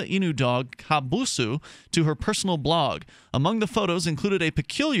Shiba Inu dog, Kabusu, to her personal blog. Among the photos included a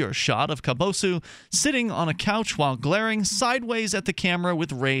peculiar shot of Kabusu sitting on a couch while glaring sideways at the camera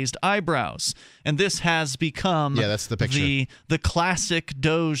with raised eyebrows. And this has become that's the picture. The classic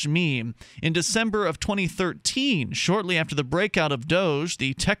Doge meme. In December of 2013, shortly after the breakout of Doge,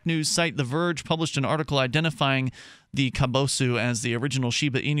 the tech news site The Verge published an article identifying the Kabosu as the original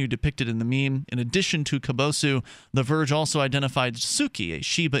Shiba Inu depicted in the meme. In addition to Kabosu, The Verge also identified Suki, a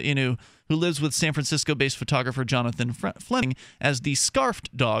Shiba Inu who lives with San Francisco-based photographer Jonathan Fleming, as the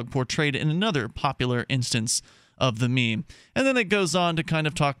scarfed dog portrayed in another popular instance of the meme. And then it goes on to kind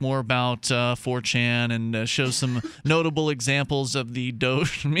of talk more about 4chan and show some notable examples of the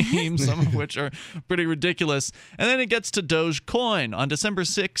Doge memes, some of which are pretty ridiculous. And then it gets to Dogecoin. On December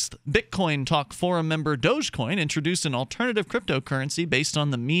 6th, Bitcoin Talk forum member Dogecoin introduced an alternative cryptocurrency based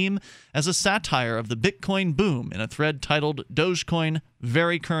on the meme as a satire of the Bitcoin boom in a thread titled Dogecoin,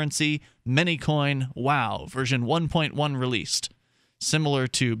 Very Currency, Many Coin, Wow, version 1.1 released. Similar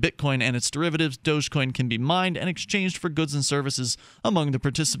to Bitcoin and its derivatives, Dogecoin can be mined and exchanged for goods and services among the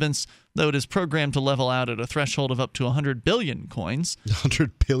participants, though it is programmed to level out at a threshold of up to 100 billion coins.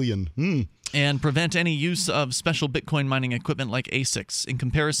 100 billion. And prevent any use of special Bitcoin mining equipment like ASICs. In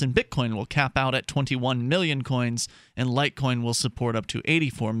comparison, Bitcoin will cap out at 21 million coins, and Litecoin will support up to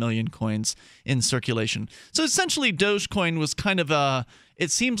 84 million coins in circulation. So essentially, Dogecoin was kind of it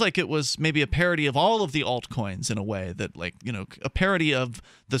seems like it was maybe a parody of all of the altcoins in a way, that a parody of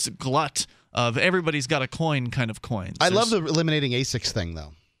this glut of everybody's got a coin kind of coins. I love the eliminating ASICs thing,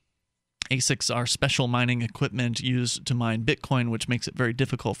 though. ASICs are special mining equipment used to mine Bitcoin, which makes it very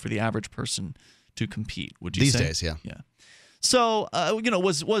difficult for the average person to compete, would you say? These days, yeah. Yeah. So,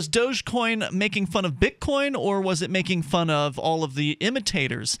 was Dogecoin making fun of Bitcoin, or was it making fun of all of the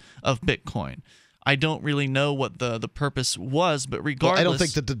imitators of Bitcoin? I don't really know what the purpose was, but regardless... Well, I don't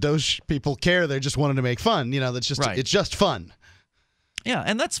think that the Doge people care. They just wanted to make fun. That's just right. It's just fun. Yeah,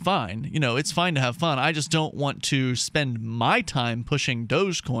 and that's fine. It's fine to have fun. I just don't want to spend my time pushing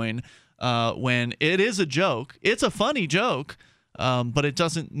Dogecoin when it is a joke. It's a funny joke, but it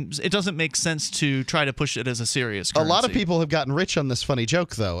doesn't make sense to try to push it as a serious currency. A lot of people have gotten rich on this funny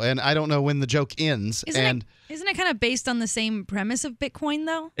joke, though, and I don't know when the joke ends. Isn't it kind of based on the same premise of Bitcoin,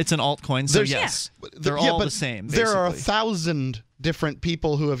 though? It's an altcoin, so yes. They're all the same, basically. There are 1,000 different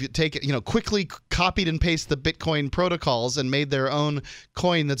people who have taken, quickly copied and pasted the Bitcoin protocols and made their own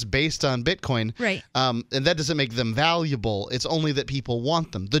coin that's based on Bitcoin. Right. And that doesn't make them valuable. It's only that people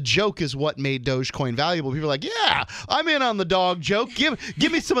want them. The joke is what made Dogecoin valuable. People are like, yeah, I'm in on the dog joke.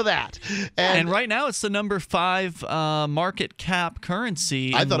 Give me some of that. And right now it's the number 5 market cap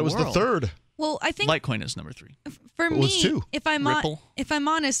currency. I thought it was the third. Well, I think Litecoin is number 3. For me, two. if I'm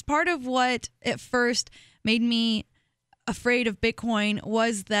honest, part of what at first made me afraid of Bitcoin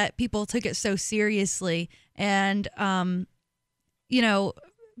was that people took it so seriously and,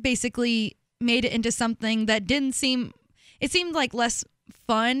 basically made it into something that seemed like less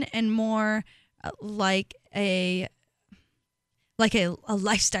fun and more like a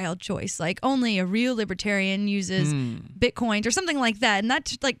lifestyle choice. Like only a real libertarian uses Bitcoins or something like that. And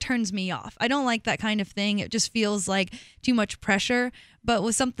that turns me off. I don't like that kind of thing. It just feels like too much pressure. But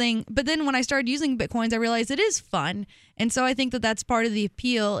then when I started using Bitcoins, I realized it is fun. And so I think that that's part of the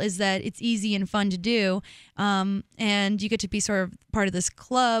appeal, is that it's easy and fun to do. And you get to be sort of part of this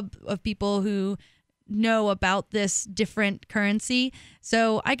club of people who know about this different currency.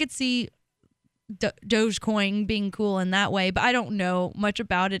 So I could see Dogecoin being cool in that way, but I don't know much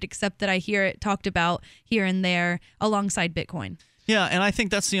about it except that I hear it talked about here and there alongside Bitcoin. Yeah, and I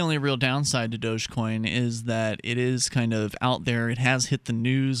think that's the only real downside to Dogecoin, is that it is kind of out there. It has hit the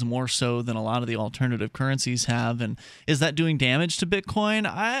news more so than a lot of the alternative currencies have. And is that doing damage to Bitcoin?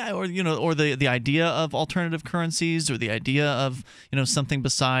 Or the idea of alternative currencies, or the idea of something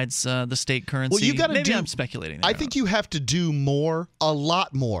besides the state currency? Well, maybe I'm speculating there. I think you have to do more, a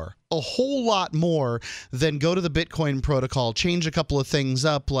lot more. A whole lot more than go to the Bitcoin protocol, change a couple of things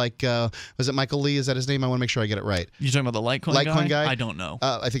up, like was it Michael Lee? Is that his name? I want to make sure I get it right. You talking about the Litecoin guy? I don't know.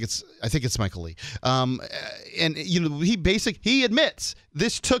 I think it's Michael Lee. And he admits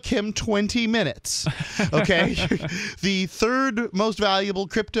this took him 20 minutes. Okay, the third most valuable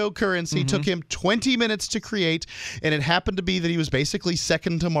cryptocurrency took him 20 minutes to create, and it happened to be that he was basically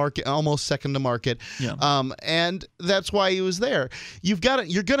almost second to market. Yeah. And that's why he was there. You're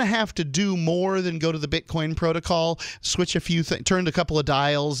gonna have to do more than go to the Bitcoin protocol, switch a few turn a couple of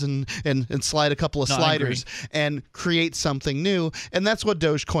dials and slide a couple of sliders and create something new. And that's what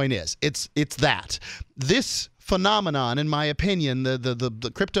Dogecoin is. It's that. This phenomenon, in my opinion,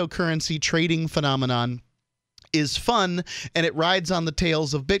 the cryptocurrency trading phenomenon, is fun, and it rides on the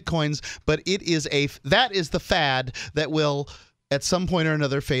tails of Bitcoins, but that is the fad that will at some point or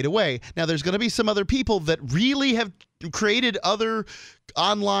another fade away. Now, there's going to be some other people that really have created other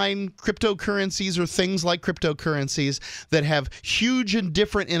online cryptocurrencies or things like cryptocurrencies that have huge and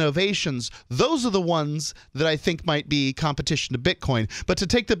different innovations. Those are the ones that I think might be competition to Bitcoin. But to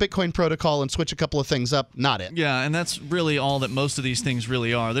take the Bitcoin protocol and switch a couple of things up, not it. Yeah, and that's really all that most of these things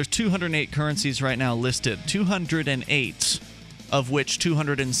really are. There's 208 currencies right now listed, 208 of which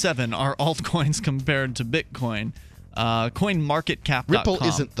 207 are altcoins compared to Bitcoin. CoinMarketCap.com. Ripple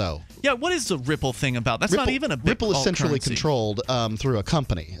isn't, though. Yeah, what is the Ripple thing about? That's not even a Bitcoin. Ripple is centrally currency. Controlled through a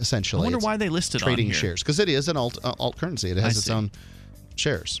company, essentially. I wonder why they listed trading on here. shares, because it is an alt currency. It has its own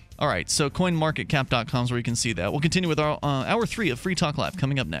shares. All right, so CoinMarketCap.com is where you can see that. We'll continue with our Hour 3 of Free Talk Live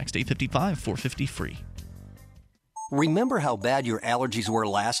coming up next, 8:55, 450 free. Remember how bad your allergies were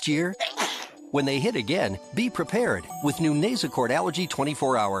last year? When they hit again, be prepared with new Nasacort Allergy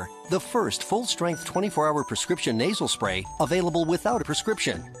 24-Hour, the first full-strength 24-hour prescription nasal spray available without a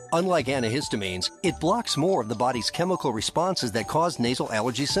prescription. Unlike antihistamines, it blocks more of the body's chemical responses that cause nasal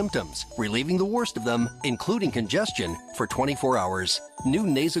allergy symptoms, relieving the worst of them, including congestion, for 24 hours. New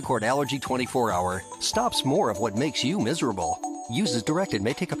Nasacort Allergy 24-Hour stops more of what makes you miserable. Use as directed.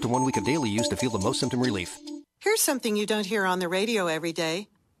 May take up to 1 week of daily use to feel the most symptom relief. Here's something you don't hear on the radio every day.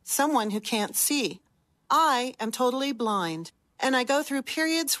 Someone who can't see. I am totally blind, and I go through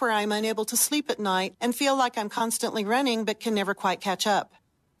periods where I'm unable to sleep at night and feel like I'm constantly running but can never quite catch up.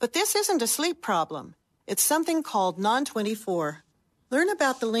 But this isn't a sleep problem. It's something called non-24. Learn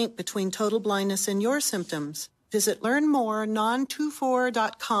about the link between total blindness and your symptoms. Visit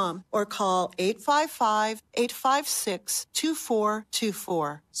learnmorenon24.com or call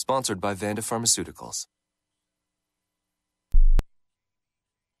 855-856-2424. Sponsored by Vanda Pharmaceuticals.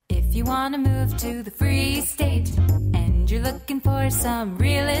 If you want to move to the free state and you're looking for some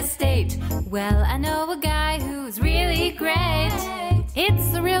real estate, well, I know a guy who's really great.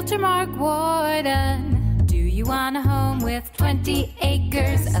 It's the realtor Mark Warden. Do you want a home with 20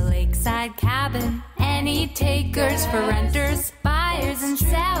 acres, a lakeside cabin, any takers for renters, buyers, and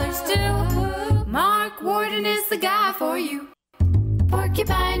sellers too? Mark Warden is the guy for you.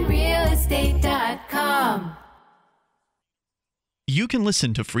 PorcupineRealEstate.com. You can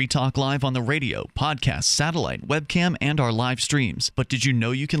listen to Free Talk Live on the radio, podcast, satellite, webcam, and our live streams. But did you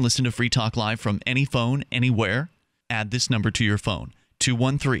know you can listen to Free Talk Live from any phone, anywhere? Add this number to your phone,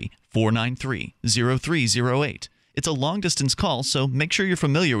 213-493-0308. It's a long-distance call, so make sure you're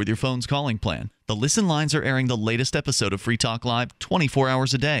familiar with your phone's calling plan. The Listen lines are airing the latest episode of Free Talk Live 24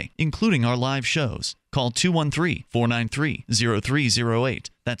 hours a day, including our live shows. Call 213-493-0308.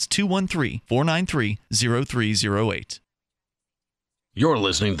 That's 213-493-0308. You're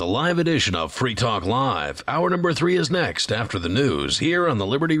listening to the live edition of Free Talk Live. Hour number 3 is next after the news here on the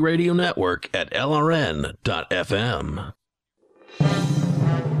Liberty Radio Network at LRN.FM.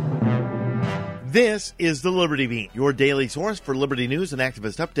 This is the Liberty Beat, your daily source for liberty news and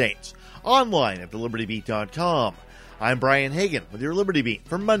activist updates. Online at thelibertybeat.com. I'm Brian Hagan with your Liberty Beat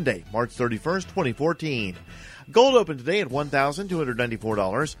for Monday, March 31st, 2014. Gold opened today at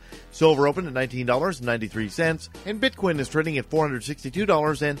 $1,294. Silver opened at $19.93. And Bitcoin is trading at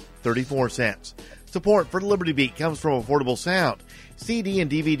 $462.34. Support for the Liberty Beat comes from Affordable Sound, CD and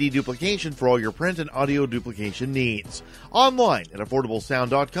DVD duplication for all your print and audio duplication needs. Online at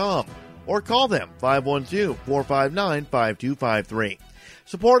affordablesound.com. Or call them 512-459-5253.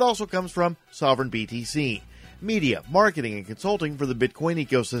 Support also comes from Sovereign BTC, media, marketing, and consulting for the Bitcoin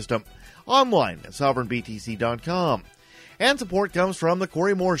ecosystem. Online at sovereignbtc.com. And support comes from The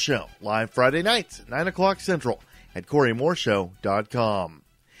Corey Moore Show, live Friday nights at 9 o'clock Central at CoreyMooreShow.com.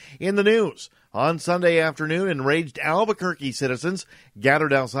 In the news, on Sunday afternoon, enraged Albuquerque citizens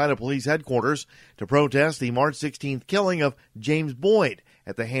gathered outside of police headquarters to protest the March 16th killing of James Boyd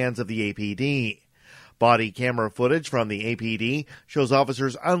at the hands of the APD. Body camera footage from the APD shows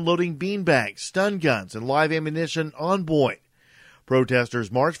officers unloading beanbags, stun guns, and live ammunition on Boyd.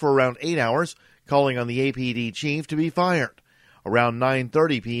 Protesters marched for around 8 hours, calling on the APD chief to be fired. Around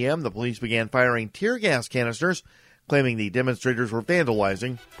 9:30 p.m., the police began firing tear gas canisters, claiming the demonstrators were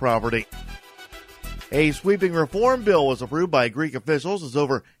vandalizing property. A sweeping reform bill was approved by Greek officials as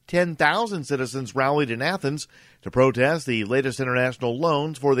over 10,000 citizens rallied in Athens to protest the latest international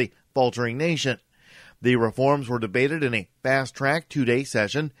loans for the faltering nation. The reforms were debated in a fast-track 2-day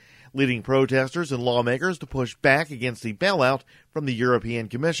session, leading protesters and lawmakers to push back against the bailout from the European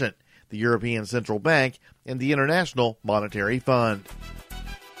Commission, the European Central Bank, and the International Monetary Fund.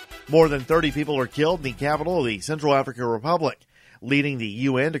 More than 30 people are killed in the capital of the Central African Republic, leading the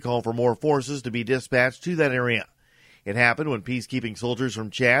UN to call for more forces to be dispatched to that area. It happened when peacekeeping soldiers from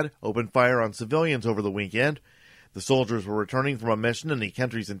Chad opened fire on civilians over the weekend. The soldiers were returning from a mission in the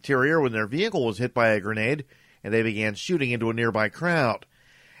country's interior when their vehicle was hit by a grenade, and they began shooting into a nearby crowd.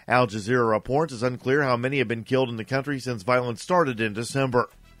 Al Jazeera reports it's unclear how many have been killed in the country since violence started in December.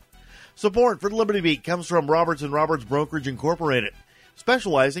 Support for the Liberty Beat comes from Roberts & Roberts Brokerage Incorporated,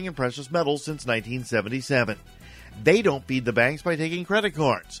 specializing in precious metals since 1977. They don't feed the banks by taking credit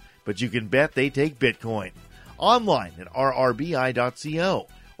cards, but you can bet they take Bitcoin. Online at rrbi.co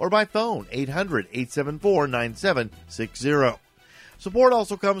or by phone 800-874-9760. Support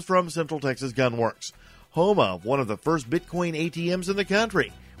also comes from Central Texas Gunworks, home of one of the first Bitcoin ATMs in the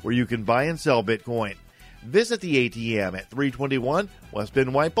country, where you can buy and sell Bitcoin. Visit the ATM at 321 West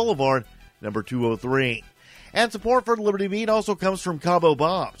Bend White Boulevard, number 203. And support for the Liberty Beat also comes from Cabo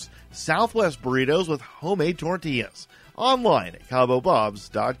Bob's, Southwest burritos with homemade tortillas. Online at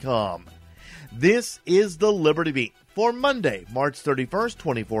CaboBobs.com. This is the Liberty Beat for Monday, March 31st,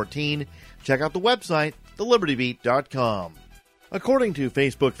 2014. Check out the website, thelibertybeat.com. According to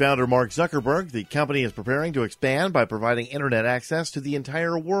Facebook founder Mark Zuckerberg, the company is preparing to expand by providing internet access to the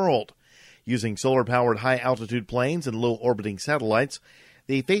entire world. Using solar-powered high-altitude planes and low-orbiting satellites,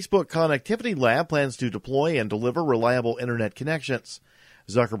 the Facebook Connectivity Lab plans to deploy and deliver reliable internet connections.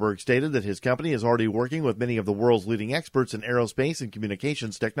 Zuckerberg stated that his company is already working with many of the world's leading experts in aerospace and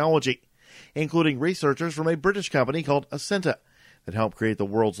communications technology, including researchers from a British company called Ascenta that helped create the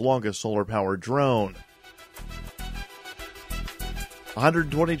world's longest solar-powered drone.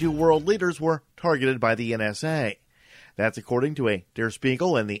 122 world leaders were targeted by the NSA. That's according to a Der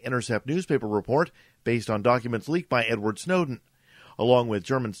Spiegel and the Intercept newspaper report based on documents leaked by Edward Snowden. Along with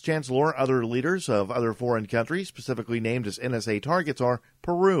Germany's chancellor, other leaders of other foreign countries specifically named as NSA targets are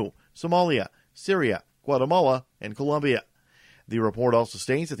Peru, Somalia, Syria, Guatemala, and Colombia. The report also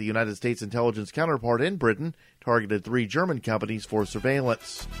states that the United States intelligence counterpart in Britain targeted 3 German companies for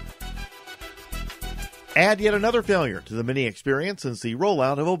surveillance. Add yet another failure to the mini experience since the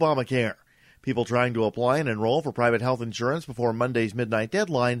rollout of Obamacare. People trying to apply and enroll for private health insurance before Monday's midnight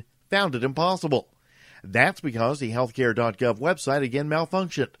deadline found it impossible. That's because the healthcare.gov website again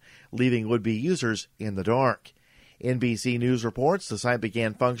malfunctioned, leaving would-be users in the dark. NBC News reports the site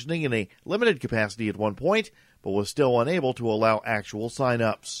began functioning in a limited capacity at one point, but was still unable to allow actual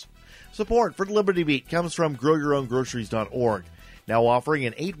sign-ups. Support for Liberty Beat comes from GrowYourOwnGroceries.org, now offering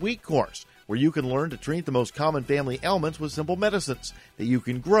an 8-week course where you can learn to treat the most common family ailments with simple medicines that you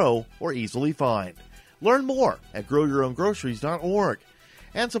can grow or easily find. Learn more at GrowYourOwnGroceries.org.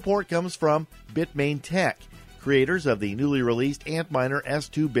 And support comes from Bitmain Tech, creators of the newly released Antminer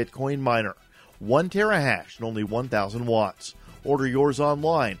S2 Bitcoin miner. 1 terahash and only 1,000 watts. Order yours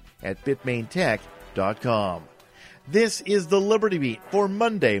online at bitmaintech.com. This is the Liberty Beat for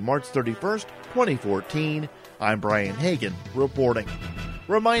Monday, March 31st, 2014. I'm Brian Hagan reporting.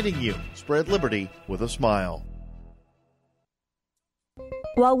 Reminding you, spread liberty with a smile.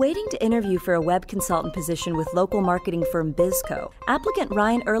 While waiting to interview for a web consultant position with local marketing firm Bizco, applicant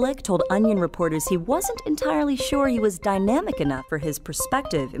Ryan Ehrlich told Onion reporters he wasn't entirely sure he was dynamic enough for his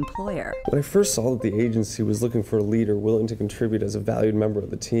prospective employer. When I first saw that the agency was looking for a leader willing to contribute as a valued member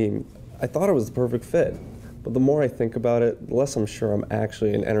of the team, I thought I was the perfect fit. But the more I think about it, the less I'm sure I'm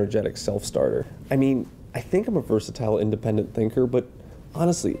actually an energetic self-starter. I mean, I think I'm a versatile independent thinker, but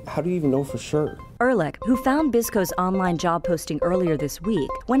honestly, how do you even know for sure? Ehrlich, who found Bizco's online job posting earlier this week,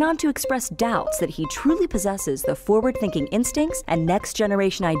 went on to express doubts that he truly possesses the forward-thinking instincts and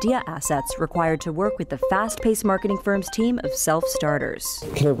next-generation idea assets required to work with the fast-paced marketing firm's team of self-starters.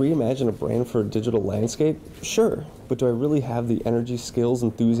 Can I reimagine a brand for a digital landscape? Sure, but do I really have the energy, skills,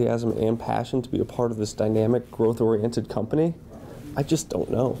 enthusiasm, and passion to be a part of this dynamic, growth-oriented company? I just don't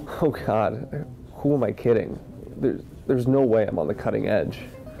know. Oh God, who am I kidding? There's no way I'm on the cutting edge.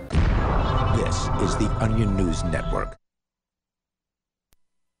 This is the Onion News Network.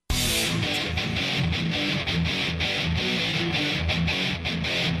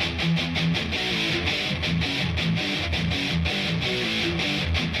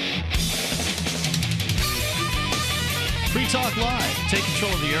 Free Talk Live. Take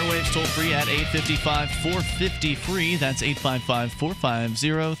control of the airwaves toll free at 855-450-FREE. That's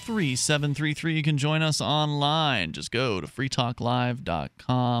 855-450-3733. You can join us online. Just go to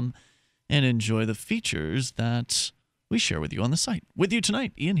freetalklive.com and enjoy the features that we share with you on the site. With you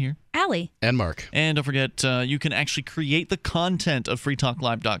tonight, Ian here. Allie. And Mark. And don't forget, you can actually create the content of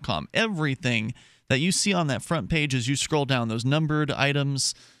freetalklive.com. Everything that you see on that front page as you scroll down, those numbered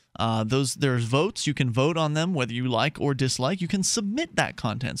items, there's votes. You can vote on them whether you like or dislike. You can submit that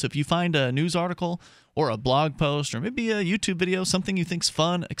content. So if you find a news article or a blog post or maybe a YouTube video, something you think's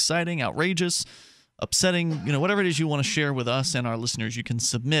fun, exciting, outrageous, upsetting, whatever it is you want to share with us and our listeners, you can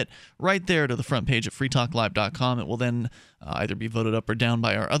submit right there to the front page at freetalklive.com. It will then either be voted up or down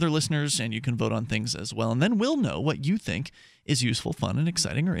by our other listeners, and you can vote on things as well. And then we'll know what you think is useful, fun, and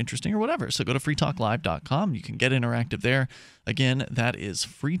exciting or interesting or whatever. So go to freetalklive.com. You can get interactive there. Again, that is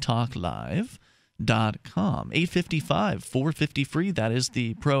freetalklive.com. 855-450-FREE. That is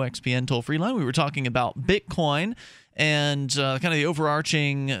the Pro XPN toll-free line. We were talking about Bitcoin and kind of the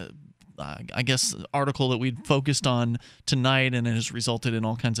overarching article that we focused on tonight, and it has resulted in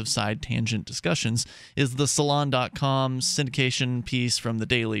all kinds of side tangent discussions, is the Salon.com syndication piece from the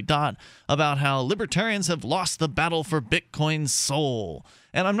Daily Dot about how libertarians have lost the battle for Bitcoin's soul.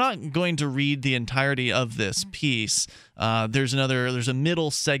 And I'm not going to read the entirety of this piece. There's a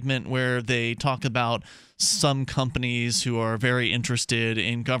middle segment where they talk about some companies who are very interested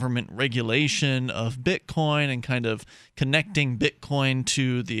in government regulation of Bitcoin and kind of connecting Bitcoin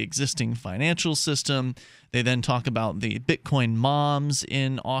to the existing financial system. They then talk about the Bitcoin moms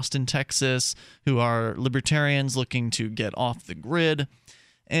in Austin, Texas, who are libertarians looking to get off the grid.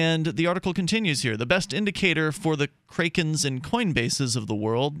 And the article continues here. The best indicator for the Krakens and Coinbases of the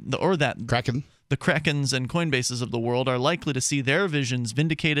world, the Krakens and Coinbases of the world are likely to see their visions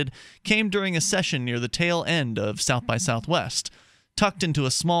vindicated, came during a session near the tail end of South by Southwest. Tucked into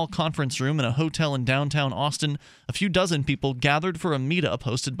a small conference room in a hotel in downtown Austin, a few dozen people gathered for a meetup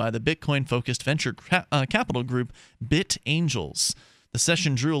hosted by the Bitcoin-focused venture capital group Bit Angels. The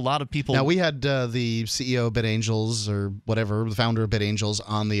session drew a lot of people. Now, we had the CEO of Bit Angels, or whatever, the founder of Bit Angels,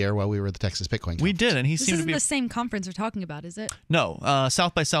 on the air while we were at the Texas Bitcoin Conference. We did, and he seemed to be... This isn't the same conference we're talking about, is it? No.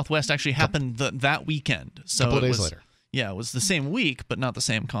 South by Southwest actually happened that weekend. So a couple of days later. Yeah, it was the same week, but not the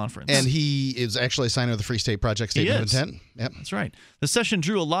same conference. And he is actually a signer of the Free State Project Statement of Intent. Yep. That's right. The session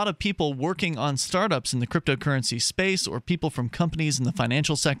drew a lot of people working on startups in the cryptocurrency space or people from companies in the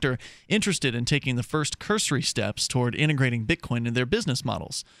financial sector interested in taking the first cursory steps toward integrating Bitcoin in their business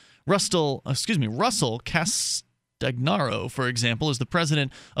models. Russell Castagnaro, for example, is the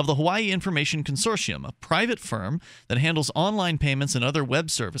president of the Hawaii Information Consortium, a private firm that handles online payments and other web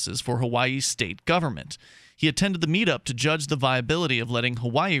services for Hawaii's state government. He attended the meetup to judge the viability of letting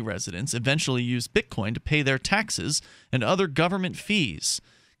Hawaii residents eventually use Bitcoin to pay their taxes and other government fees.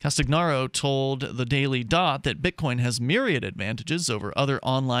 Castagnaro told the Daily Dot that Bitcoin has myriad advantages over other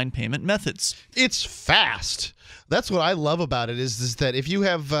online payment methods. It's fast. That's what I love about it is that if you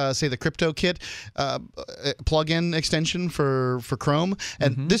have, say, the CryptoKit plugin extension for Chrome,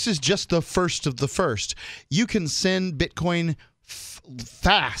 and this is just the first of the first, you can send Bitcoin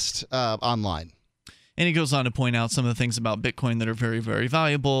fast online. And he goes on to point out some of the things about Bitcoin that are very, very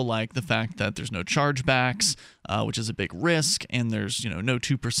valuable, like the fact that there's no chargebacks, which is a big risk, and there's no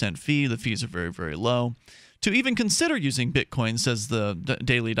 2% fee. The fees are very, very low. To even consider using Bitcoin, says the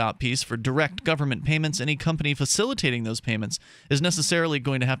Daily Dot piece, for direct government payments, any company facilitating those payments is necessarily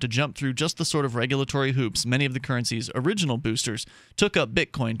going to have to jump through just the sort of regulatory hoops many of the currency's original boosters took up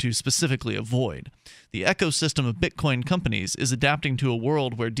Bitcoin to specifically avoid. The ecosystem of Bitcoin companies is adapting to a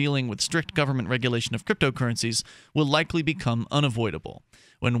world where dealing with strict government regulation of cryptocurrencies will likely become unavoidable.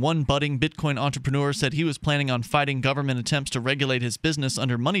 When one budding Bitcoin entrepreneur said he was planning on fighting government attempts to regulate his business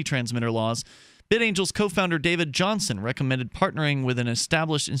under money transmitter laws, BitAngel's co-founder David Johnson recommended partnering with an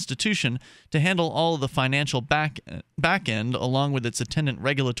established institution to handle all of the financial back end along with its attendant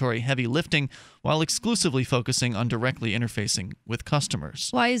regulatory heavy lifting while exclusively focusing on directly interfacing with customers.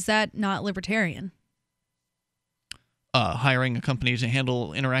 Why is that not libertarian? Hiring a company to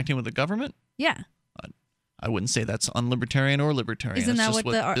handle interacting with the government? Yeah. I wouldn't say that's unlibertarian or libertarian. Isn't that just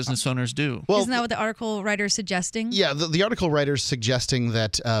what the business owners do? Well, isn't that what the article writer is suggesting? Yeah, the article writer is suggesting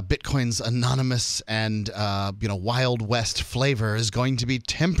that Bitcoin's anonymous and Wild West flavor is going to be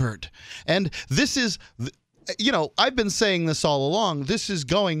tempered, and this is. I've been saying this all along. This is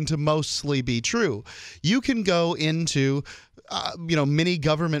going to mostly be true. You can go into, many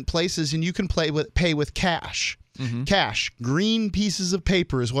government places and you can pay with cash. Cash, green pieces of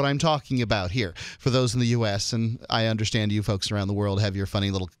paper is what I'm talking about here for those in the U.S. And I understand you folks around the world have your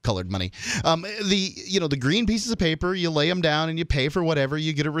funny little colored money. The green pieces of paper, you lay them down and you pay for whatever.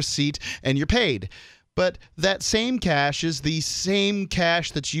 You get a receipt and you're paid. But that same cash is the same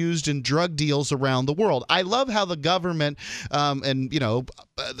cash that's used in drug deals around the world. I love how the government and the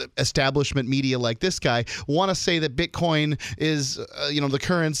establishment media like this guy want to say that Bitcoin is the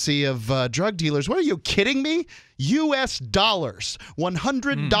currency of drug dealers. What, are you kidding me? U.S. dollars,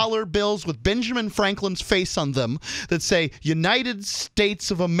 $100 bills with Benjamin Franklin's face on them that say United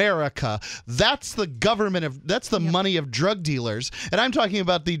States of America. That's the money of drug dealers. And I'm talking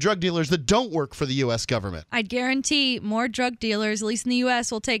about the drug dealers that don't work for the U.S. government. I'd guarantee more drug dealers, at least in the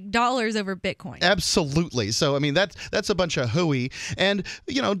U.S., will take dollars over Bitcoin. Absolutely. So, I mean, that's a bunch of hooey. And,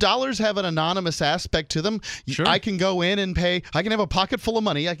 dollars have an anonymous aspect to them. Sure. I can go in and pay. I can have a pocket full of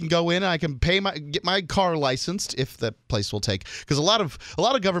money. I can go in and I can get my car licensed if that place will take. Because a lot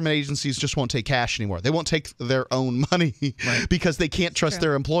of government agencies just won't take cash anymore. They won't take their own money because they can't trust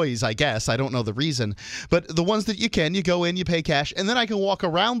their employees, I guess. I don't know the reason. But the ones that you go in, you pay cash, and then I can walk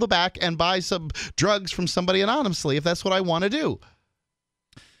around the back and buy some drugs from somebody anonymously if that's what I want to do.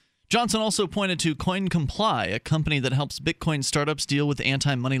 Johnson also pointed to Coin Comply, a company that helps Bitcoin startups deal with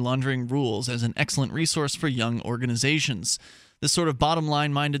anti-money laundering rules, as an excellent resource for young organizations. This sort of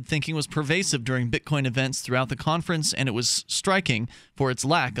bottom-line-minded thinking was pervasive during Bitcoin events throughout the conference, and it was striking for its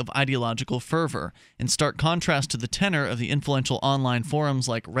lack of ideological fervor. In stark contrast to the tenor of the influential online forums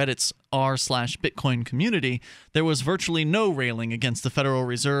like Reddit's r/Bitcoin community, there was virtually no railing against the Federal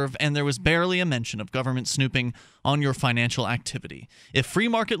Reserve, and there was barely a mention of government snooping on your financial activity. If free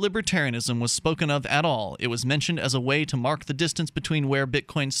market libertarianism was spoken of at all, it was mentioned as a way to mark the distance between where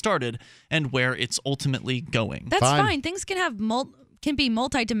Bitcoin started and where it's ultimately going. That's fine. Things can have can be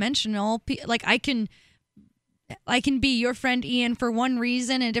multidimensional. Like I can be your friend Ian for one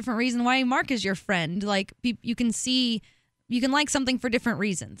reason and a different reason why Mark is your friend. Like you can like something for different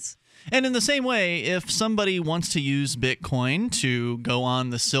reasons. And in the same way, if somebody wants to use Bitcoin to go on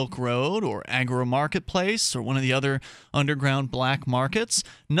the Silk Road or Agro Marketplace or one of the other underground black markets,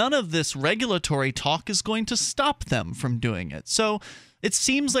 none of this regulatory talk is going to stop them from doing it. So it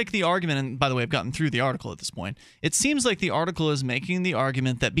seems like the argument, and by the way, I've gotten through the article at this point, it seems like the article is making the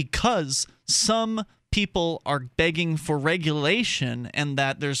argument that because some people are begging for regulation and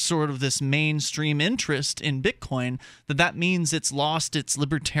that there's sort of this mainstream interest in Bitcoin, that means it's lost its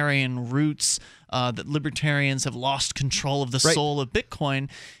libertarian roots, that libertarians have lost control of the soul of Bitcoin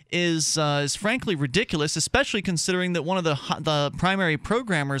is frankly ridiculous, especially considering that one of the primary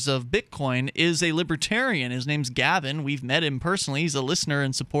programmers of Bitcoin is a libertarian. His name's Gavin. We've met him personally. He's a listener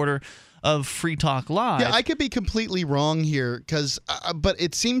and supporter of Free Talk Live. Yeah, I could be completely wrong here, but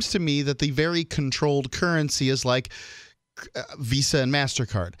it seems to me that the very controlled currency is like Visa and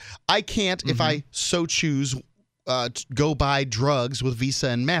MasterCard. I can't, if I so choose, go buy drugs with Visa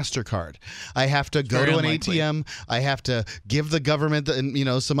and MasterCard. I have to go to an ATM. I have to give the government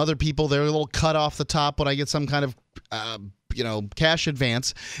and some other people their little cut off the top when I get some kind of cash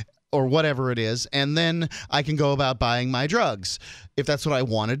advance or whatever it is, and then I can go about buying my drugs if that's what I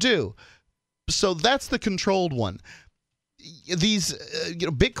want to do. So that's the controlled one. These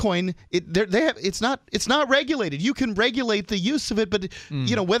Bitcoin, it's not regulated. You can regulate the use of it, but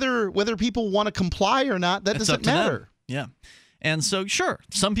whether people want to comply or not, that doesn't matter. Yeah. And so, sure,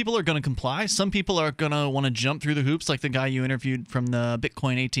 some people are going to comply. Some people are going to want to jump through the hoops, like the guy you interviewed from the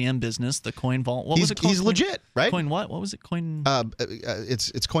Bitcoin ATM business, the Coin Vault. What was it called? He's legit, right? Coin what? What was it? Coin.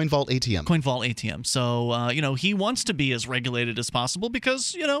 It's Coin Vault ATM. Coin Vault ATM. So he wants to be as regulated as possible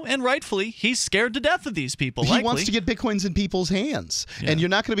because and rightfully he's scared to death of these people. He wants to get Bitcoins in people's hands, and you're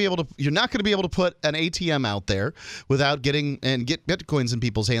not going to be able to put an ATM out there without get Bitcoins in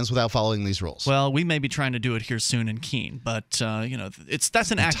people's hands without following these rules. Well, we may be trying to do it here soon in Keene, but.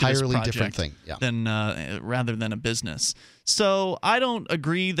 That's an entirely activist different thing, rather than a business. So I don't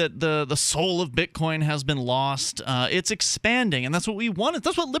agree that the soul of Bitcoin has been lost. It's expanding, and that's what we want.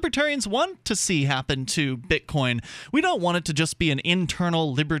 That's what libertarians want to see happen to Bitcoin. We don't want it to just be an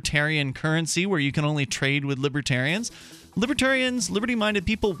internal libertarian currency where you can only trade with libertarians. Libertarians, liberty-minded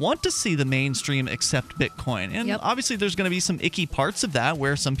people want to see the mainstream accept Bitcoin. And obviously there's going to be some icky parts of that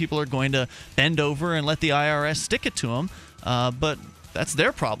where some people are going to bend over and let the IRS stick it to them. But that's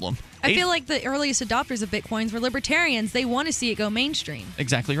their problem. I feel like the earliest adopters of Bitcoins were libertarians. They want to see it go mainstream.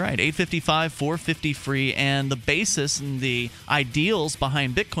 Exactly right. 855-450 free, and the basis and the ideals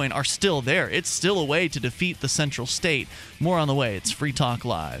behind Bitcoin are still there. It's still a way to defeat the central state. More on the way. It's Free Talk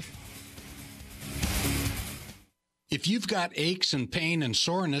Live. If you've got aches and pain and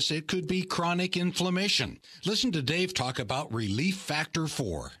soreness, it could be chronic inflammation. Listen to Dave talk about Relief Factor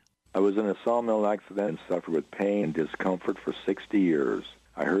 4. I was in a sawmill accident and suffered with pain and discomfort for 60 years.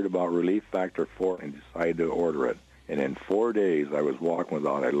 I heard about Relief Factor 4 and decided to order it. And in 4 days, I was walking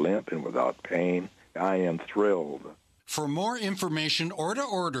without a limp and without pain. I am thrilled. For more information or to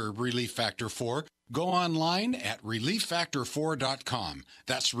order Relief Factor 4, go online at relieffactor4.com.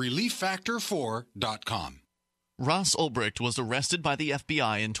 That's relieffactor4.com. Ross Ulbricht was arrested by the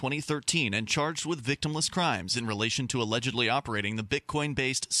FBI in 2013 and charged with victimless crimes in relation to allegedly operating the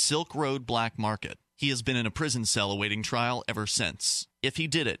Bitcoin-based Silk Road black market. He has been in a prison cell awaiting trial ever since. If he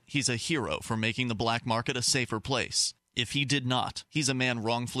did it, he's a hero for making the black market a safer place. If he did not, he's a man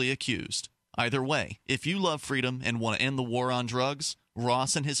wrongfully accused. Either way, if you love freedom and want to end the war on drugs,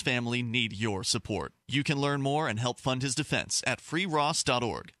 Ross and his family need your support. You can learn more and help fund his defense at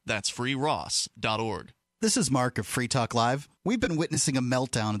freeross.org. That's freeross.org. This is Mark of Free Talk Live. We've been witnessing a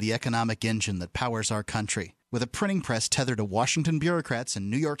meltdown of the economic engine that powers our country. With a printing press tethered to Washington bureaucrats and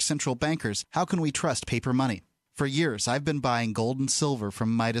New York central bankers, how can we trust paper money? For years, I've been buying gold and silver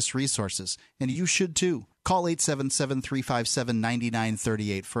from Midas Resources, and you should too. Call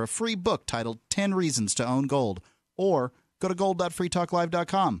 877-357-9938 for a free book titled 10 Reasons to Own Gold, or go to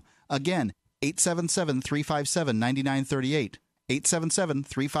gold.freetalklive.com. Again, 877-357-9938.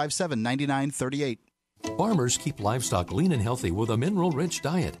 877-357-9938. Farmers keep livestock lean and healthy with a mineral-rich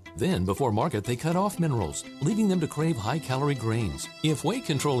diet. Then, before market, they cut off minerals, leaving them to crave high-calorie grains. If weight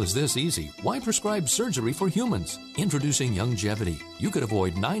control is this easy, why prescribe surgery for humans? Introducing Youngevity. You could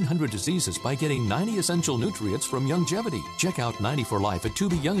avoid 900 diseases by getting 90 essential nutrients from Youngevity. Check out 90 for Life at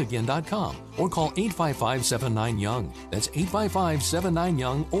tobeyoungagain.com or call 855-79-YOUNG. That's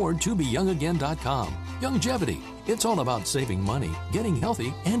 855-79-YOUNG or tobeyoungagain.com. Youngevity. It's all about saving money, getting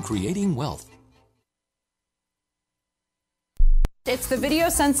healthy, and creating wealth. It's the video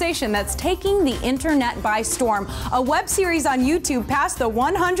sensation that's taking the internet by storm. A web series on YouTube passed the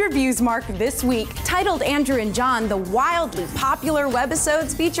 100 views mark this week. Titled Andrew and John, the wildly popular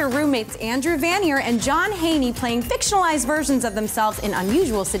webisodes feature roommates Andrew Vanier and John Haney playing fictionalized versions of themselves in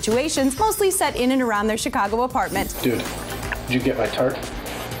unusual situations, mostly set in and around their Chicago apartment. Dude, did you get my tart?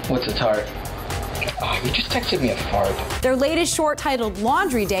 What's a tart? Oh, you just texted me a fart. Their latest short, titled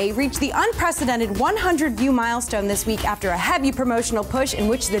Laundry Day, reached the unprecedented 100-view milestone this week after a heavy promotional push in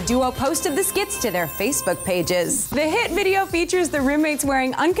which the duo posted the skits to their Facebook pages. The hit video features the roommates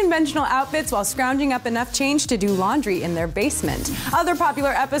wearing unconventional outfits while scrounging up enough change to do laundry in their basement. Other popular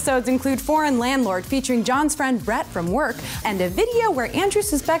episodes include Foreign Landlord, featuring John's friend Brett from work, and a video where Andrew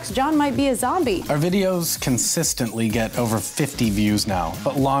suspects John might be a zombie. Our videos consistently get over 50 views now,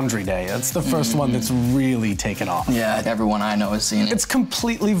 but Laundry Day, that's the first one that's really taken off. Yeah, everyone I know has seen it. It's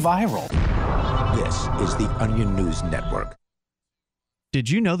completely viral. This is the Onion News Network. Did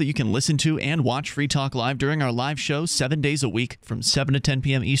you know that you can listen to and watch Free Talk Live during our live show 7 days a week from 7 to 10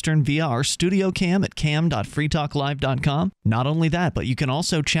 p.m. Eastern via our studio cam at cam.freetalklive.com? Not only that, but you can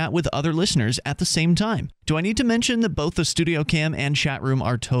also chat with other listeners at the same time. Do I need to mention that both the studio cam and chat room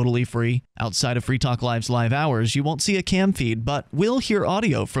are totally free? Outside of Free Talk Live's live hours, you won't see a cam feed, but will hear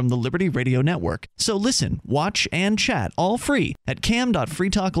audio from the Liberty Radio Network. So listen, watch, and chat all free at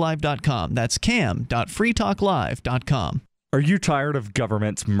cam.freetalklive.com. That's cam.freetalklive.com. Are you tired of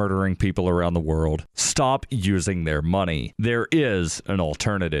governments murdering people around the world? Stop using their money. There is an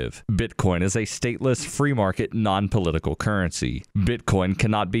alternative. Bitcoin is a stateless, free market, non-political currency. Bitcoin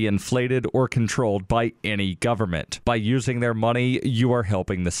cannot be inflated or controlled by any government. By using their money, you are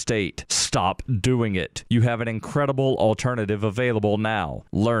helping the state. Stop doing it. You have an incredible alternative available now.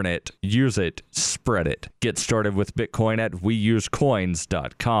 Learn it, use it, spread it. Get started with Bitcoin at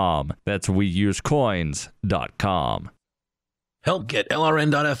weusecoins.com. That's weusecoins.com. Help get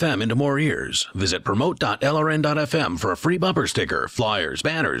LRN.FM into more ears. Visit promote.lrn.fm for a free bumper sticker, flyers,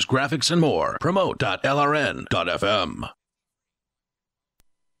 banners, graphics, and more. Promote.lrn.fm.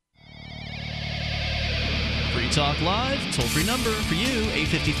 Free Talk Live, toll-free number for you,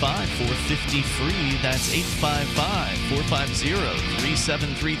 855-450-FREE. That's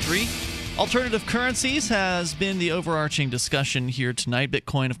 855-450-3733. Alternative currencies has been the overarching discussion here tonight.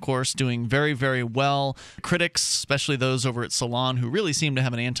 Bitcoin, of course, doing very, very well. Critics, especially those over at Salon, who really seem to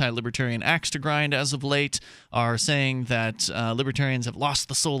have an anti-libertarian axe to grind as of late, are saying that libertarians have lost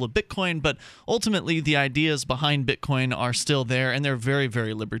the soul of Bitcoin, but ultimately the ideas behind Bitcoin are still there, and they're very,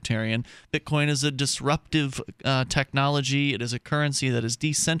 very libertarian. Bitcoin is a disruptive technology. It is a currency that is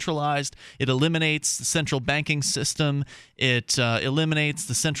decentralized. It eliminates the central banking system. It eliminates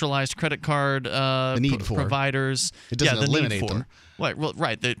the centralized credit card providers. It doesn't eliminate them. Right, well,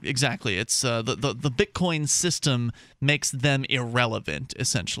 right. Exactly. It's the Bitcoin system makes them irrelevant,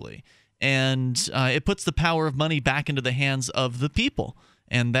 essentially, and it puts the power of money back into the hands of the people.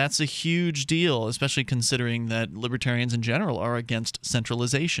 And that's a huge deal, especially considering that libertarians in general are against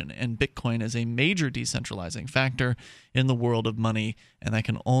centralization. And Bitcoin is a major decentralizing factor in the world of money, and that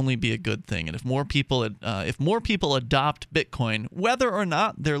can only be a good thing. And if more people adopt Bitcoin, whether or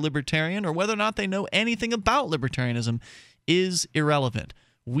not they're libertarian or whether or not they know anything about libertarianism, is irrelevant.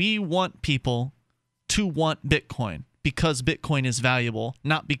 We want people to want Bitcoin because Bitcoin is valuable,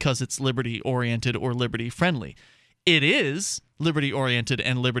 not because it's liberty-oriented or liberty-friendly. It is liberty-oriented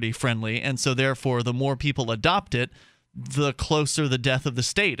and liberty-friendly, and so therefore the more people adopt it, the closer the death of the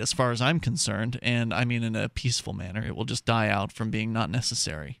state, as far as I'm concerned, and I mean in a peaceful manner. It will just die out from being not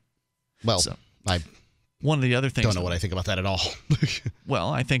necessary. Well, one of the other things. Don't know what I think about that at all.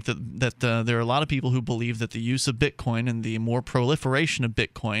 Well, I think that there are a lot of people who believe that the use of Bitcoin and the more proliferation of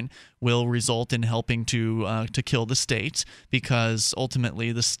Bitcoin will result in helping to kill the state, because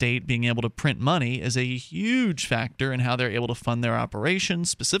ultimately the state being able to print money is a huge factor in how they're able to fund their operations,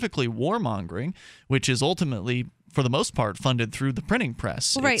 specifically warmongering, which is ultimately, for the most part, funded through the printing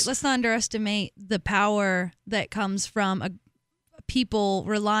press. Well, right. Let's not underestimate the power that comes from people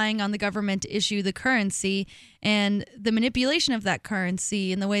relying on the government to issue the currency and the manipulation of that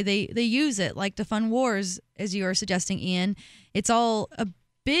currency and the way they use it, like to fund wars, as you are suggesting, Ian. It's all a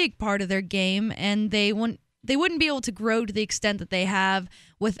big part of their game, and they wouldn't be able to grow to the extent that they have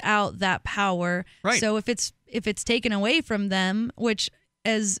without that power. Right. So if it's taken away from them, which,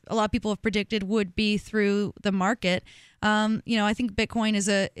 as a lot of people have predicted, would be through the market, I think Bitcoin is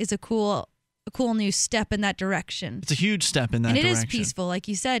a cool new step in that direction. It's a huge step in that direction. And it is peaceful, like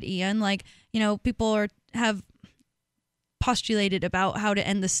you said, Ian. Like, people have postulated about how to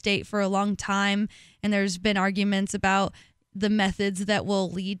end the state for a long time, and there's been arguments about the methods that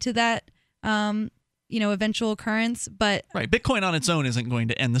will lead to that eventual occurrence. But right, Bitcoin on its own isn't going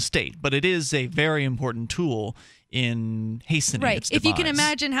to end the state, but it is a very important tool in hastening its demise. If you can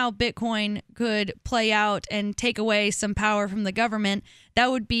imagine how Bitcoin could play out and take away some power from the government,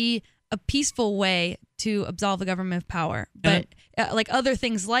 that would be a peaceful way to absolve the government of power. But like other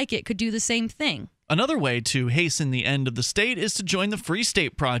things like it could do the same thing. Another way to hasten the end of the state is to join the Free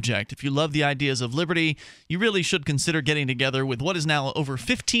State Project. If you love the ideas of liberty, you really should consider getting together with what is now over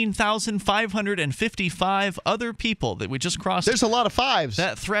 15,555 other people that we just crossed. There's a lot of fives.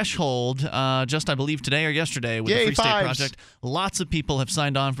 That threshold, just I believe today or yesterday with the Free State Project. Lots of people have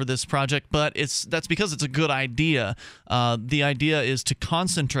signed on for this project, but that's because it's a good idea. The idea is to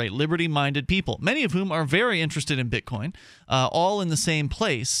concentrate liberty-minded people, many of whom are very interested in Bitcoin, all in the same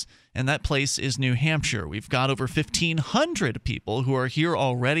place. and that place is New Hampshire. We've got over 1,500 people who are here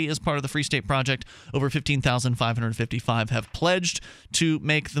already as part of the Free State Project. Over 15,555 have pledged to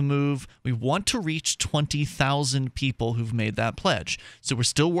make the move. We want to reach 20,000 people who've made that pledge. So we're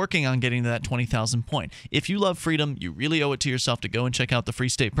still working on getting to that 20,000 point. If you love freedom, you really owe it to yourself to go and check out the Free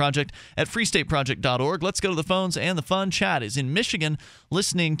State Project at freestateproject.org. Let's go to the phones and the fun. Chad is in Michigan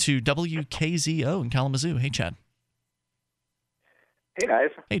listening to WKZO in Kalamazoo. Hey, Chad. Hey, guys.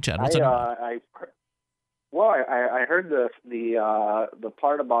 Hey, Chad. What's up? I heard the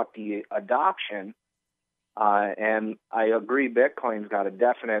part about the adoption, and I agree Bitcoin's got a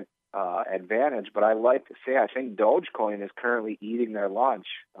definite advantage, but I like to say I think Dogecoin is currently eating their lunch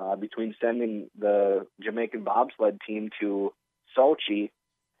between sending the Jamaican bobsled team to Sochi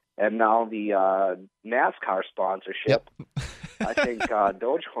and now the NASCAR sponsorship. Yep. I think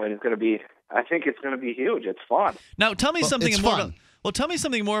Dogecoin is going to be. I think it's going to be huge. It's fun. Now, tell me something more. Tell me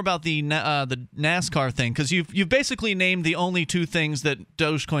something more about the NASCAR thing, because you've basically named the only two things that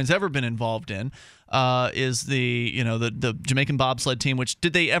Dogecoin's ever been involved in. Is the Jamaican bobsled team? Which,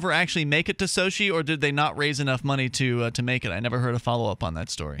 did they ever actually make it to Sochi, or did they not raise enough money to make it? I never heard a follow up on that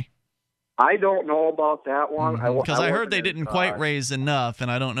story. I don't know about that one. Because I heard they didn't quite raise enough,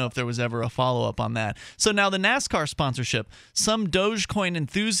 and I don't know if there was ever a follow-up on that. So now the NASCAR sponsorship. Some Dogecoin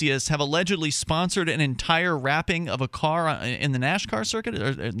enthusiasts have allegedly sponsored an entire wrapping of a car in the NASCAR circuit.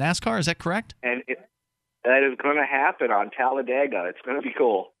 Or NASCAR, is that correct? And that is going to happen on Talladega. It's going to be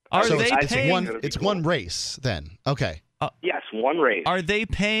cool. It's one race then. Okay. Yes, one race. Are they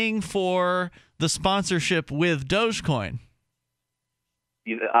paying for the sponsorship with Dogecoin?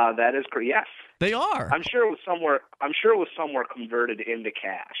 That is correct. Yes, they are. I'm sure it was somewhere converted into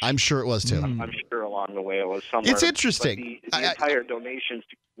cash. I'm sure it was too. I'm sure along the way it was somewhere. It's interesting. But the entire donations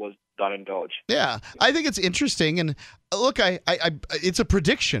was done in Doge. Yeah, I think it's interesting. And look, it's a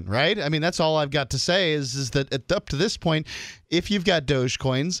prediction, right? I mean, that's all I've got to say is that up to this point, if you've got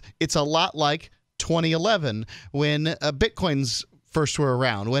Dogecoins, it's a lot like 2011 when Bitcoins first were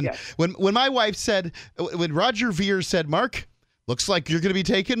around. When my wife said, when Roger Ver said, Mark, looks like you're going to be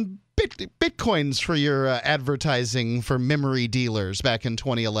taking Bitcoins for your advertising for memory dealers back in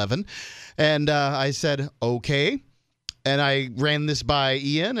 2011. And I said, okay. And I ran this by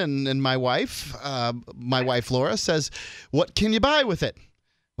Ian and my wife. My wife, Laura, says, what can you buy with it?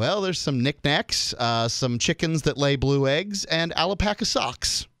 Well, there's some knickknacks, some chickens that lay blue eggs, and alpaca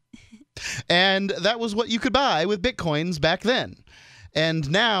socks. And that was what you could buy with Bitcoins back then.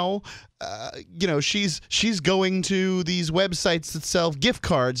 And now, she's going to these websites that sell gift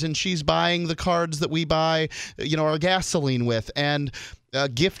cards, and she's buying the cards that we buy, our gasoline with. And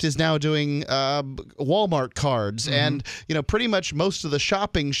Gift is now doing Walmart cards. And, pretty much most of the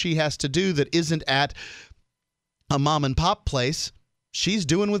shopping she has to do that isn't at a mom and pop place, she's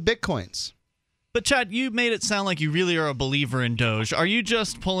doing with Bitcoins. But Chad, you made it sound like you really are a believer in Doge. Are you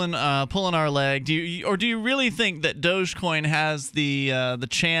just pulling our leg? Do you really think that Dogecoin has the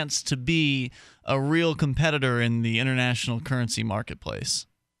chance to be a real competitor in the international currency marketplace?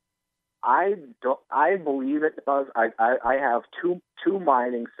 I believe it does. I have two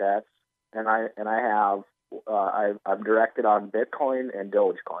mining sets, and I'm directed on Bitcoin and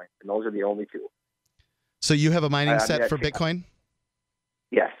Dogecoin, and those are the only two. So you have a mining set for Bitcoin?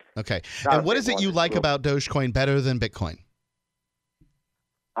 Yes. Okay. And what is it you like about Dogecoin better than Bitcoin?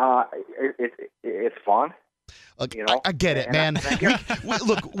 It's fun. I get it, man.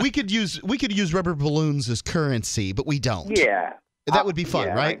 We could use rubber balloons as currency, but we don't. Yeah. That would be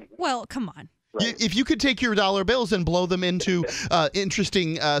fun, right? Well, come on. Right. If you could take your dollar bills and blow them into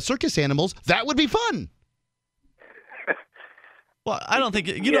interesting circus animals, that would be fun. Well, I don't think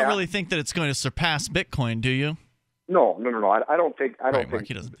you don't really think that it's going to surpass Bitcoin, do you? No. I don't think. Mark,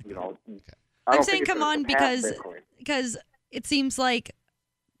 he doesn't think I'm saying come on because it seems like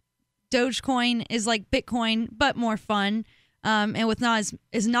Dogecoin is like Bitcoin but more fun, and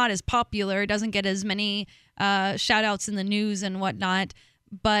is not as popular. It doesn't get as many shout outs in the news and whatnot.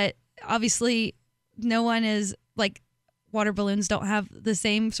 But obviously, no one is like water balloons don't have the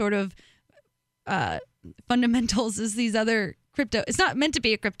same sort of fundamentals as these other crypto. It's not meant to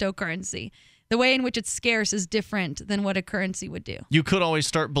be a cryptocurrency. The way in which it's scarce is different than what a currency would do. You could always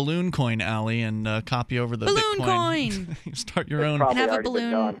start Balloon Coin, Allie, and copy over the Balloon Bitcoin. Coin! Start your own. And have a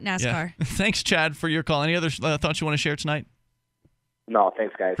balloon NASCAR. Yeah. Thanks, Chad, for your call. Any other thoughts you want to share tonight? No,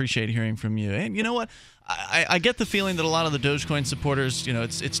 thanks, guys. Appreciate hearing from you. And you know what? I get the feeling that a lot of the Dogecoin supporters,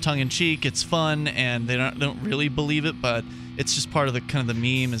 it's tongue-in-cheek, it's fun, and they don't really believe it, but it's just part of the kind of the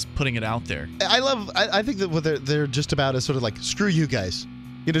meme is putting it out there. I think that what they're just about is sort of like, screw you guys.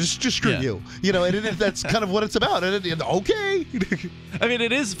 Just screw you. And that's kind of what it's about. Okay. I mean,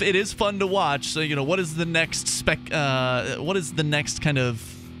 it is fun to watch. So, what is the next what is the next kind of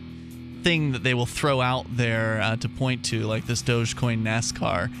thing that they will throw out there to point to, like this Dogecoin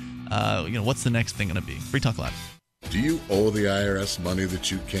NASCAR? What's the next thing going to be? Free Talk Live. Do you owe the IRS money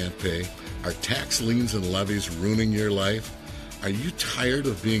that you can't pay? Are tax liens and levies ruining your life? Are you tired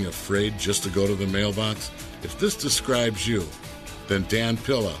of being afraid just to go to the mailbox? If this describes you, then Dan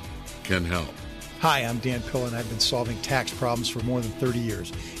Pilla can help. Hi, I'm Dan Pilla, and I've been solving tax problems for more than 30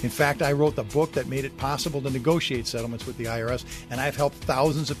 years. In fact, I wrote the book that made it possible to negotiate settlements with the IRS, and I've helped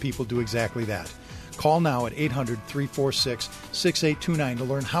thousands of people do exactly that. Call now at 800-346-6829 to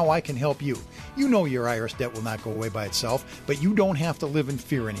learn how I can help you. You know your IRS debt will not go away by itself, but you don't have to live in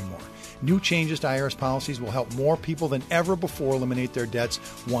fear anymore. New changes to IRS policies will help more people than ever before eliminate their debts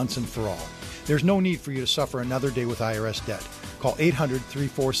once and for all. There's no need for you to suffer another day with IRS debt. Call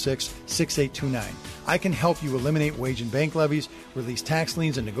 800-346-6829. I can help you eliminate wage and bank levies, release tax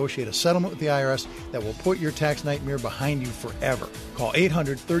liens, and negotiate a settlement with the IRS that will put your tax nightmare behind you forever. Call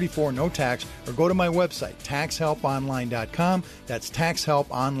 800-34-NO-TAX or go to my website, taxhelponline.com. That's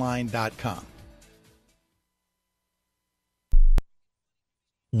taxhelponline.com.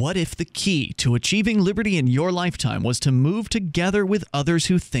 What if the key to achieving liberty in your lifetime was to move together with others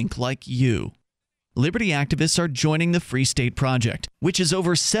who think like you? Liberty activists are joining the Free State Project, which is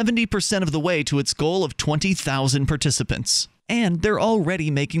over 70% of the way to its goal of 20,000 participants. And they're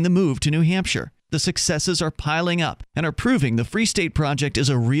already making the move to New Hampshire. The successes are piling up and are proving the Free State Project is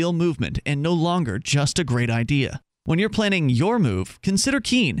a real movement and no longer just a great idea. When you're planning your move, consider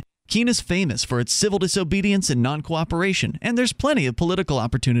Keene. Keene is famous for its civil disobedience and non-cooperation, and there's plenty of political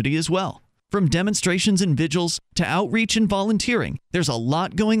opportunity as well. From demonstrations and vigils to outreach and volunteering, there's a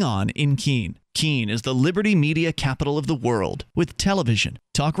lot going on in Keene. Keene is the liberty media capital of the world, with television,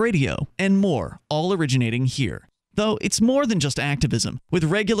 talk radio, and more, all originating here. Though it's more than just activism, with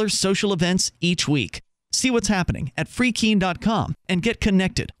regular social events each week. See what's happening at freekeene.com and get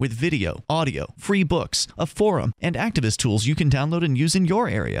connected with video, audio, free books, a forum, and activist tools you can download and use in your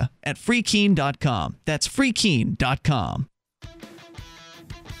area at freekeene.com. That's freekeene.com.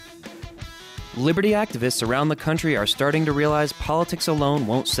 Liberty activists around the country are starting to realize politics alone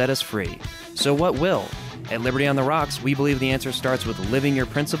won't set us free. So what will? At Liberty on the Rocks, we believe the answer starts with living your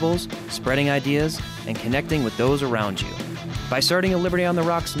principles, spreading ideas, and connecting with those around you. By starting a Liberty on the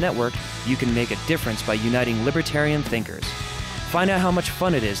Rocks network, you can make a difference by uniting libertarian thinkers. Find out how much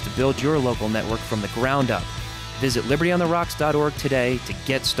fun it is to build your local network from the ground up. Visit libertyontherocks.org today to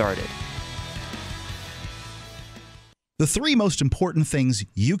get started. The three most important things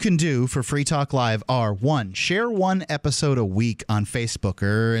you can do for Free Talk Live are: 1. Share one episode a week on Facebook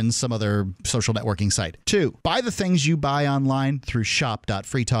or in some other social networking site. 2. Buy the things you buy online through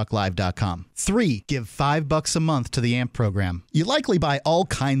shop.freetalklive.com. 3. Give $5 a month to the AMP program. You likely buy all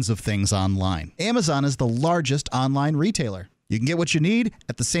kinds of things online. Amazon is the largest online retailer. You can get what you need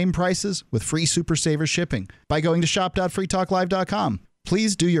at the same prices with free Super Saver shipping by going to shop.freetalklive.com.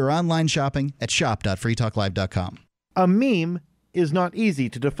 Please do your online shopping at shop.freetalklive.com. A meme is not easy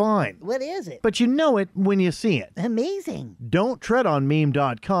to define. What is it? But you know it when you see it. Amazing.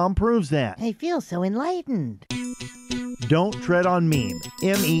 Don'tTreadOnMeme.com proves that. I feel so enlightened. Don't Tread on Meme,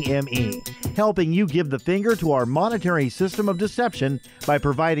 M-E-M-E, helping you give the finger to our monetary system of deception by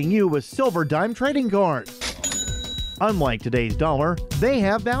providing you with silver dime trading cards. Unlike today's dollar, they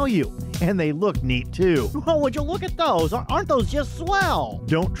have value, and they look neat too. Oh, would you look at those? Aren't those just swell?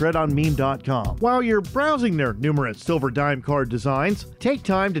 Don'tTreadOnMeme.com. While you're browsing their numerous silver dime card designs, take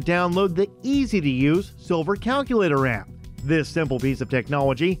time to download the easy-to-use Silver Calculator app. This simple piece of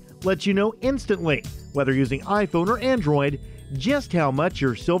technology lets you know instantly, whether using iPhone or Android, just how much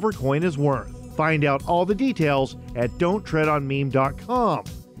your silver coin is worth. Find out all the details at Don'tTreadOnMeme.com.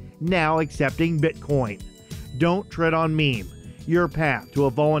 Now accepting Bitcoin. Don't Tread on Meme, your path to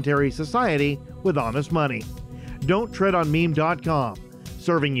a voluntary society with honest money. Don'tTreadOnMeme.com,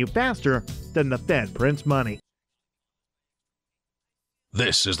 serving you faster than the Fed prints money.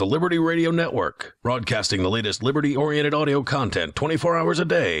 This is the Liberty Radio Network, broadcasting the latest liberty-oriented audio content 24 hours a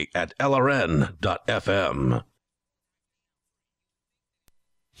day at LRN.FM.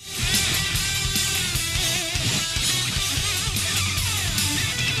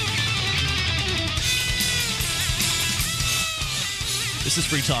 This is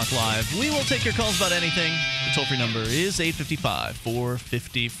Free Talk Live. We will take your calls about anything. The toll-free number is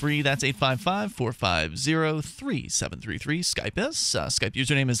 855-450-FREE. That's 855-450-3733. Skype us. Skype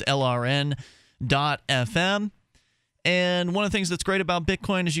username is LRN.FM. And one of the things that's great about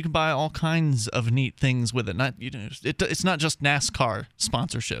Bitcoin is you can buy all kinds of neat things with it. It's not just NASCAR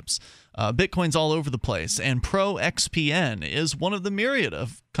sponsorships. Bitcoin's all over the place, and ProXPN is one of the myriad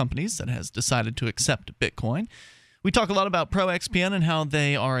of companies that has decided to accept Bitcoin. We talk a lot about ProXPN and how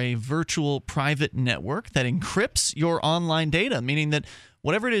they are a virtual private network that encrypts your online data, meaning that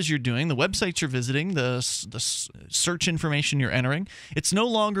whatever it is you're doing, the websites you're visiting, the search information you're entering, it's no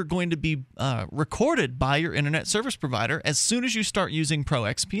longer going to be recorded by your internet service provider as soon as you start using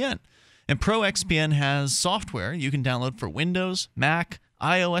ProXPN. And ProXPN has software you can download for Windows, Mac,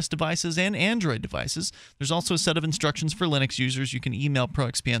 iOS devices, and Android devices. There's also a set of instructions for Linux users. You can email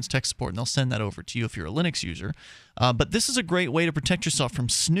ProXPN's tech support, and they'll send that over to you if you're a Linux user. But this is a great way to protect yourself from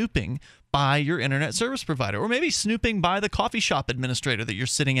snooping by your internet service provider, or maybe snooping by the coffee shop administrator that you're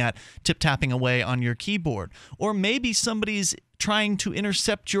sitting at tip-tapping away on your keyboard. Or maybe somebody's trying to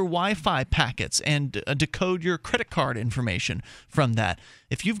intercept your Wi-Fi packets and decode your credit card information from that.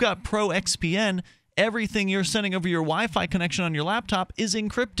 If you've got ProXPN, everything you're sending over your Wi-Fi connection on your laptop is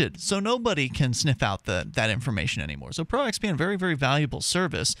encrypted, so nobody can sniff out that information anymore. So ProXPN, very, very valuable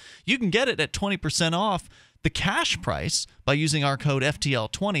service. You can get it at 20% off the cash price by using our code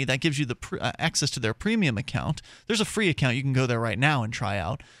FTL20. That gives you the access to their premium account. There's a free account. You can go there right now and try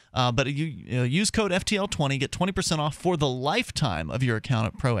out. But you use code FTL20, get 20% off for the lifetime of your account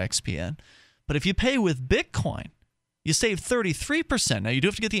at ProXPN. But if you pay with Bitcoin, you save 33%. Now, you do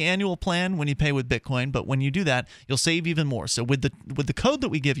have to get the annual plan when you pay with Bitcoin, but when you do that, you'll save even more. So with the code that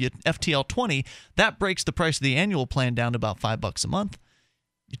we give you, FTL20, that breaks the price of the annual plan down to about $5 a month.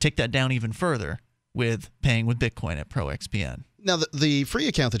 You take that down even further with paying with Bitcoin at ProXPN. Now, the free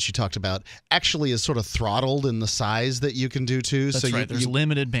account that you talked about actually is sort of throttled in the size that you can do, too. That's right. There's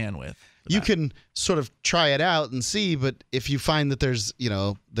limited bandwidth. You can sort of try it out and see, but if you find that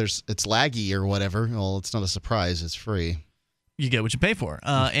it's laggy or whatever, well, it's not a surprise. It's free. You get what you pay for.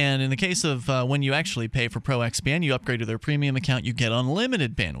 And in the case of when you actually pay for ProXPN, you upgrade to their premium account, you get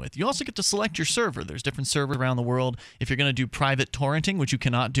unlimited bandwidth. You also get to select your server. There's different servers around the world. If you're going to do private torrenting, which you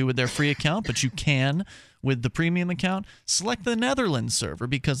cannot do with their free account, but you can with the premium account, select the Netherlands server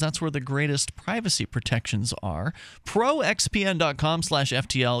because that's where the greatest privacy protections are.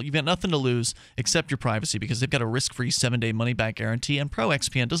 ProXPN.com/FTL. You've got nothing to lose except your privacy because they've got a risk-free 7-day money-back guarantee, and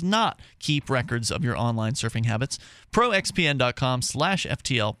ProXPN does not keep records of your online surfing habits.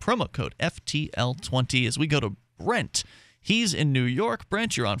 ProXPN.com/FTL, promo code FTL20. As we go to Brent. He's in New York.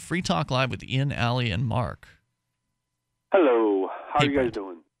 Brent, you're on Free Talk Live with Ian, Allie, and Mark. Hello. How are you guys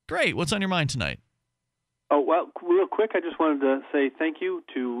doing? Great. What's on your mind tonight? Oh, well, real quick, I just wanted to say thank you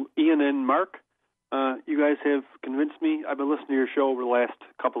to Ian and Mark. You guys have convinced me. I've been listening to your show over the last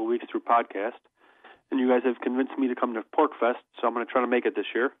couple of weeks through podcast, and you guys have convinced me to come to PorkFest, so I'm going to try to make it this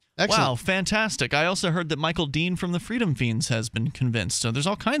year. Excellent. Wow, fantastic. I also heard that Michael Dean from the Freedom Fiends has been convinced. So there's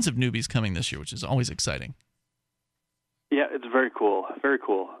all kinds of newbies coming this year, which is always exciting. Yeah, it's very cool. Very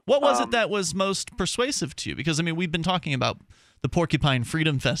cool. What was it that was most persuasive to you? Because, I mean, we've been talking about the Porcupine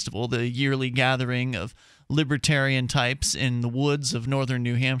Freedom Festival, the yearly gathering of libertarian types in the woods of northern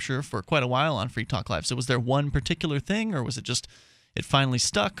New Hampshire for quite a while on Free Talk Live. So was there one particular thing, or was it just it finally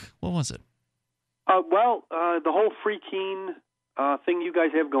stuck? What was it? The whole Free Keen thing you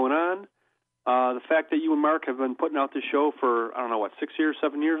guys have going on, the fact that you and Mark have been putting out this show for, 6 years,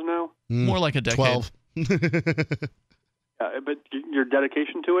 7 years now? More like a decade. 12. But your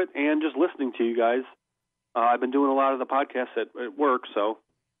dedication to it and just listening to you guys. I've been doing a lot of the podcasts at work, so.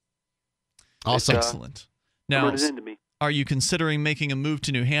 Awesome. Excellent. Now, are you considering making a move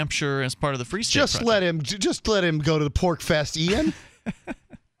to New Hampshire as part of the Free State Project? Just let him go to the Pork Fest, Ian.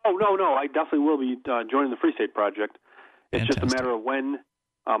 Oh, no, I definitely will be joining the Free State Project. It's Fantastic. just a matter of when.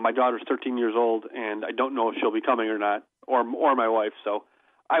 My daughter's 13 years old, and I don't know if she'll be coming or not, or my wife, so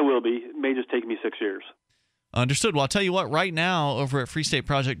I will be. It may just take me 6 years. Understood. Well, I'll tell you what, right now over at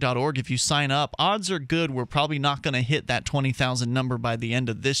freestateproject.org, if you sign up, odds are good we're probably not going to hit that 20,000 number by the end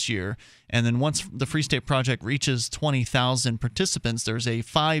of this year. And then once the Free State Project reaches 20,000 participants, there's a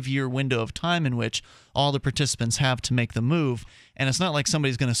 5-year window of time in which all the participants have to make the move. And it's not like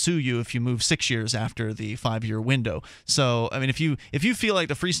somebody's going to sue you if you move 6 years after the 5-year window. So, I mean, if you feel like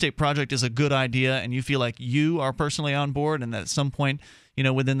the Free State Project is a good idea and you feel like you are personally on board and that at some point,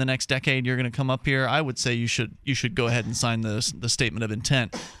 within the next decade you're going to come up here, I would say you should go ahead and sign the statement of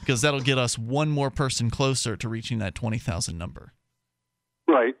intent, because that'll get us one more person closer to reaching that 20,000 number.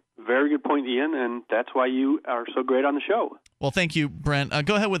 Right. Very good point, Ian, and that's why you are so great on the show. Well, thank you, Brent.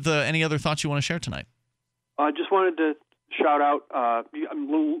 Go ahead with any other thoughts you want to share tonight. I just wanted to shout out,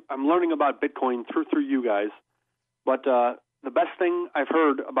 I'm learning about Bitcoin through you guys, but the best thing I've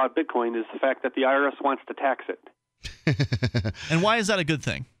heard about Bitcoin is the fact that the IRS wants to tax it. And why is that a good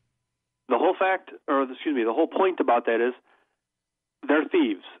thing? The whole the whole point about that is they're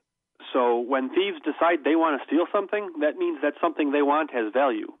thieves. So when thieves decide they want to steal something, that means that something they want has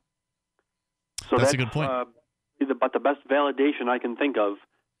value. So that's a good point. But the best validation I can think of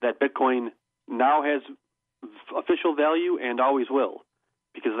that Bitcoin now has official value and always will,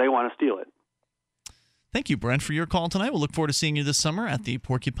 because they want to steal it. Thank you, Brent, for your call tonight. We'll look forward to seeing you this summer at the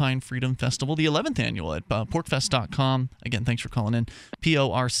Porcupine Freedom Festival, the 11th annual at porcfest.com. Again, thanks for calling in.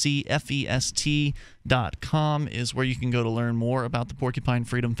 porcfest.com is where you can go to learn more about the Porcupine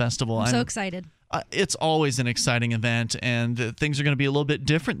Freedom Festival. I'm so excited. It's always an exciting event, and things are going to be a little bit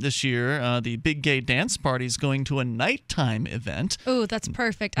different this year. The Big Gay Dance Party is going to a nighttime event. Oh, that's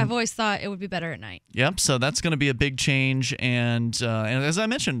perfect. I've always thought it would be better at night. Yep, so that's going to be a big change, and as I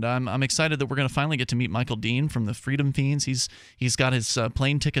mentioned, I'm excited that we're going to finally get to meet Michael Dean from the Freedom Fiends. He's got his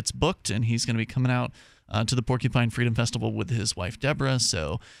plane tickets booked, and he's going to be coming out to the Porcupine Freedom Festival with his wife Deborah.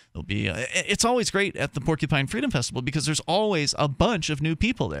 So it'll be it's always great at the Porcupine Freedom Festival because there's always a bunch of new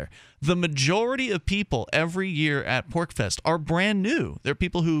people there. The majority of people every year at PorcFest are brand new. They're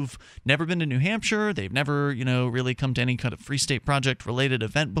people who've never been to New Hampshire. They've never, really come to any kind of Free State Project related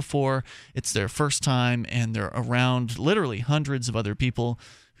event before. It's their first time, and they're around literally hundreds of other people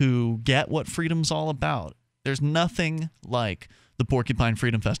who get what freedom's all about. There's nothing like the Porcupine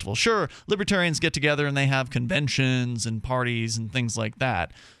Freedom Festival. Sure, libertarians get together and they have conventions and parties and things like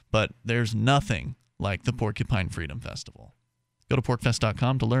that, but there's nothing like the Porcupine Freedom Festival. Go to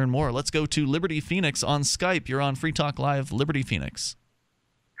porcfest.com to learn more. Let's go to Liberty Phoenix on Skype. You're on Free Talk Live, Liberty Phoenix.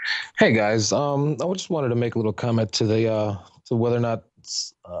 Hey guys, I just wanted to make a little comment to the to whether or not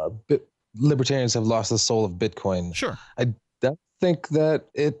libertarians have lost the soul of Bitcoin. Sure, I don't think that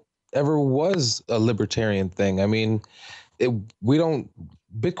it ever was a libertarian thing. I mean,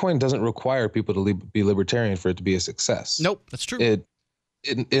 Bitcoin doesn't require people to be libertarian for it to be a success. Nope, that's true. It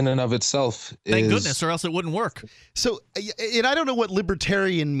in and of itself Thank goodness, or else it wouldn't work. So, and I don't know what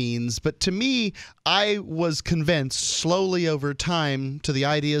libertarian means, but to me, I was convinced slowly over time to the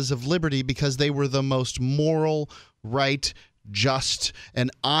ideas of liberty because they were the most moral, right, just,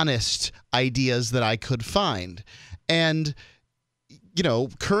 and honest ideas that I could find. And,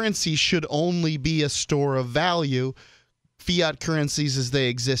 currency should only be a store of value. Fiat currencies as they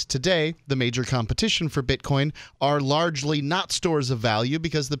exist today, the major competition for Bitcoin, are largely not stores of value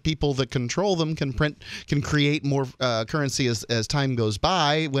because the people that control them can create more currency as time goes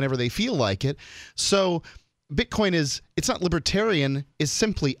by whenever they feel like it. So Bitcoin it's not libertarian, it's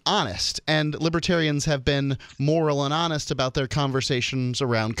simply honest. And libertarians have been moral and honest about their conversations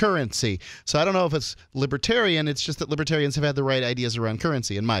around currency. So I don't know if it's libertarian, it's just that libertarians have had the right ideas around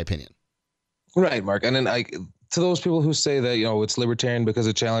currency, in my opinion. Right, Mark. And then to those people who say that, it's libertarian because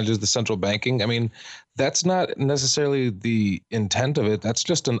it challenges the central banking, I mean, that's not necessarily the intent of it. That's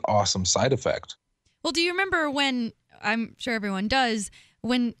just an awesome side effect. Well, do you remember when, I'm sure everyone does,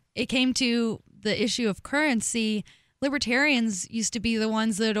 when it came to the issue of currency, libertarians used to be the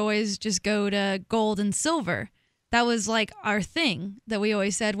ones that always just go to gold and silver. That was like our thing that we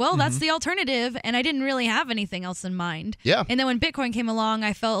always said, well, that's the alternative. And I didn't really have anything else in mind. Yeah. And then when Bitcoin came along,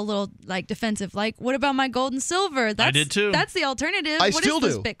 I felt a little defensive. Like, what about my gold and silver? I did too. That's the alternative. I what still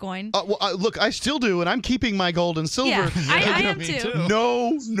is do. This Bitcoin? Look, I still do, and I'm keeping my gold and silver. Yeah, I am too.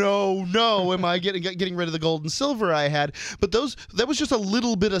 No. Am I getting rid of the gold and silver I had? But that was just a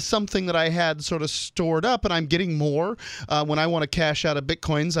little bit of something that I had sort of stored up, and I'm getting more. When I want to cash out of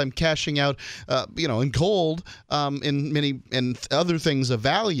Bitcoins, I'm cashing out, in gold, in other things of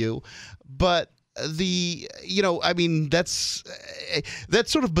value. But that's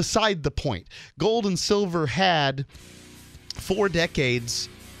sort of beside the point. Gold and silver had 4 decades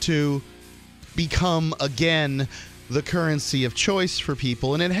to become again the currency of choice for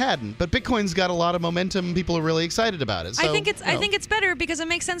people, and it hadn't. But Bitcoin's got a lot of momentum. People are really excited about it. So, I think it's better because it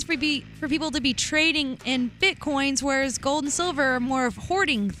makes sense for people to be trading in Bitcoins, whereas gold and silver are more of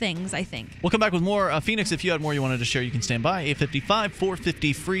hoarding things, I think. We'll come back with more. Phoenix, if you had more you wanted to share, you can stand by.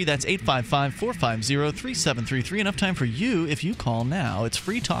 855-450-FREE. That's 855-450-3733. Enough time for you if you call now. It's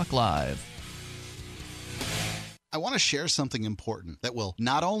Free Talk Live. I want to share something important that will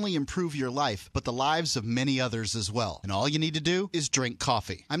not only improve your life, but the lives of many others as well. And all you need to do is drink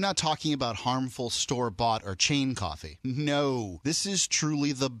coffee. I'm not talking about harmful store-bought or chain coffee. No, this is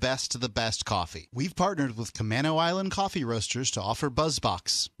truly the best of the best coffee. We've partnered with Camano Island Coffee Roasters to offer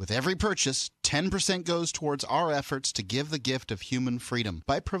BuzzBox. With every purchase, 10% goes towards our efforts to give the gift of human freedom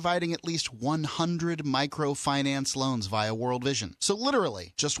by providing at least 100 microfinance loans via World Vision. So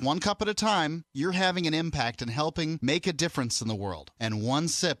literally, just 1 cup at a time, you're having an impact in helping helping make a difference in the world. And one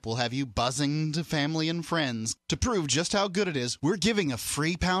sip will have you buzzing to family and friends. To prove just how good it is, we're giving a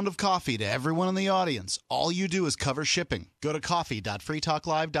free pound of coffee to everyone in the audience. All you do is cover shipping. Go to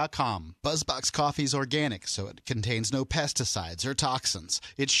coffee.freetalklive.com. BuzzBox coffee is organic, so it contains no pesticides or toxins.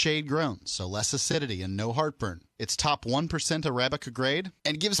 It's shade-grown, so less acidity and no heartburn. It's top 1% Arabica grade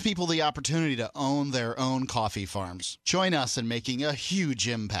and gives people the opportunity to own their own coffee farms. Join us in making a huge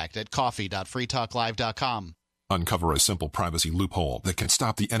impact at coffee.freetalklive.com. Uncover a simple privacy loophole that can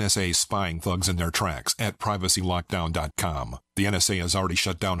stop the NSA spying thugs in their tracks at privacylockdown.com. The NSA has already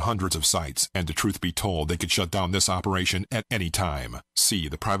shut down hundreds of sites, and the truth be told, they could shut down this operation at any time. See,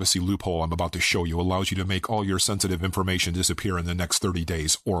 the privacy loophole I'm about to show you allows you to make all your sensitive information disappear in the next 30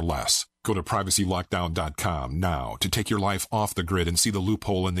 days or less. Go to privacylockdown.com now to take your life off the grid and see the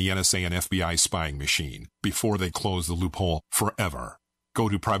loophole in the NSA and FBI spying machine before they close the loophole forever. Go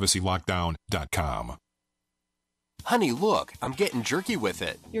to privacylockdown.com. Honey, look, I'm getting jerky with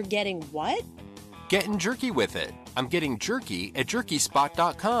it. You're getting what? Getting jerky with it. I'm getting jerky at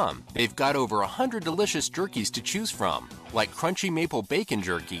jerkyspot.com. They've got over 100 delicious jerkies to choose from, like crunchy maple bacon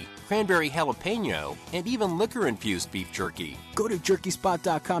jerky, cranberry jalapeno, and even liquor-infused beef jerky. Go to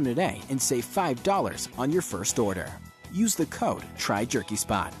jerkyspot.com today and save $5 on your first order. Use the code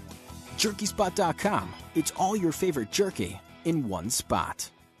TRYJERKYSPOT. Jerkyspot.com. It's all your favorite jerky in one spot.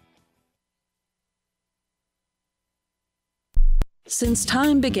 Since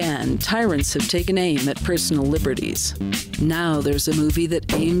time began, tyrants have taken aim at personal liberties. Now there's a movie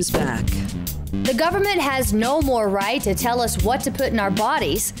that aims back. The government has no more right to tell us what to put in our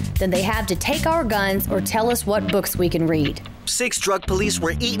bodies than they have to take our guns or tell us what books we can read. 6 drug police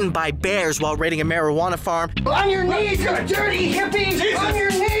were eaten by bears while raiding a marijuana farm. On your knees, you dirty hippies! Jesus. On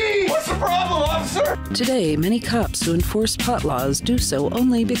your knees! What's the problem, officer? Today, many cops who enforce pot laws do so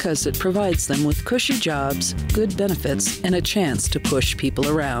only because it provides them with cushy jobs, good benefits, and a chance to push people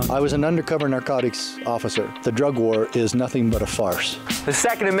around. I was an undercover narcotics officer. The drug war is nothing but a farce. The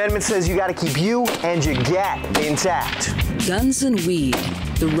Second Amendment says you gotta keep you and your get intact. Guns and Weed,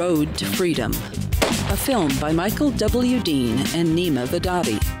 The Road to Freedom. A film by Michael W. Dean and Nima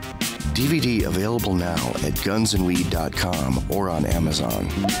Vadadi. DVD available now at gunsandweed.com or on Amazon.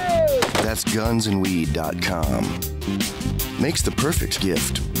 That's gunsandweed.com. Makes the perfect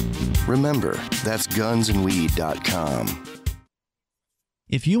gift. Remember, that's gunsandweed.com.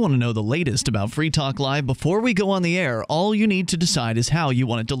 If you want to know the latest about Free Talk Live before we go on the air, all you need to decide is how you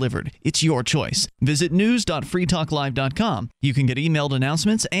want it delivered. It's your choice. Visit news.freetalklive.com. You can get emailed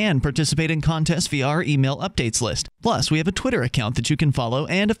announcements and participate in contests via our email updates list. Plus, we have a Twitter account that you can follow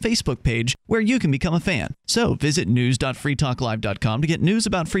and a Facebook page where you can become a fan. So visit news.freetalklive.com to get news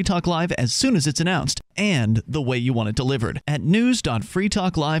about Free Talk Live as soon as it's announced and the way you want it delivered at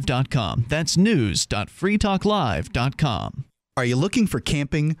news.freetalklive.com. That's news.freetalklive.com. Are you looking for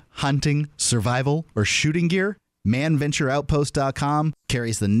camping, hunting, survival, or shooting gear? ManVentureOutpost.com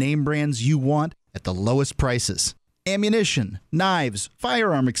carries the name brands you want at the lowest prices. Ammunition, knives,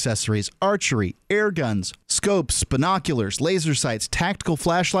 firearm accessories, archery, air guns, scopes, binoculars, laser sights, tactical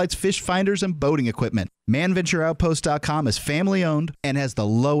flashlights, fish finders, and boating equipment. ManVentureOutpost.com is family-owned and has the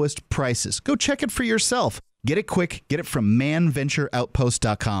lowest prices. Go check it for yourself. Get it quick. Get it from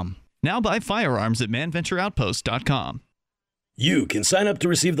ManVentureOutpost.com. Now buy firearms at ManVentureOutpost.com. You can sign up to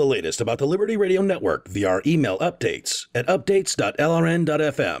receive the latest about the Liberty Radio Network via our email updates at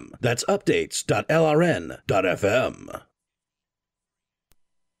updates.lrn.fm. That's updates.lrn.fm.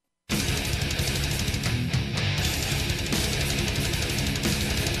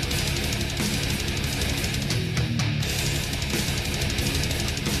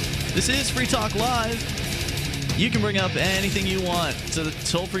 This is Free Talk Live. You can bring up anything you want. So the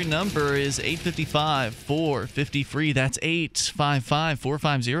toll-free number is 855-450-FREE. That's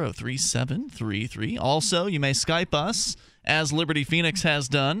 855-450-3733. Also, you may Skype us, as Liberty Phoenix has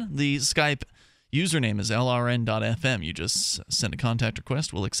done. The Skype username is lrn.fm. You just send a contact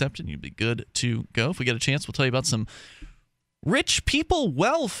request. We'll accept it, and you'll be good to go. If we get a chance, we'll tell you about some rich people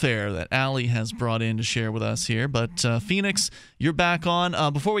welfare that Allie has brought in to share with us here. But Phoenix, you're back on.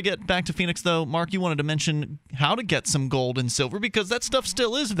 Before we get back to Phoenix, though, Mark, you wanted to mention how to get some gold and silver, because that stuff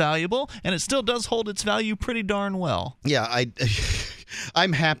still is valuable, and it still does hold its value pretty darn well. Yeah,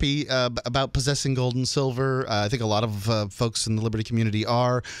 I'm happy about possessing gold and silver. I think a lot of folks in the Liberty community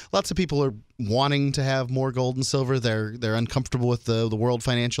are. Lots of people are wanting to have more gold and silver. They're uncomfortable with the world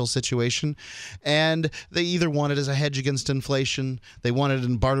financial situation, and they either want it as a hedge against inflation, they want it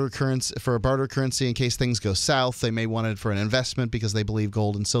in barter currency in case things go south. They may want it for an investment because they believe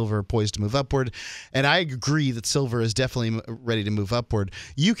gold and silver are poised to move upward. And I agree that silver is definitely ready to move upward.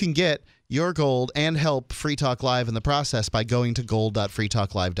 You can get your gold and help Free Talk Live in the process by going to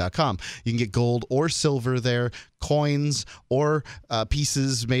gold.freetalklive.com. You can get gold or silver there, coins or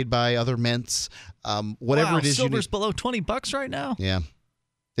pieces made by other mints, whatever it is. Silver's below $20 right now. Yeah,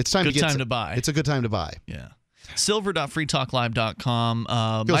 it's time good to get time to buy. It's a good time to buy. Yeah. Silver.freetalklive.com.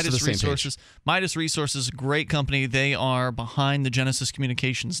 Midas Resources. Midas Resources, great company. They are behind the Genesis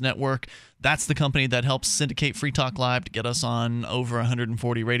Communications Network. That's the company that helps syndicate Free Talk Live to get us on over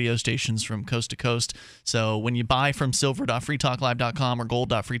 140 radio stations from coast to coast. So when you buy from silver.freetalklive.com or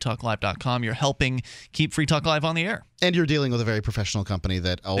gold.freetalklive.com, you're helping keep Free Talk Live on the air. And you're dealing with a very professional company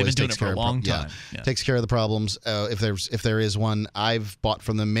that always takes care of takes care of the problems. If there is one, I've bought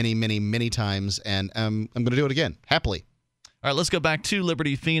from them many, many, many times, and I'm going to do it again happily. All right, let's go back to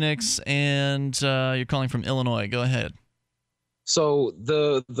Liberty Phoenix, and you're calling from Illinois. Go ahead. So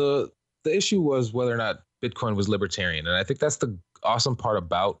the issue was whether or not Bitcoin was libertarian, and I think that's the awesome part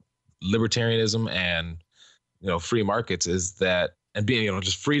about libertarianism and free markets is that, and being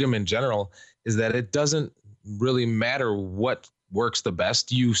just freedom in general, is that it doesn't really matter what works the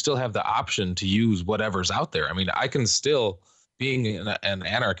best. You still have the option to use whatever's out there. I mean, I can still, being an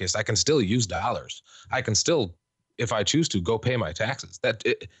anarchist, I can still use dollars. I can still, if I choose to, go pay my taxes. But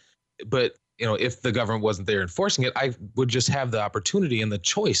if the government wasn't there enforcing it, I would just have the opportunity and the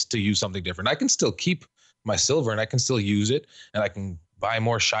choice to use something different. I can still keep my silver and I can still use it, and I can buy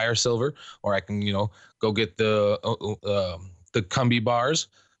more Shire silver, or I can, go get the Cumby bars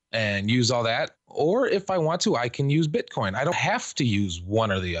and use all that. Or if I want to, I can use Bitcoin. I don't have to use one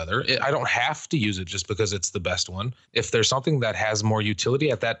or the other. I don't have to use it just because it's the best one. If there's something that has more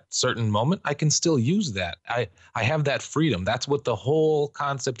utility at that certain moment, I can still use that. I have that freedom. That's what the whole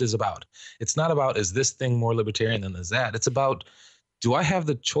concept is about. It's not about, is this thing more libertarian than is that? It's about, do I have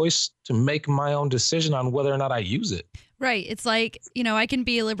the choice to make my own decision on whether or not I use it? Right. It's like, I can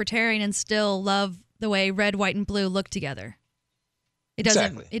be a libertarian and still love the way red, white, and blue look together.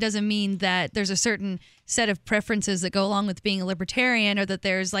 It doesn't mean that there's a certain set of preferences that go along with being a libertarian, or that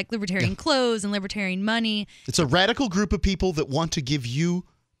there's like libertarian clothes and libertarian money. It's a radical group of people that want to give you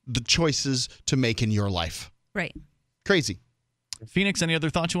the choices to make in your life. Right. Crazy. Phoenix, any other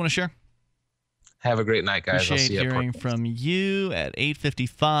thoughts you want to share? Have a great night, guys. Appreciate I'll see you hearing from you at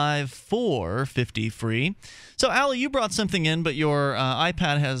 8:55 for 50 free. So, Allie, you brought something in, but your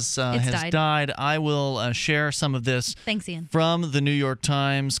iPad has died. I will share some of this. Thanks, Ian. From the New York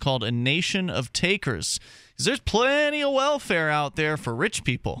Times, called "A Nation of Takers." Because there's plenty of welfare out there for rich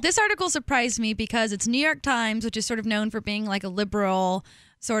people. This article surprised me because it's New York Times, which is sort of known for being like a liberal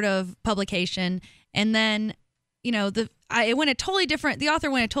sort of publication, and then it went a totally different. The author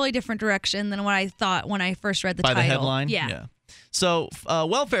went a totally different direction than what I thought when I first read the title. By the headline? Yeah. So,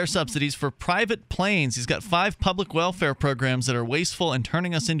 welfare subsidies for private planes. He's got 5 public welfare programs that are wasteful and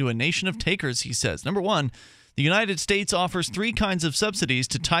turning us into a nation of takers, he says. Number 1, the United States offers 3 kinds of subsidies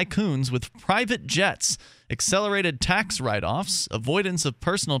to tycoons with private jets: accelerated tax write-offs, avoidance of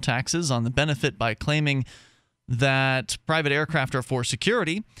personal taxes on the benefit by claiming that private aircraft are for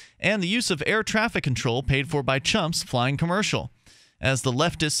security, and the use of air traffic control paid for by chumps flying commercial. As the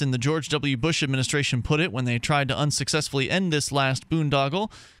leftists in the George W. Bush administration put it when they tried to unsuccessfully end this last boondoggle,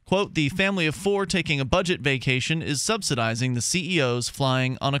 quote, "The family of 4 taking a budget vacation is subsidizing the CEOs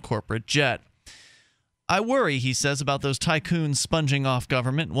flying on a corporate jet." I worry, he says, about those tycoons sponging off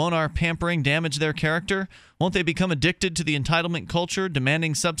government. Won't our pampering damage their character? Won't they become addicted to the entitlement culture,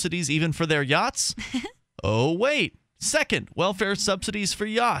 demanding subsidies even for their yachts? Oh, wait. Second, welfare subsidies for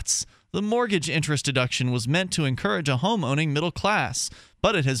yachts. The mortgage interest deduction was meant to encourage a home-owning middle class,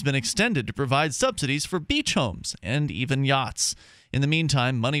 but it has been extended to provide subsidies for beach homes and even yachts. In the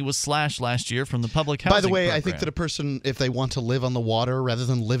meantime, money was slashed last year from the public housing By the way, program. I think that a person, if they want to live on the water rather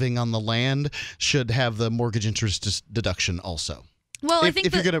than living on the land, should have the mortgage interest deduction also. Well, if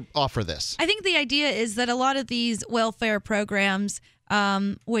you're going to offer this. I think the idea is that a lot of these welfare programs,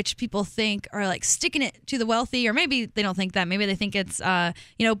 which people think are like sticking it to the wealthy, or maybe they don't think that. Maybe they think it's,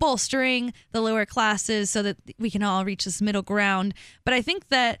 bolstering the lower classes so that we can all reach this middle ground. But I think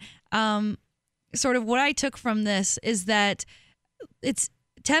that sort of what I took from this is that it's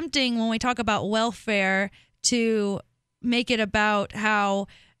tempting when we talk about welfare to make it about how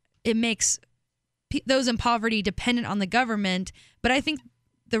it makes those in poverty dependent on the government. But I think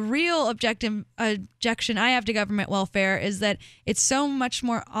the real objection I have to government welfare is that it so much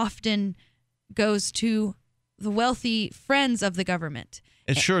more often goes to the wealthy friends of the government.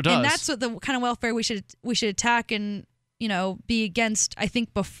 It sure does. And that's what the kind of welfare we should attack and be against, I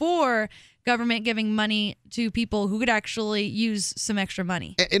think, before government giving money to people who could actually use some extra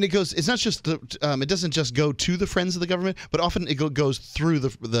money. And it's not just it doesn't just go to the friends of the government, but often it goes through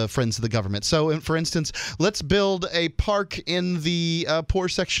the friends of the government. So, for instance, let's build a park in the poor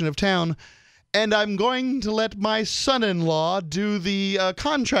section of town, and I'm going to let my son-in-law do the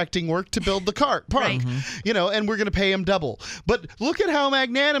contracting work to build the park. Right. And we're going to pay him double. But look at how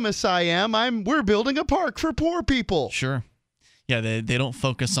magnanimous I am. We're building a park for poor people. Sure. Yeah, they don't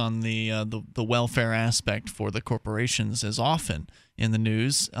focus on the welfare aspect for the corporations as often in the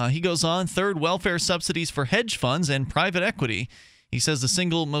news. He goes on, third, welfare subsidies for hedge funds and private equity. He says the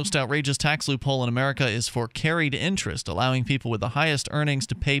single most outrageous tax loophole in America is for carried interest, allowing people with the highest earnings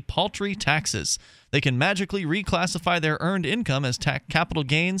to pay paltry taxes. They can magically reclassify their earned income as capital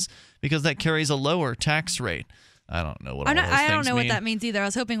gains because that carries a lower tax rate. I don't know what all those things mean. I don't know what that means either. I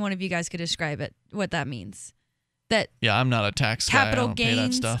was hoping one of you guys could describe it, what that means. Yeah, I'm not a tax guy. Capital I don't gains. pay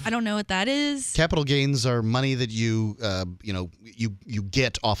that stuff. I don't know what that is. Capital gains are money that you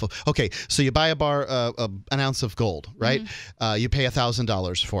get off of. Okay, so you buy an ounce of gold, right? Mm-hmm. You pay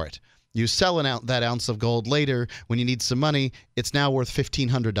 $1,000 for it. You sell that ounce of gold later when you need some money. It's now worth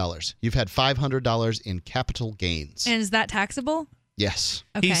 $1,500. You've had $500 in capital gains. And is that taxable? Yes.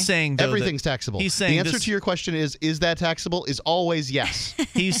 Okay. He's saying everything's taxable. He's saying the answer to your question is that taxable? Is always yes.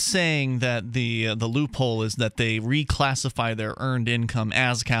 He's saying that the loophole is that they reclassify their earned income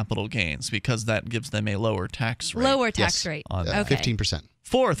as capital gains because that gives them a lower tax rate. Lower tax rate. Okay. 15%.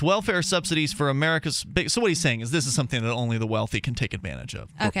 Fourth, welfare subsidies for America's big. So what he's saying is this is something that only the wealthy can take advantage of.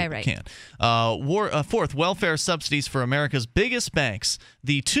 Okay, right. Can't. Fourth, welfare subsidies for America's biggest banks.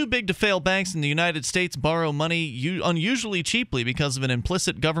 The too big to fail banks in the United States borrow money unusually cheaply because of an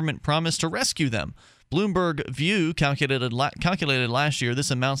implicit government promise to rescue them. Bloomberg View calculated last year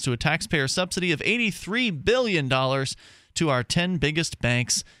this amounts to a taxpayer subsidy of $83 billion to our 10 biggest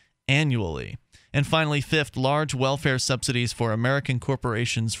banks annually. And finally, fifth, large welfare subsidies for American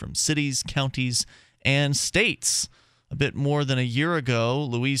corporations from cities, counties, and states. A bit more than a year ago,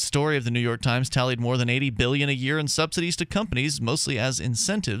 Louise Story of the New York Times tallied more than $80 billion a year in subsidies to companies, mostly as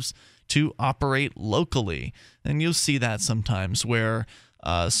incentives to operate locally. And you'll see that sometimes where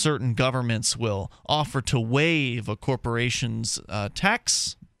certain governments will offer to waive a corporation's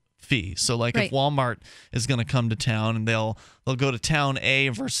tax fee. So like if Walmart is going to come to town and they'll go to town A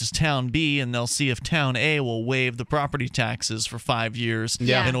versus town B and they'll see if town A will waive the property taxes for 5 years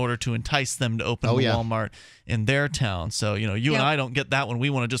in order to entice them to open a Walmart in their town. So, you and I don't get that when we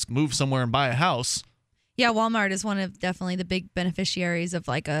want to just move somewhere and buy a house. Yeah, Walmart is one of definitely the big beneficiaries of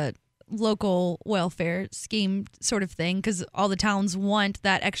like a local welfare scheme sort of thing because all the towns want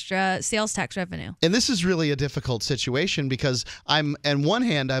that extra sales tax revenue. And this is really a difficult situation because on one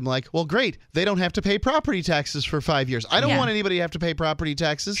hand, I'm like, well, great. They don't have to pay property taxes for 5 years. I don't want anybody to have to pay property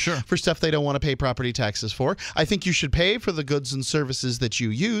taxes for stuff they don't want to pay property taxes for. I think you should pay for the goods and services that you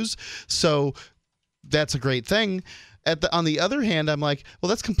use. So that's a great thing. On the other hand, I'm like, well,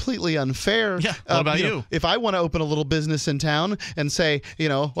 that's completely unfair. Yeah. What about you? If I want to open a little business in town and say,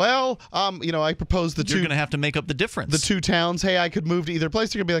 I propose You're going to have to make up the difference. The two towns, hey, I could move to either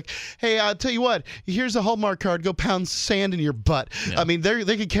place. They're going to be like, hey, I'll tell you what, here's a Hallmark card. Go pound sand in your butt. Yeah. I mean,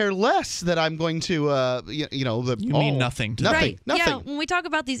 they could care less that I'm going to, you mean nothing to them. Right. Nothing. Yeah, when we talk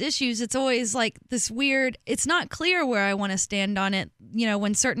about these issues, it's always like this weird, it's not clear where I want to stand on it.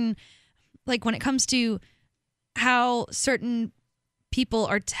 When it comes to how certain people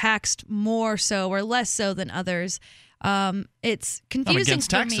are taxed more so or less so than others. It's confusing for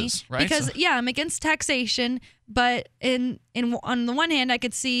taxes, me right? because I'm against taxation, but on the one hand, I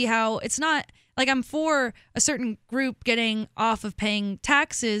could see how it's not like I'm for a certain group getting off of paying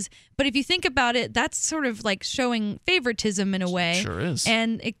taxes, but if you think about it, that's sort of like showing favoritism in a way. Sure is,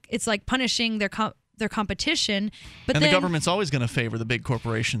 and it's like punishing their competition. But the government's always going to favor the big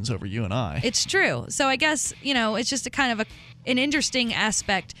corporations over you and I. It's true. So I guess, it's just a kind of an interesting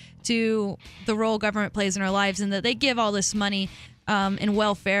aspect to the role government plays in our lives and that they give all this money and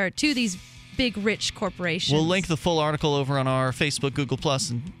welfare to these big, rich corporations. We'll link the full article over on our Facebook, Google+,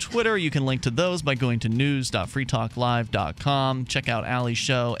 and Twitter. You can link to those by going to news.freetalklive.com. Check out Allie's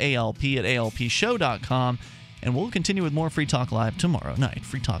show, ALP, at alpshow.com. And we'll continue with more Free Talk Live tomorrow night.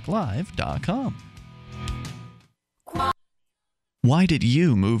 freetalklive.com. Why did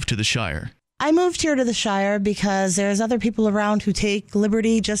you move to the Shire? I moved here to the Shire because there's other people around who take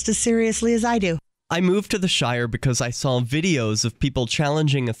liberty just as seriously as I do. I moved to the Shire because I saw videos of people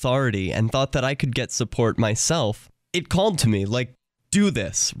challenging authority and thought that I could get support myself. It called to me, like, do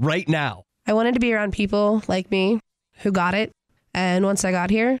this right now. I wanted to be around people like me who got it. And once I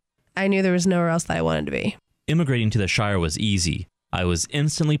got here, I knew there was nowhere else that I wanted to be. Immigrating to the Shire was easy. I was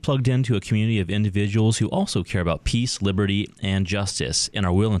instantly plugged into a community of individuals who also care about peace, liberty, and justice, and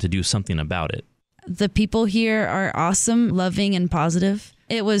are willing to do something about it. The people here are awesome, loving, and positive.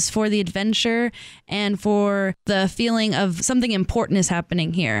 It was for the adventure and for the feeling of something important is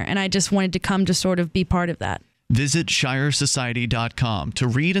happening here, and I just wanted to come to sort of be part of that. Visit ShireSociety.com to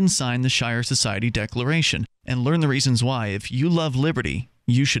read and sign the Shire Society Declaration and learn the reasons why, if you love liberty,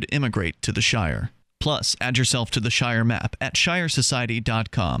 you should immigrate to the Shire. Plus, add yourself to the Shire map at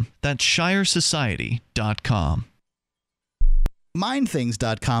ShireSociety.com. That's ShireSociety.com.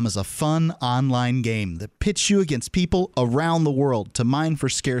 MineThings.com is a fun online game that pits you against people around the world to mine for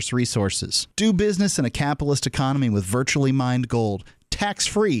scarce resources. Do business in a capitalist economy with virtually mined gold,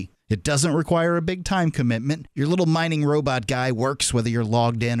 tax-free. It doesn't require a big time commitment. Your little mining robot guy works whether you're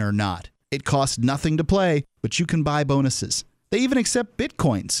logged in or not. It costs nothing to play, but you can buy bonuses. They even accept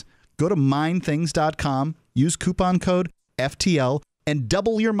bitcoins. Go to MineThings.com, use coupon code FTL, and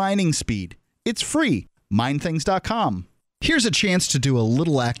double your mining speed. It's free. MineThings.com. Here's a chance to do a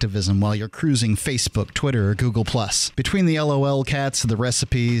little activism while you're cruising Facebook, Twitter, or Google+. Between the LOL cats, the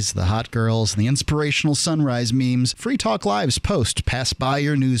recipes, the hot girls, and the inspirational sunrise memes, Free Talk Live's posts pass by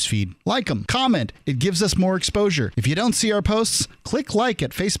your newsfeed. Like them, comment. It gives us more exposure. If you don't see our posts, click like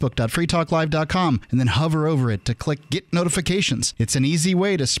at facebook.freetalklive.com and then hover over it to click Get Notifications. It's an easy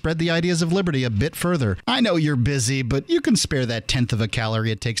way to spread the ideas of liberty a bit further. I know you're busy, but you can spare that 1/10 of a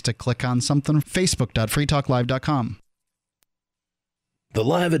calorie it takes to click on something. facebook.freetalklive.com. The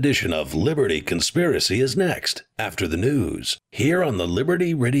live edition of Liberty Conspiracy is next, after the news, here on the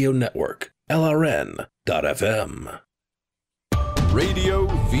Liberty Radio Network, LRN.FM. Radio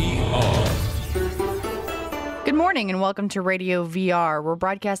VR. Good morning and welcome to Radio VR. We're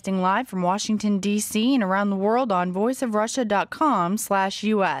broadcasting live from Washington, D.C. and around the world on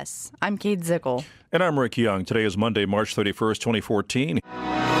voiceofrussia.com/US. I'm Kate Zickel. And I'm Rick Young. Today is Monday, March 31st, 2014.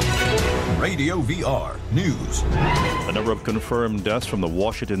 Radio VR News. The number of confirmed deaths from the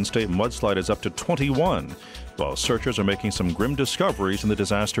Washington State mudslide is up to 21, while searchers are making some grim discoveries in the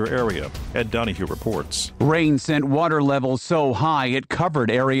disaster area. Ed Donahue reports. Rain sent water levels so high it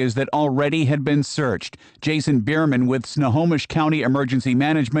covered areas that already had been searched. Jason Bierman with Snohomish County Emergency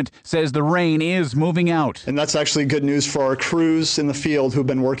Management says the rain is moving out. And that's actually good news for our crews in the field who've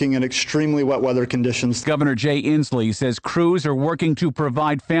been working in extremely wet weather conditions. Governor Jay Inslee says crews are working to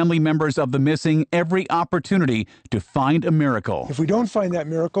provide family members of the missing every opportunity to find a miracle. If we don't find that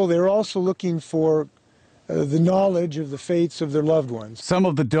miracle, they're also looking for the knowledge of the fates of their loved ones. Some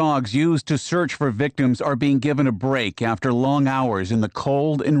of the dogs used to search for victims are being given a break after long hours in the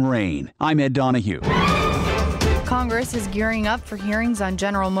cold and rain. I'm Ed Donahue. Congress is gearing up for hearings on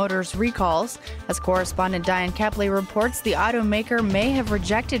General Motors recalls. As correspondent Diane Kepley reports, the automaker may have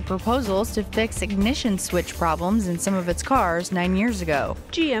rejected proposals to fix ignition switch problems in some of its cars 9 years ago.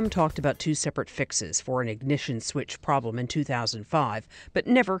 GM talked about 2 separate fixes for an ignition switch problem in 2005, but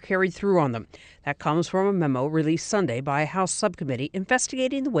never carried through on them. That comes from a memo released Sunday by a House subcommittee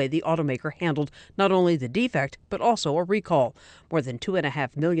investigating the way the automaker handled not only the defect, but also a recall. More than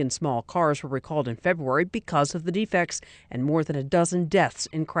 2.5 million small cars were recalled in February because of the defects, and more than a dozen deaths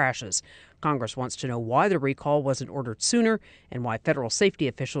in crashes. Congress wants to know why the recall wasn't ordered sooner and why federal safety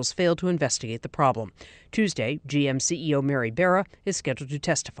officials failed to investigate the problem. Tuesday, GM CEO Mary Barra is scheduled to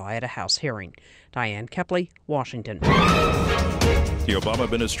testify at a House hearing. Diane Kepley, Washington. The Obama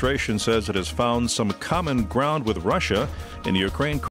administration says it has found some common ground with Russia in the Ukraine